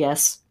Santa,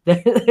 yes,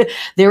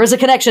 there is a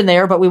connection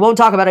there, but we won't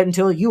talk about it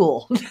until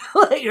Yule.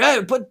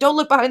 Don't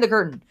look behind the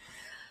curtain.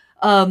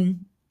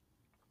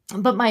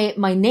 But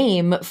my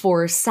name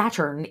for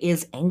Saturn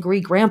is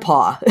Angry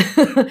Grandpa.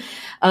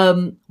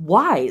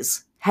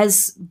 Wise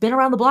has been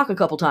around the block a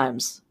couple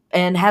times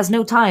and has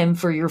no time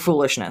for your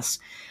foolishness.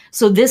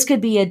 So this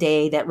could be a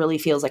day that really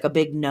feels like a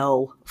big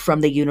no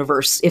from the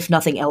universe, if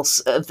nothing else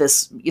of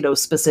this,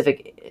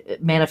 specific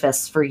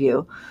manifests for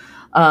you.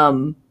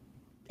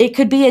 It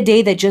could be a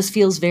day that just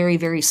feels very,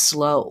 very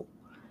slow.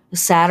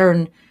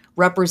 Saturn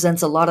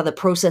represents a lot of the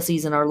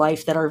processes in our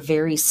life that are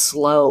very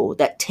slow,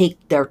 that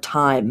take their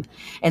time.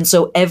 And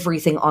so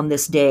everything on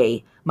this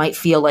day might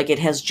feel like it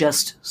has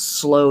just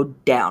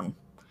slowed down.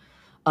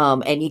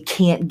 And you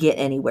can't get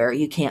anywhere.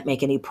 You can't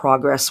make any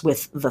progress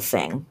with the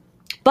thing.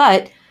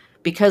 But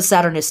because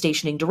Saturn is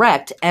stationing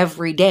direct,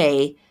 every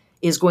day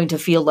is going to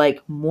feel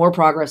like more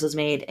progress is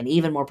made, and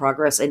even more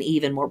progress and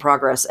even more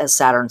progress as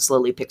Saturn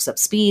slowly picks up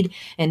speed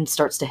and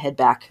starts to head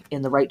back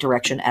in the right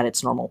direction at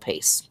its normal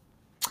pace.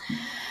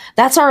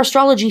 That's our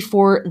astrology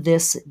for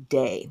this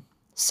day.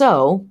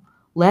 So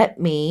let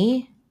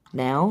me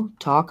now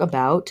talk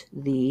about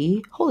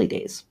the holy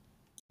days.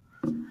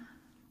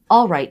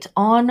 All right,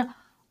 on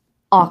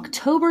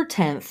October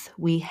 10th,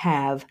 we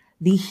have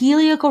the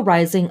heliacal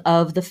rising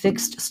of the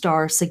fixed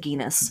star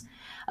Sagittarius.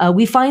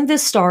 We find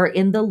this star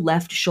in the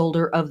left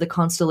shoulder of the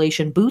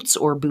constellation Boots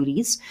or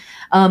Booties.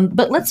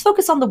 But let's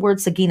focus on the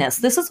word Sagittarius.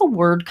 This is a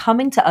word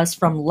coming to us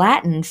from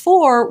Latin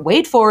for,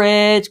 wait for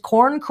it,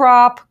 corn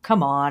crop,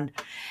 come on,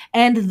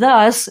 and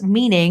thus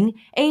meaning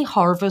a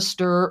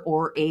harvester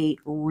or a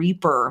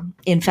reaper.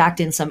 In fact,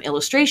 in some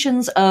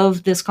illustrations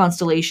of this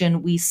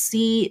constellation, we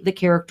see the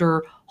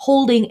character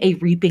holding a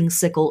reaping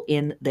sickle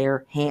in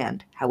their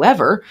hand.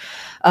 However,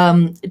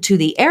 to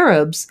the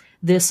Arabs,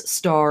 this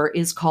star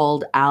is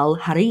called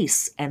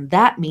Al-Haris, and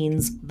that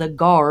means the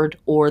guard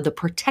or the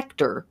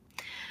protector.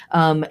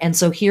 And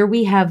so here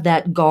we have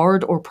that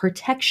guard or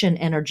protection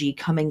energy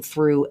coming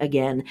through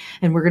again,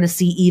 and we're going to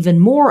see even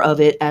more of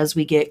it as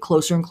we get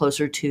closer and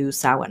closer to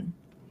Samhain.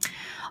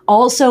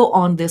 Also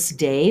on this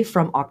day,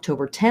 from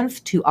October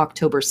 10th to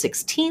October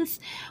 16th,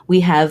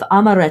 we have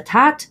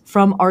Amaratat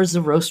from our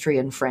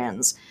Zoroastrian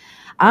friends.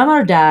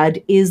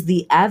 Amardad is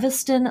the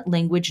Avestan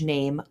language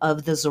name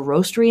of the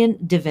Zoroastrian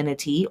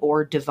divinity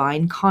or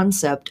divine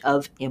concept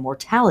of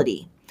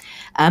immortality.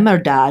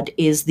 Amardad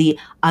is the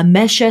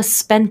Amesha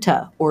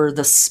Spenta, or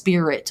the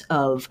spirit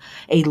of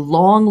a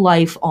long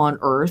life on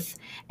earth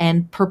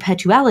and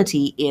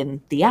perpetuality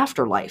in the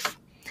afterlife.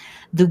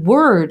 The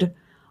word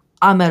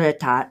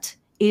Amaratat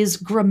is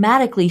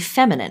grammatically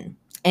feminine,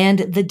 and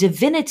the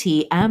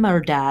divinity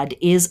Amardad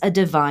is a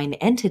divine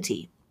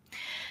entity.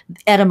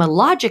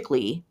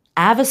 Etymologically,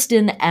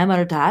 Avestan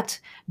Amardad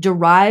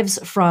derives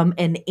from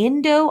an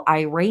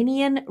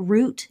Indo-Iranian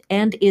root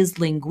and is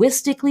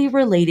linguistically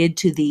related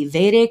to the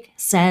Vedic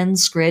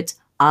Sanskrit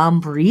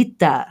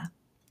Amrita,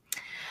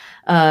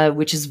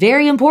 which is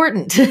very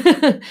important.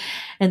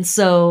 And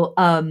so,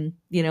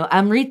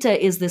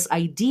 Amrita is this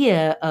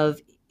idea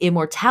of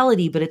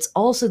immortality, but it's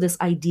also this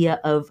idea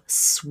of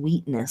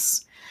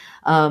sweetness.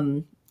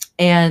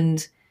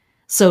 And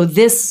so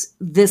this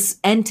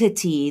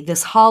entity,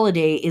 this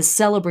holiday is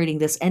celebrating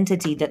this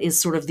entity that is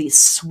sort of the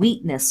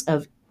sweetness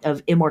of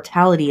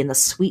immortality and the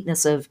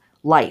sweetness of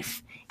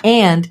life.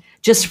 And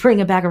just to bring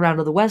it back around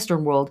to the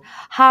Western world,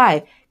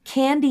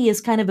 candy is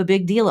kind of a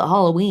big deal at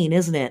Halloween,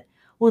 isn't it?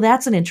 Well,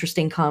 that's an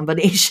interesting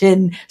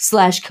combination /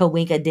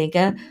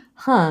 coinka-dinka.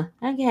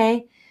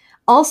 Okay.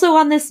 Also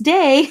on this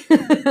day,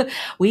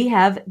 we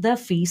have the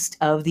feast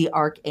of the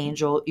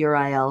Archangel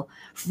Uriel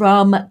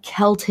from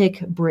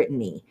Celtic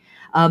Brittany.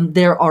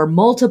 There are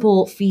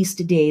multiple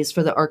feast days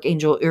for the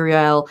Archangel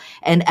Uriel.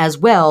 And as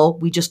well,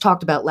 we just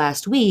talked about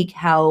last week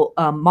how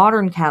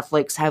modern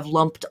Catholics have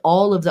lumped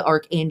all of the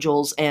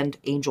archangels and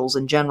angels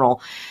in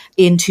general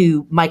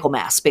into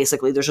Michaelmas,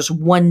 basically. There's just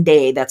one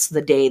day, that's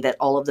the day that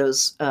all of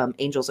those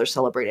angels are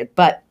celebrated.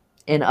 But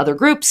in other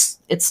groups,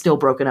 it's still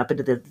broken up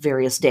into the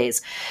various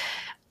days.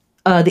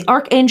 The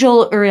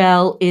Archangel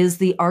Uriel is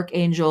the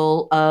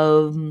archangel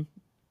of,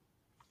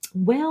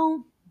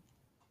 well,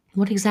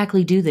 what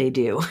exactly do they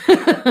do?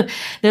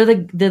 they're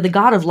the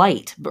god of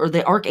light, or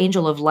the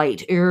archangel of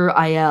light.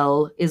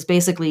 Uriel is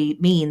basically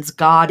means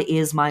God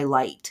is my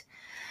light.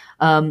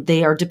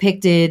 They are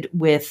depicted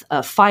with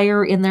a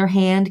fire in their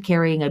hand,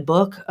 carrying a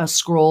book, a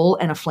scroll,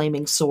 and a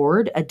flaming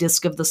sword, a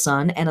disk of the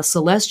sun, and a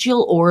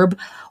celestial orb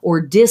or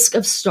disk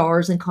of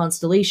stars and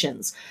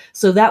constellations.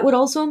 So that would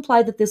also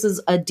imply that this is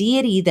a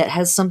deity that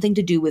has something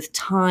to do with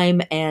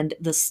time and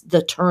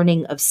the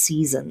turning of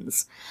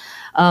seasons.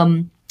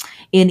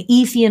 In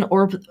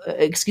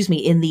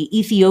the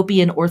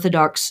Ethiopian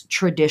Orthodox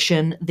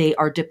tradition, they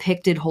are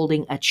depicted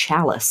holding a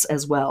chalice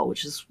as well,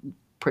 which is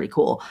pretty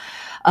cool.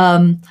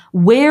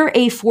 Where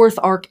a fourth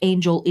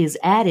archangel is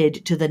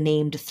added to the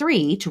named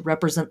three to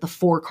represent the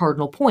four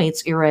cardinal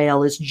points,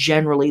 Uriel is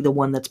generally the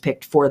one that's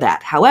picked for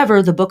that.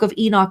 However, the Book of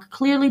Enoch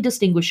clearly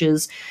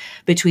distinguishes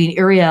between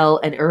Uriel,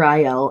 and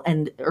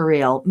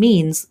Uriel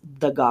means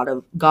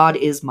the God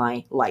is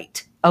my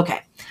light.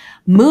 Okay,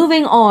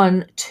 moving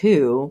on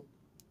to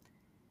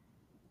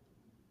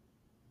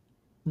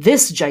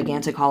this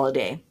gigantic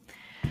holiday,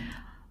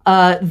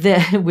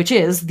 which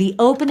is the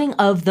opening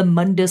of the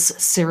Mundus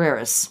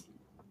Cereris.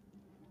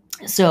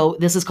 So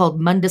this is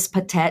called Mundus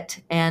Patet,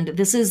 and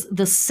this is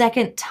the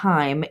second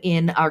time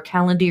in our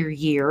calendar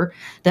year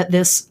that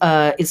this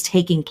is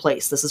taking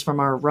place. This is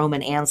from our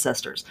Roman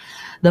ancestors.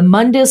 The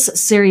Mundus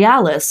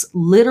Cerealis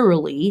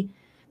literally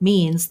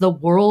means the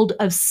world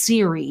of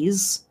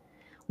Ceres,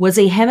 was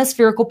a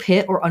hemispherical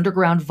pit or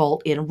underground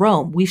vault in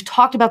Rome. We've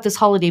talked about this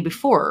holiday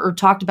before, or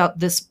talked about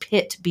this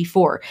pit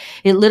before.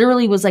 It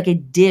literally was like a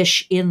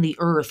dish in the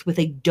earth with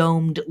a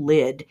domed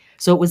lid.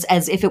 So it was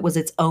as if it was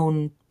its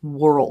own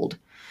world.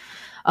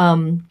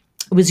 It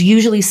was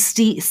usually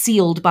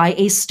sealed by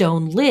a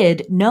stone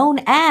lid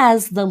known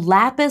as the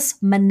lapis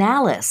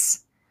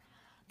manalis.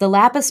 The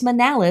lapis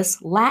manalis,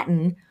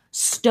 Latin,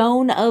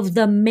 stone of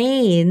the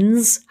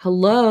mains.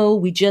 Hello,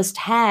 we just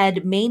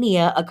had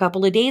Mania a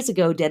couple of days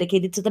ago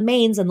dedicated to the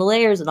mains and the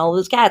layers and all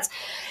those cats.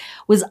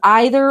 Was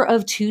either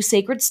of two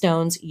sacred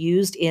stones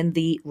used in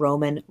the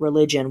Roman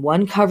religion.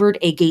 One covered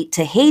a gate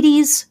to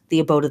Hades, the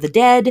abode of the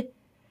dead.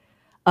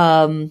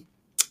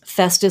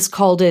 Festus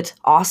called it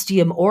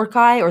Ostium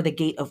Orcae, or the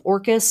Gate of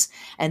Orcus.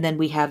 And then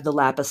we have the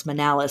Lapis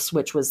Manalis,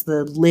 which was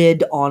the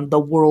lid on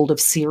the world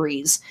of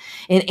Ceres.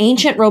 In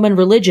ancient Roman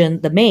religion,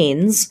 the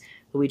mains,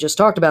 who we just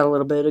talked about a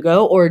little bit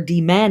ago, or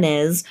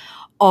Demanes,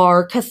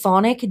 are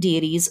chthonic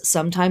deities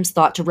sometimes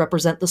thought to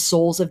represent the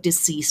souls of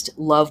deceased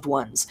loved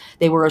ones.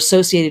 They were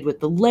associated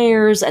with the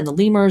Lares and the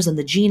Lemurs and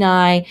the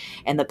Genii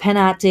and the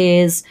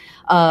Penates,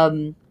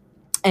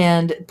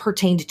 and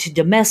pertained to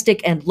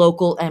domestic and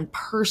local and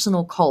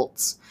personal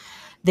cults.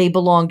 They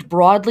belonged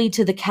broadly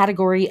to the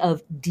category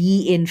of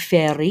di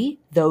inferi,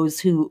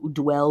 those who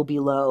dwell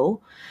below,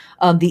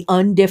 the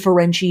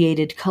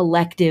undifferentiated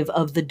collective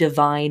of the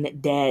divine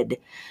dead.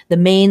 The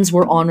mains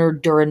were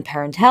honored during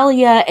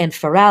Parentalia and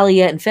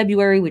Feralia in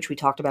February, which we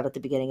talked about at the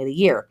beginning of the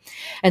year.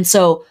 And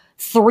so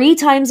 3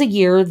 times a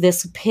year,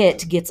 this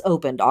pit gets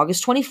opened.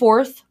 August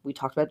 24th, we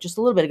talked about just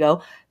a little bit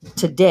ago,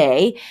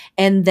 today,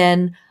 and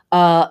then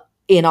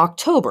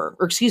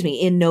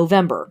in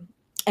November.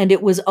 And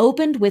it was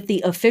opened with the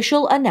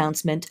official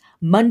announcement,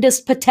 Mundus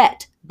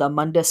Patet, the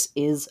Mundus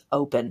is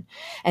open.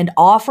 And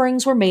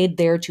offerings were made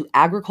there to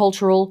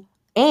agricultural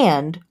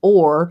and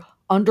or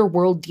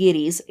underworld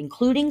deities,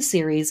 including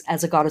Ceres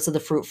as a goddess of the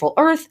fruitful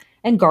earth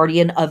and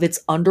guardian of its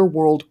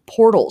underworld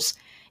portals.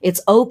 Its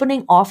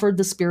opening offered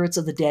the spirits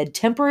of the dead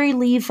temporary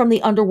leave from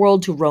the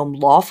underworld to roam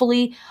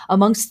lawfully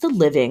amongst the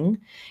living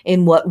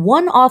in what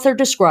one author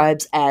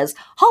describes as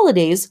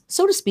holidays,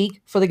 so to speak,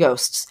 for the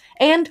ghosts.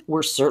 And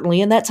we're certainly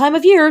in that time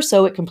of year,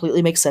 so it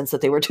completely makes sense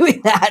that they were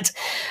doing that.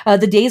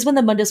 The days when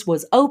the Mundus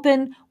was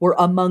open were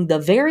among the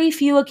very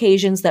few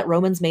occasions that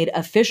Romans made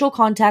official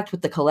contact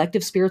with the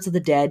collective spirits of the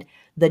dead,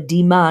 the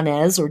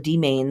Demanes or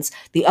Demanes,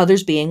 the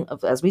others being,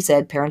 as we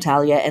said,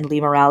 Parentalia and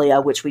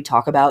Lemuralia, which we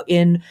talk about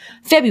in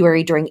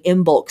February during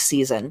Imbolc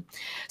season.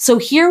 So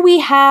here we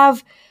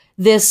have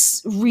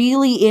this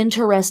really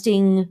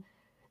interesting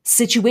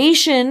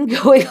situation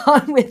going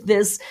on with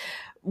this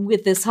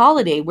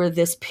holiday where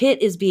this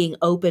pit is being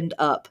opened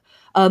up.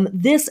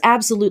 This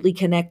absolutely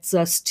connects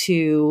us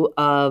to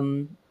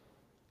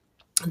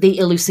the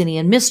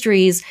Eleusinian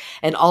mysteries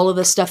and all of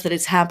the stuff that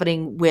is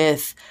happening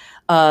with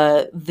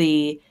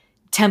the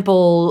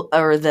temple,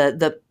 or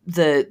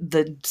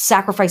the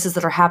sacrifices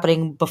that are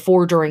happening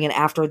before, during, and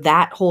after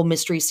that whole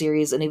mystery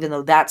series. And even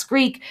though that's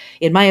Greek,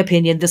 in my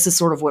opinion, this is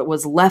sort of what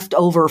was left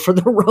over for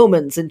the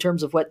Romans in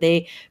terms of what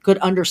they could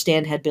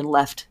understand had been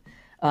left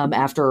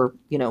after,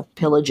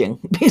 pillaging,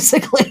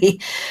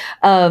 basically.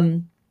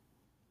 Um,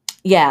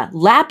 yeah,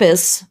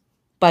 lapis,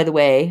 by the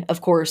way,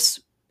 of course,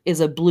 is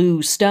a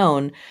blue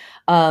stone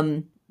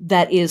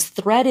that is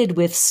threaded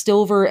with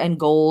silver and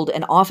gold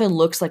and often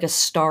looks like a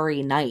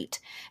starry night.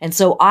 And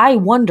so I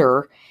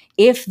wonder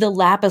if the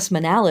lapis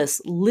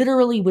manalis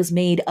literally was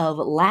made of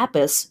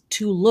lapis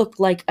to look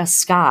like a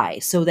sky,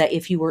 so that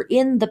if you were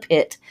in the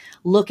pit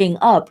looking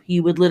up,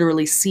 you would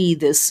literally see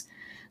this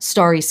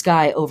starry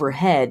sky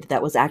overhead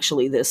that was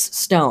actually this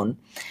stone.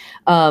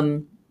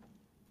 Um,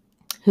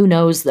 who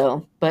knows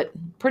though, but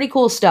pretty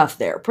cool stuff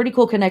there. Pretty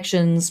cool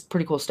connections,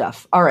 pretty cool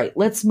stuff. All right,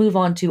 let's move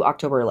on to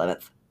October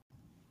 11th.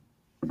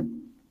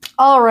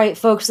 All right,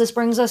 folks, this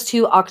brings us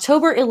to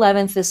October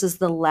 11th. This is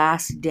the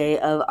last day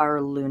of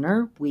our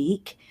lunar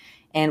week,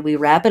 and we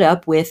wrap it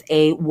up with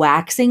a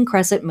waxing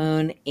crescent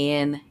moon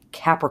in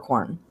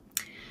Capricorn.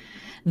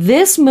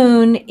 This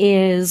moon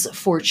is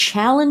for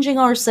challenging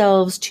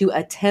ourselves to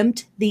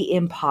attempt the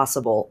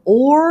impossible,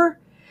 or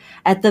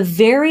at the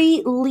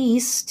very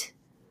least,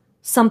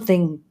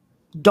 something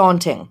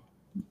daunting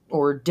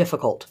or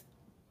difficult.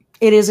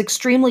 It is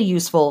extremely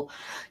useful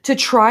to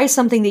try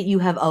something that you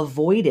have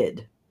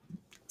avoided,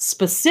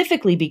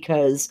 specifically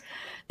because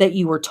that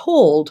you were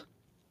told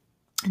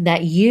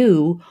that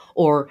you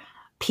or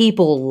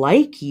people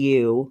like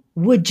you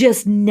would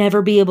just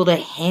never be able to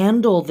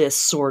handle this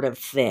sort of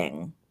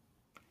thing.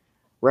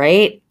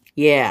 Right?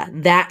 Yeah,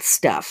 that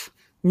stuff.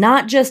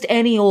 Not just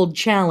any old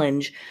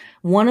challenge.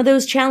 One of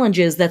those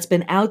challenges that's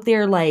been out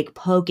there like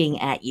poking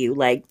at you,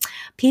 like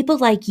people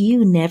like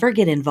you never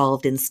get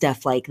involved in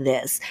stuff like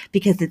this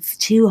because it's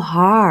too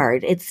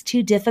hard, it's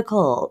too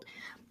difficult.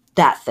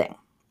 That thing.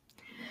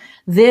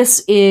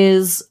 This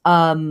is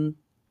a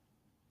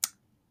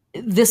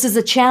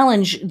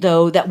challenge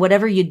though that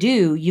whatever you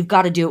do, you've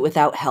got to do it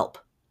without help.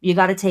 You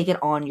got to take it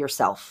on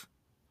yourself.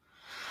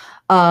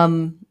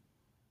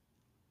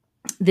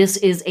 This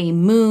is a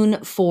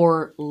moon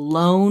for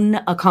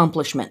lone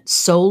accomplishment,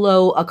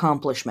 solo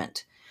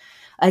accomplishment,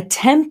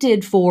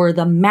 attempted for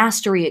the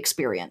mastery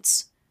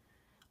experience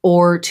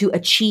or to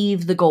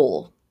achieve the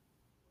goal.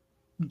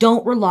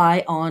 Don't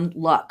rely on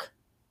luck.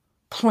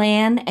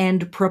 Plan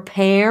and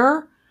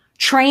prepare,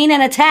 train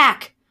and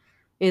attack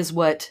is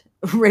what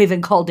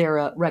Raven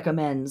Caldera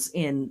recommends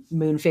in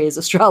moon phase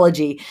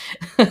astrology.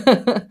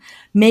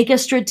 Make a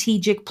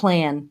strategic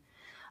plan.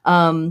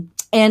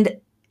 And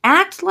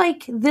act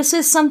like this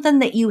is something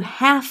that you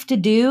have to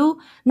do,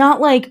 not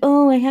like,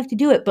 oh, I have to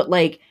do it, but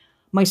like,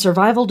 my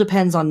survival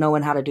depends on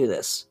knowing how to do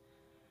this.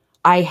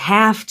 I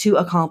have to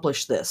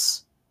accomplish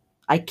this.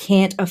 I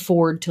can't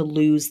afford to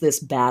lose this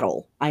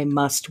battle. I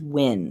must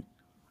win.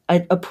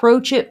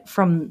 Approach it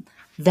from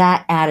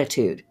that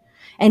attitude.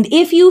 And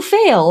if you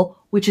fail,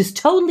 which is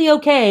totally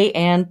okay,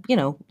 and,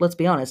 let's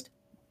be honest,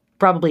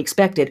 probably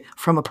expected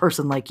from a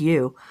person like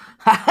you,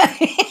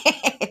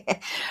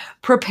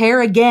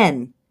 prepare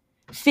again.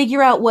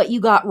 Figure out what you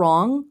got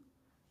wrong,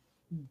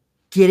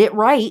 get it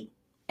right,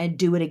 and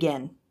do it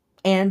again.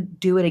 And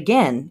do it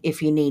again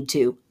if you need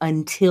to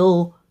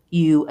until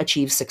you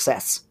achieve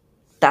success.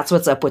 That's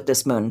what's up with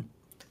this moon.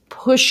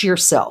 Push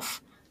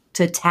yourself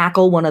to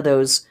tackle one of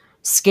those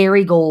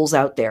scary goals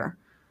out there.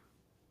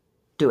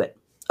 Do it.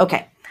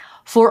 Okay.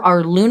 For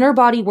our lunar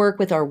body work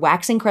with our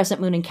waxing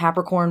crescent moon in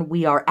Capricorn,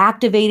 we are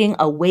activating,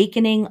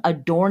 awakening,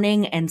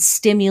 adorning, and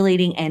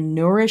stimulating and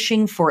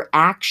nourishing for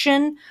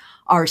action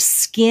our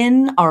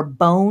skin, our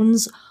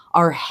bones,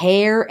 our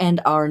hair, and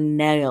our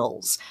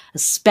nails,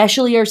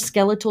 especially our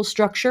skeletal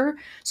structure.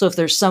 So if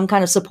there's some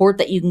kind of support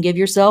that you can give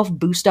yourself,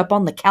 boost up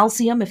on the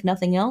calcium, if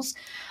nothing else.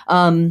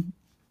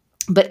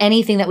 But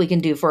anything that we can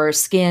do for our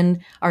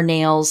skin, our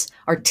nails,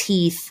 our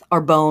teeth, our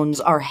bones,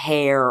 our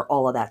hair,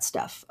 all of that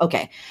stuff.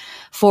 Okay.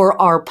 For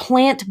our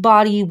plant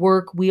body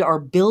work, we are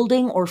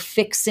building or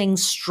fixing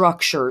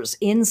structures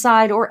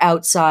inside or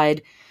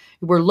outside.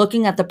 We're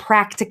looking at the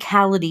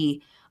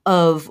practicality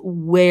of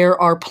where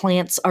our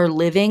plants are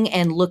living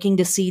and looking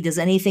to see, does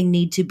anything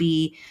need to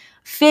be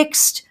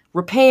fixed,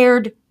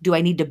 repaired? Do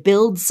I need to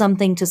build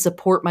something to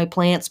support my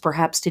plants?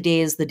 Perhaps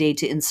today is the day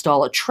to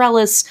install a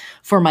trellis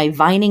for my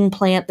vining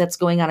plant that's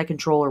going out of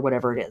control or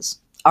whatever it is.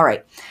 All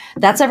right.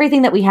 That's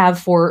everything that we have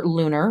for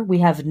lunar. We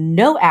have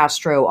no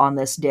astro on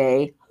this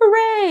day.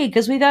 Hooray!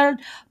 Because we got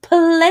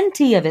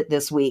plenty of it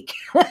this week.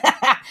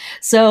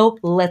 So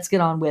let's get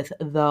on with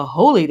the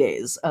holy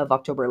days of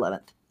October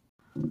 11th.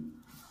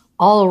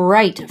 All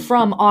right,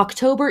 from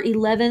October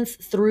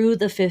 11th through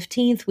the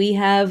 15th, we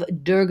have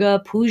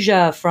Durga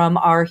Puja from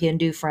our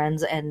Hindu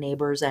friends and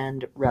neighbors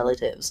and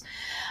relatives.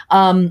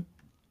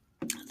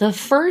 The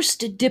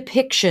first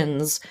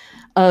depictions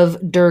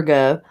of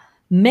Durga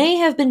may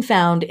have been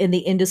found in the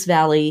Indus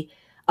Valley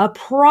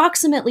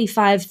approximately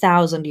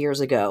 5,000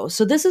 years ago.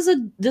 So this is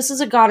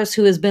a goddess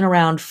who has been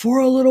around for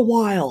a little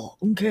while.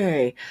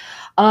 Okay.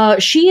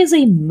 She is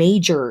a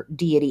major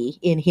deity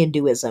in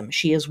Hinduism.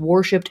 She is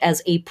worshipped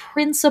as a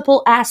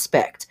principal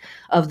aspect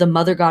of the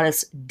mother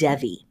goddess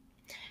Devi.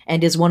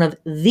 and is one of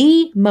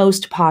the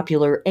most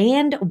popular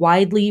and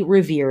widely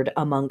revered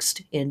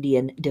amongst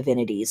Indian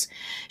divinities.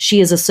 She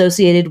is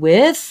associated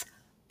with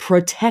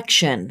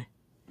protection,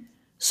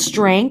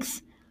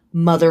 strength,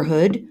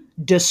 motherhood,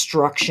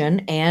 destruction,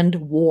 and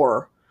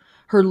war.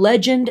 Her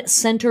legend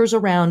centers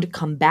around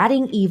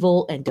combating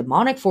evil and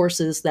demonic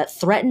forces that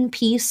threaten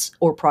peace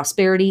or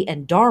prosperity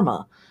and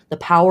dharma, the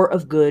power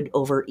of good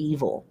over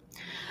evil.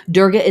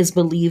 Durga is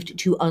believed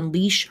to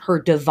unleash her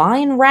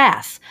divine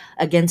wrath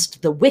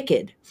against the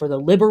wicked for the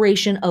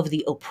liberation of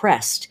the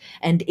oppressed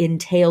and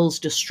entails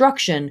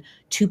destruction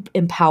to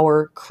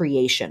empower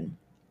creation.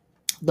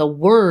 The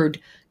word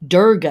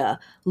Durga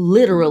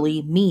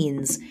literally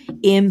means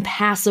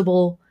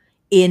impassable,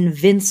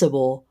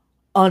 invincible,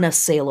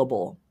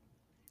 unassailable.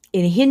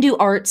 In Hindu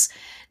arts,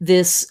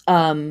 this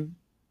uh,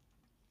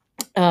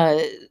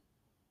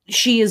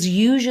 she is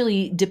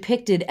usually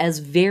depicted as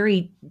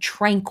very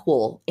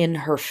tranquil in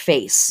her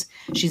face.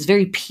 She's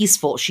very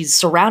peaceful. She's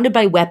surrounded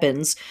by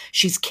weapons.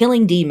 She's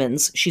killing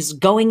demons. She's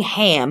going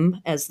ham,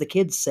 as the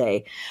kids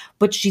say,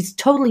 but she's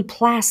totally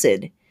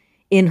placid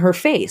in her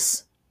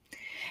face.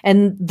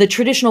 And the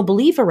traditional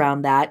belief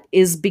around that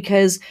is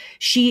because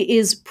she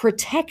is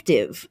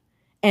protective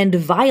and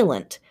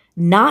violent,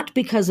 not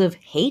because of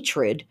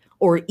hatred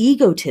or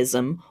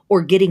egotism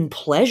or getting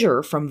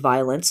pleasure from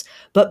violence,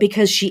 but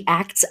because she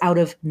acts out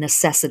of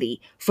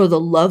necessity for the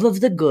love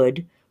of the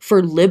good,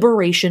 for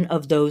liberation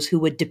of those who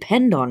would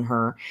depend on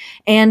her,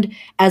 and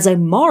as a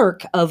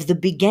mark of the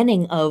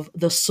beginning of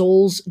the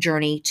soul's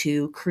journey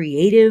to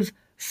creative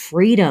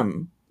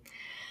freedom.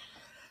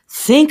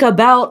 Think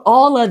about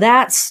all of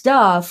that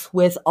stuff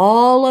with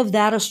all of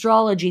that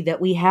astrology that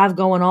we have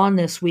going on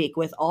this week,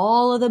 with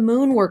all of the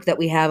moon work that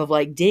we have of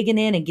like digging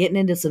in and getting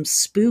into some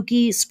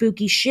spooky,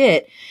 spooky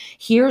shit.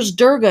 Here's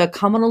Durga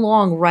coming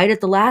along right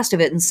at the last of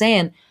it and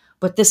saying,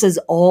 but this is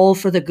all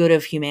for the good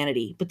of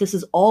humanity. But this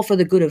is all for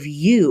the good of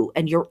you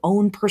and your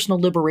own personal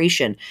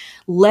liberation.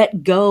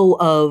 Let go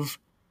of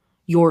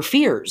your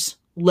fears.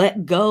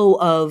 Let go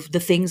of the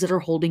things that are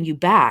holding you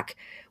back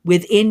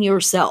within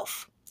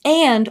yourself.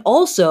 And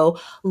also,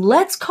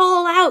 let's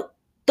call out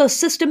the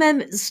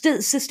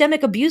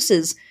systemic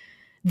abuses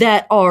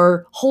that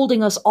are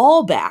holding us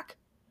all back.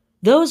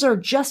 Those are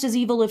just as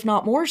evil, if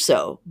not more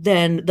so,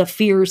 than the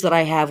fears that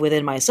I have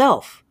within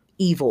myself.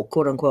 Evil,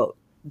 quote unquote.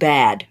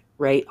 Bad,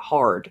 right?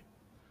 Hard.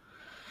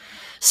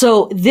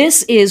 So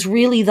this is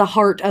really the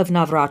heart of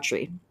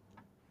Navratri.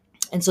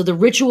 And so the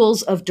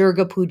rituals of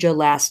Durga Puja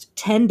last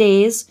 10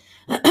 days,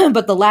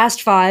 but the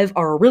last 5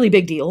 are a really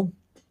big deal.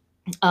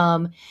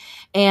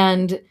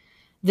 And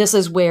this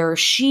is where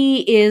she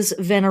is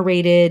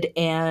venerated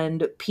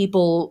and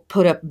people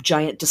put up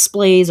giant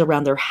displays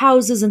around their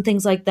houses and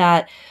things like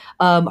that.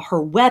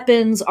 Her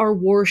weapons are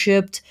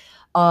worshipped.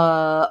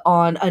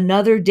 On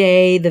another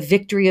day, the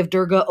victory of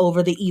Durga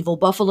over the evil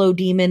buffalo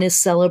demon is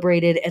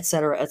celebrated,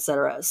 etc.,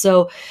 etc.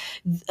 So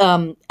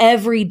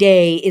every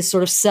day is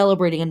sort of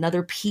celebrating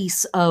another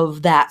piece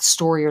of that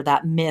story or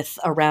that myth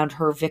around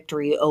her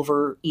victory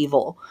over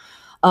evil.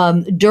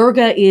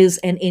 Durga is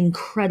an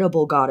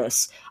incredible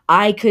goddess.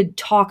 I could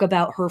talk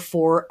about her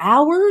for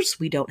hours.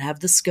 We don't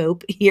have the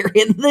scope here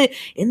in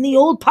the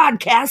old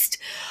podcast.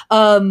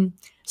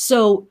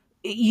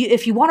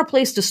 If you want a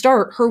place to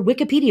start, her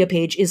Wikipedia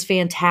page is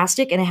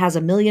fantastic and it has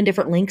a million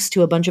different links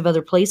to a bunch of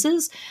other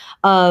places.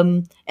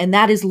 And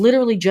that is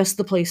literally just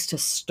the place to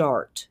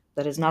start.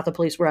 That is not the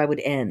place where I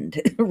would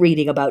end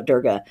reading about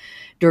Durga.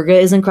 Durga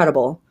is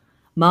incredible.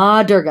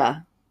 Ma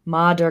Durga.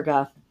 Ma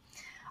Durga.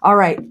 All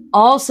right.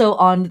 Also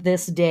on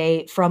this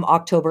day from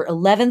October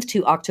 11th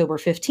to October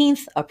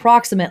 15th,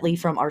 approximately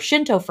from our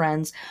Shinto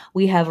friends,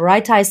 we have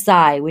Raitai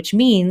Sai, which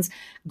means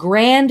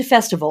grand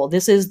festival.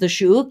 This is the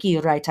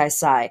Shuuki Raitai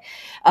Sai.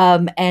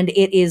 And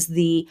it is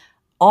the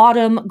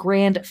autumn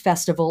grand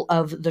festival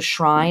of the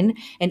shrine.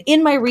 And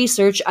in my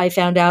research, I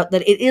found out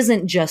that it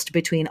isn't just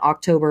between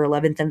October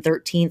 11th and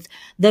 13th.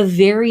 The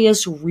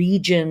various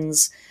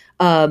regions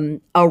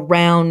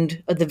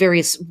around the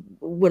various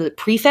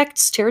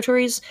prefects,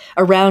 territories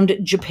around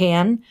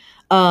Japan,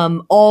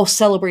 all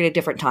celebrate at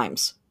different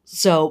times.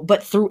 So,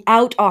 but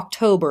throughout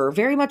October,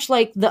 very much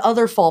like the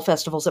other fall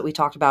festivals that we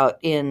talked about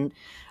in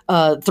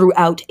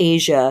throughout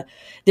Asia,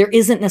 there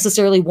isn't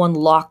necessarily one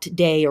locked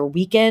day or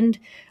weekend.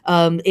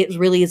 It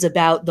really is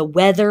about the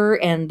weather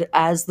and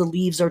as the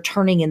leaves are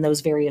turning in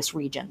those various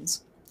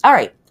regions. All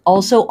right.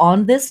 Also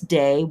on this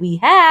day, we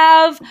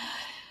have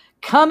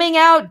Coming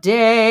Out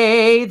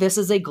Day. This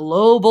is a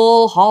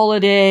global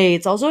holiday.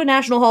 It's also a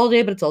national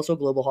holiday, but it's also a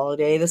global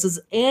holiday. This is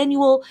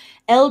annual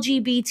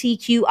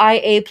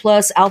LGBTQIA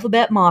plus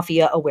Alphabet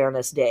Mafia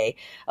Awareness Day,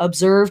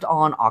 observed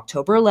on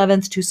October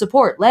 11th to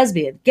support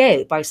lesbian,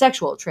 gay,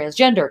 bisexual,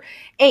 transgender,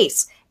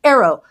 ace,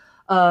 aro,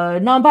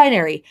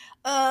 non-binary,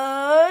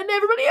 and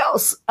everybody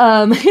else.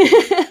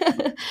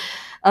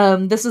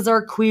 This is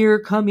our queer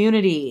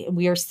community.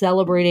 We are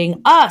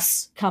celebrating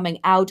us coming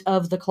out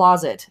of the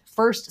closet.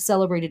 First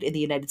celebrated in the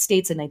United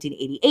States in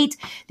 1988,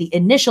 the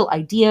initial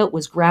idea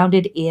was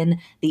grounded in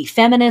the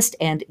feminist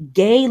and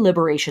gay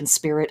liberation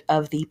spirit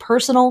of the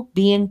personal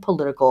being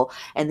political,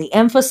 and the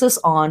emphasis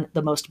on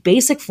the most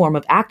basic form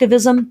of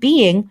activism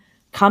being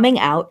coming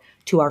out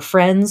to our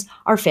friends,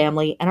 our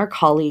family, and our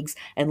colleagues,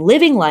 and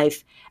living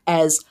life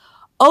as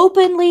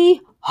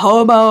openly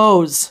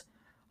homos.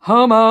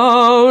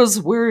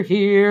 Homos, we're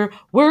here,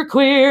 we're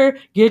queer,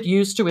 get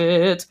used to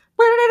it.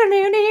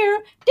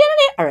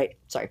 All right,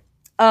 sorry.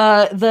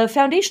 The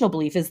foundational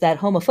belief is that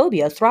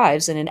homophobia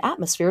thrives in an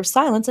atmosphere of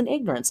silence and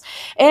ignorance,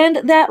 and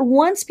that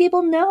once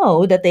people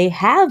know that they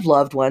have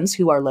loved ones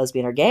who are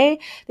lesbian or gay,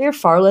 they're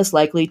far less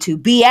likely to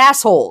be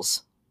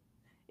assholes.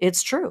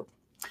 It's true.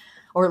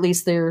 Or at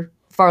least they're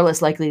far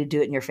less likely to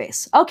do it in your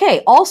face.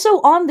 Okay,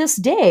 also on this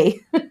day,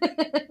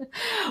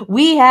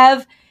 we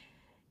have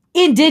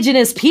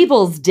Indigenous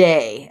Peoples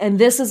Day, and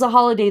this is a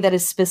holiday that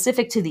is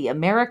specific to the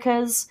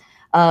Americas.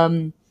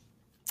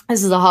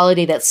 This is a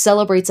holiday that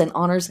celebrates and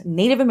honors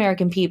Native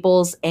American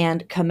peoples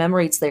and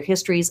commemorates their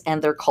histories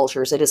and their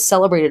cultures. It is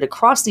celebrated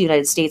across the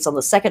United States on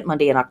the second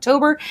Monday in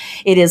October.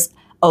 It is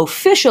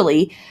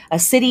officially a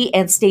city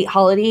and state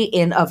holiday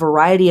in a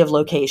variety of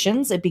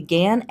locations. It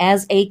began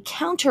as a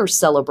counter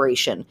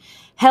celebration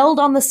held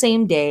on the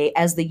same day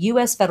as the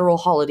U.S. federal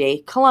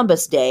holiday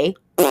Columbus Day,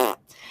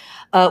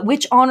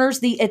 which honors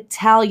the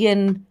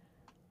Italian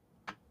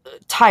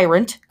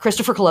tyrant,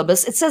 Christopher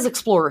Columbus. It says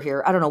explorer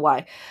here. I don't know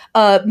why.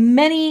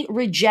 Many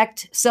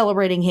reject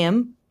celebrating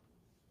him.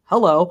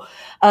 Hello.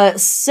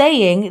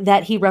 Saying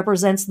that he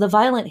represents the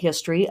violent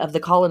history of the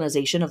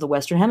colonization of the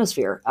Western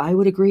Hemisphere. I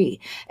would agree.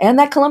 And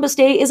that Columbus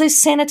Day is a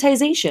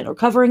sanitization or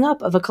covering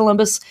up of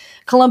Columbus's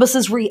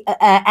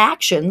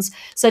actions,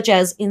 such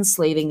as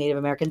enslaving Native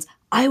Americans.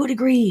 I would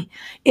agree.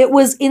 It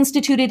was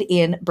instituted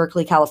in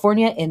Berkeley,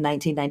 California in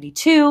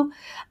 1992,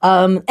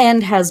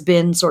 and has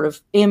been sort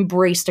of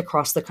embraced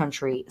across the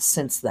country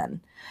since then.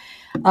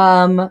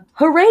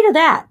 Hooray to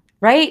that,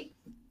 right?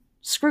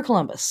 Screw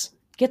Columbus.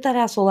 Get that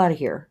asshole out of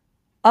here.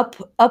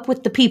 Up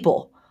with the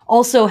people.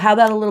 Also, how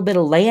about a little bit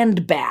of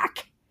land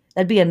back?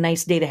 That'd be a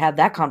nice day to have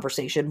that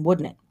conversation,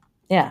 wouldn't it?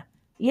 Yeah.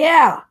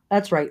 Yeah,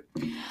 that's right.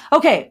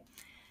 Okay.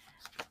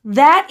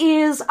 That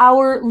is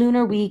our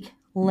lunar week.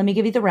 Let me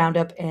give you the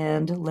roundup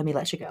and let me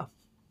let you go.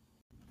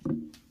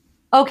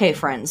 Okay,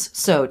 friends.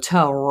 So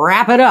to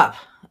wrap it up,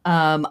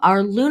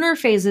 our lunar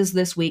phases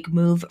this week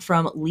move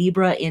from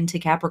Libra into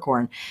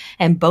Capricorn,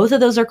 and both of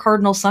those are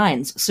cardinal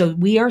signs. So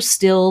we are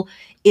still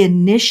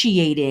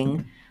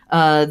initiating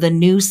the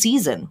new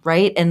season,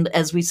 right? And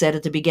as we said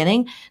at the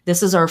beginning,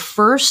 this is our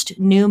first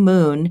new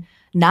moon,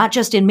 not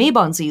just in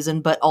Mabon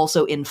season, but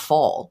also in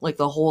fall, like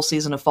the whole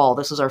season of fall.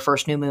 This is our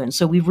first new moon.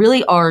 So we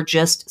really are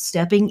just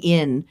stepping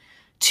in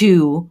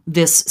to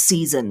this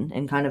season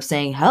and kind of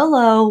saying,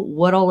 hello,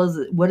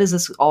 what is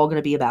this all going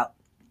to be about?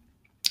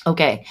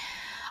 Okay.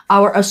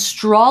 Our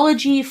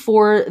astrology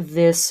for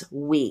this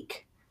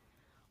week.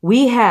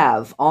 We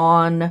have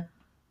on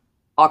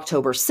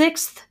October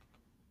 6th,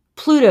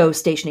 Pluto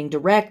stationing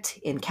direct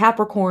in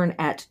Capricorn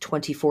at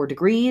 24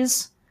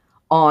 degrees.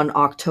 On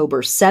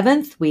October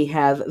 7th, we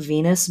have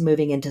Venus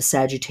moving into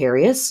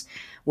Sagittarius.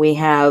 We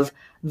have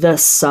the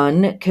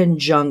Sun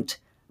conjunct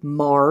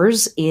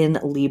Mars in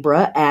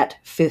Libra at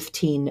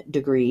 15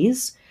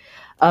 degrees.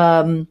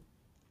 What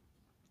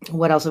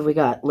else have we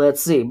got?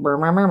 Let's see.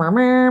 October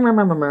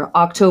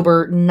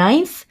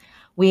 9th,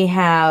 we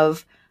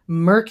have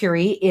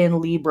Mercury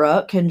in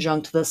Libra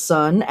conjunct the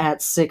Sun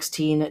at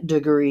 16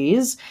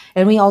 degrees.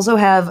 And we also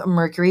have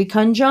Mercury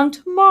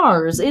conjunct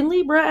Mars in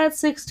Libra at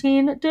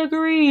 16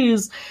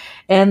 degrees.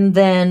 And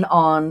then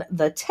on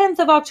the 10th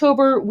of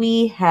October,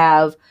 we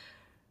have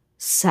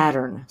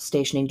Saturn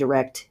stationing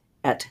direct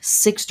at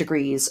 6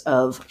 degrees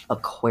of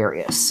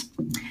Aquarius.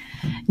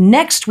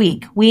 Next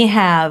week, we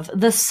have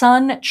the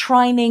Sun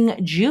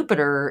trining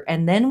Jupiter,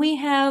 and then we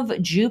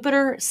have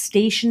Jupiter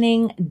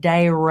stationing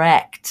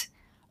direct.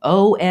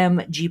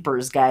 OM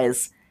Jeepers,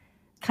 guys.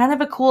 Kind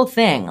of a cool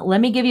thing. Let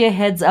me give you a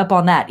heads up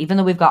on that, even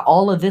though we've got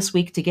all of this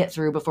week to get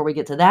through before we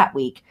get to that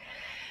week.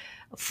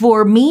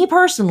 For me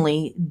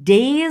personally,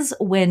 days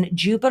when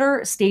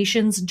Jupiter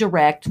stations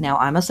direct, now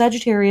I'm a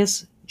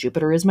Sagittarius,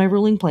 Jupiter is my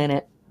ruling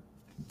planet,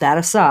 that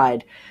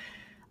aside,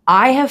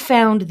 I have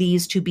found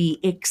these to be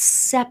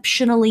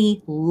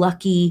exceptionally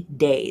lucky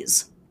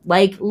days.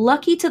 Like,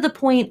 lucky to the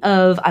point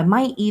of I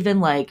might even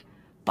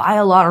buy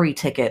a lottery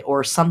ticket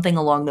or something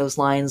along those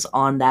lines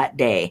on that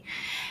day.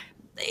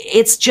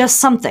 It's just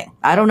something.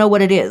 I don't know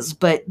what it is,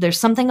 but there's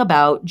something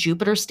about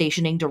Jupiter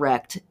stationing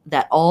direct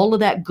that all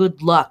of that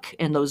good luck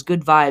and those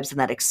good vibes and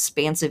that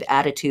expansive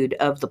attitude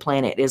of the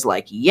planet is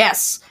like,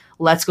 yes,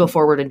 let's go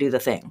forward and do the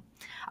thing.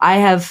 I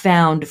have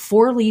found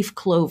 4-leaf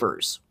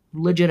clovers,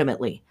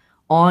 legitimately,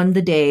 on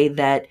the day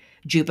that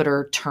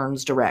Jupiter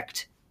turns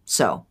direct.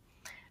 So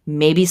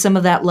maybe some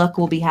of that luck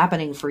will be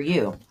happening for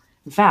you.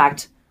 In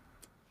fact,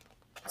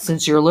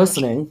 since you're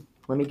listening,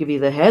 let me give you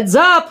the heads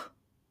up.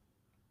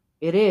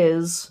 It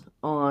is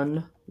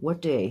on What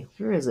day?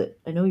 Where is it?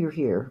 I know you're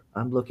here.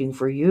 I'm looking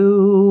for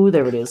you.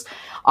 There it is.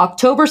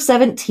 October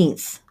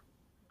 17th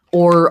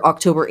or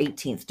October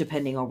 18th,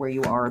 depending on where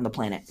you are on the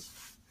planet.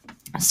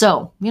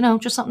 So,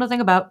 just something to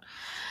think about.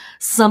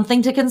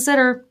 Something to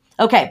consider.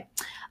 Okay.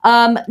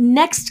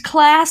 Next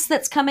class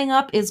that's coming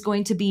up is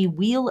going to be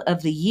Wheel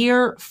of the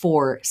Year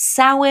for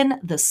Samhain,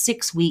 the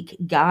 6-week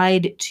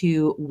guide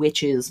to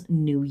Witches'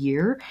 New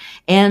Year.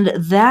 And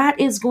that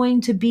is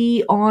going to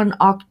be on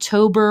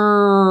October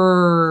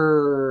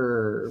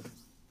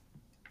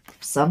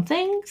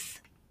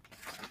somethings.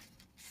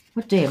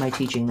 What day am I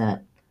teaching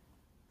that?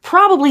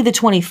 Probably the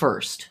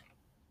 21st.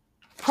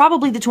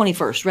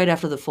 Right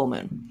after the full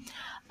moon.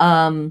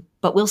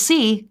 But we'll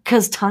see,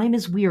 because time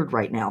is weird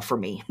right now for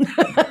me.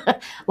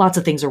 Lots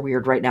of things are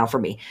weird right now for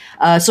me.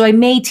 So I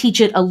may teach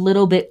it a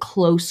little bit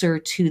closer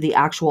to the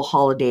actual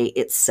holiday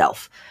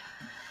itself.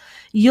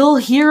 You'll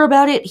hear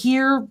about it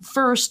here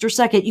first or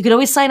second. You can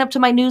always sign up to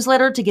my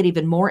newsletter to get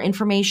even more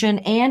information.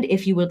 And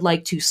if you would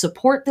like to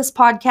support this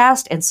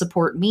podcast and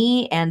support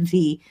me and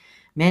the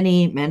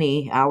many,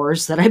 many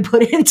hours that I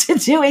put into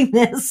doing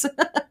this,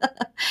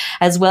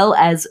 as well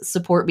as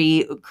support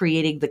me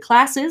creating the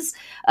classes,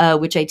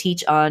 which I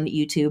teach on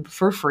YouTube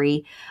for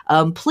free,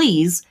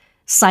 please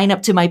sign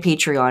up to my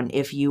Patreon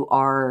if you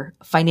are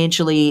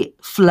financially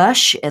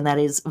flush and that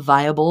is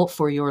viable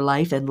for your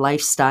life and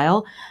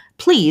lifestyle.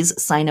 Please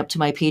sign up to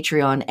my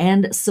Patreon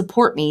and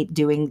support me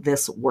doing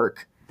this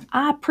work.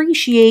 I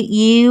appreciate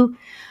you.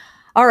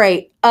 All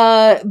right.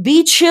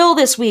 Be chill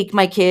this week,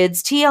 my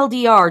kids.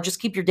 TLDR,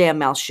 just keep your damn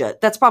mouth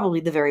shut. That's probably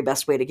the very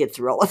best way to get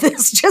through all of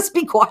this. Just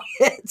be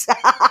quiet.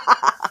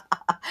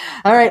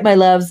 All right, my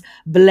loves.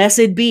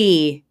 Blessed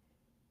be.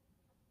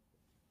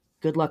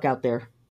 Good luck out there.